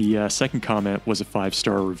subscribing. The second comment was a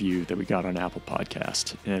 5-star review that we got on Apple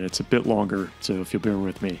Podcast, and it's a bit longer, so if you'll bear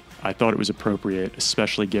with me, I thought it was appropriate,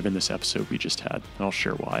 especially given this episode we just had, and I'll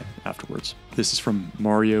share why afterwards. This is from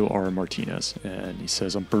Mario R. Martinez, and he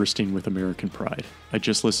says, I'm bursting with American pride. I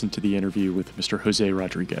just listened to the interview with Mr. Jose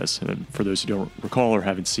Rodriguez, and for those who don't recall or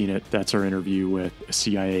haven't seen it, that's our interview with a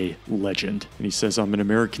CIA legend. And he says, I'm an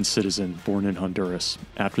American citizen born in Honduras.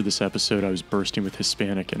 After this episode, I was bursting with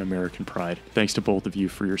Hispanic and American pride. Thanks to both of you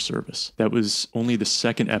for your service. That was only the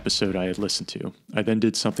second episode I had listened to. I then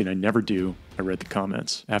did something I never do. I read the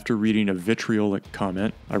comments. After reading a vitriolic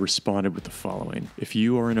comment, I responded with the following. If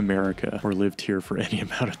you are in America or lived here for any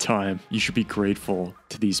amount of time, you should be grateful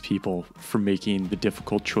to these people for making the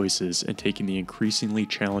difficult choices and taking the increasingly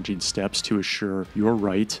challenging steps to assure your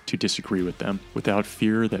right to disagree with them without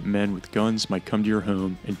fear that men with guns might come to your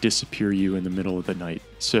home and disappear you in the middle of the night.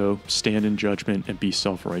 So stand in judgment and be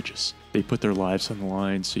self-righteous. They put their lives on the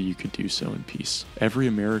line so you could do so in peace. Every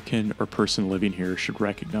American or person living here should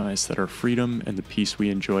recognize that our freedom and the peace we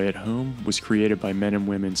enjoy at home was created by men and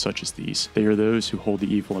women such as these. They are those who hold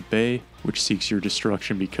the evil at bay, which seeks your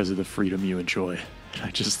destruction because of the freedom you enjoy. And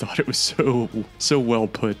I just thought it was so well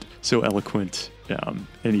put, so eloquent.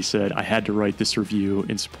 And he said, I had to write this review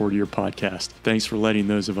in support of your podcast. Thanks for letting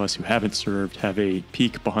those of us who haven't served have a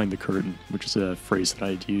peek behind the curtain, which is a phrase that I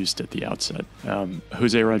had used at the outset.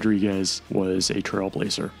 Jose Rodriguez was a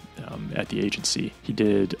trailblazer at the agency. He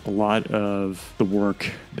did a lot of the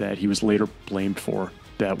work that he was later blamed for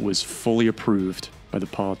that was fully approved by the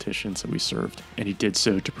politicians that we served. And he did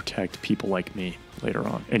so to protect people like me later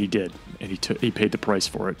on. And he did. And he paid the price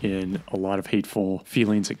for it in a lot of hateful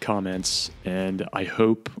feelings and comments. And I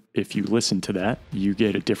hope if you listen to that, you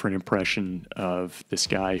get a different impression of this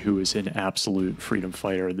guy who is an absolute freedom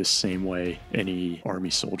fighter the same way any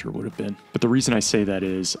Army soldier would have been. But the reason I say that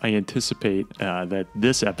is I anticipate that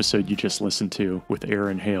this episode you just listened to with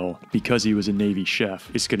Aaron Hale, because he was a Navy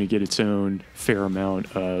chef, is going to get its own fair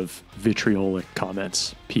amount of vitriolic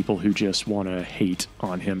comments. People who just want to hate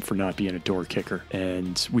on him for not being a door kicker.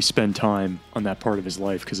 And we spend time on that part of his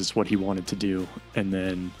life because it's what he wanted to do. And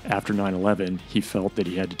then after 9/11, he felt that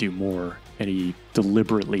he had to do more. And he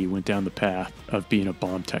deliberately went down the path of being a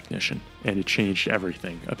bomb technician. And it changed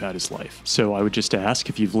everything about his life. So I would just ask,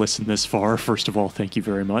 if you've listened this far, first of all, thank you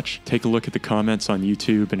very much. Take a look at the comments on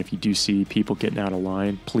YouTube. And if you do see people getting out of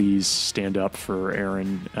line, please stand up for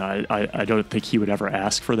Aaron. I don't think he would ever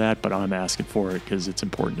ask for that, but I'm asking for it because it's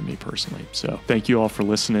important to me personally. So thank you all for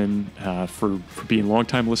listening, for being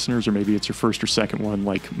longtime listeners, or maybe it's your first or second one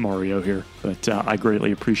like Mario here. But I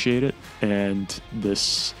greatly appreciate it. And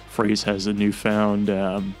this phrase has a newfound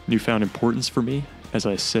importance for me. As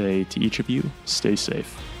I say to each of you, stay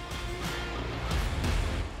safe.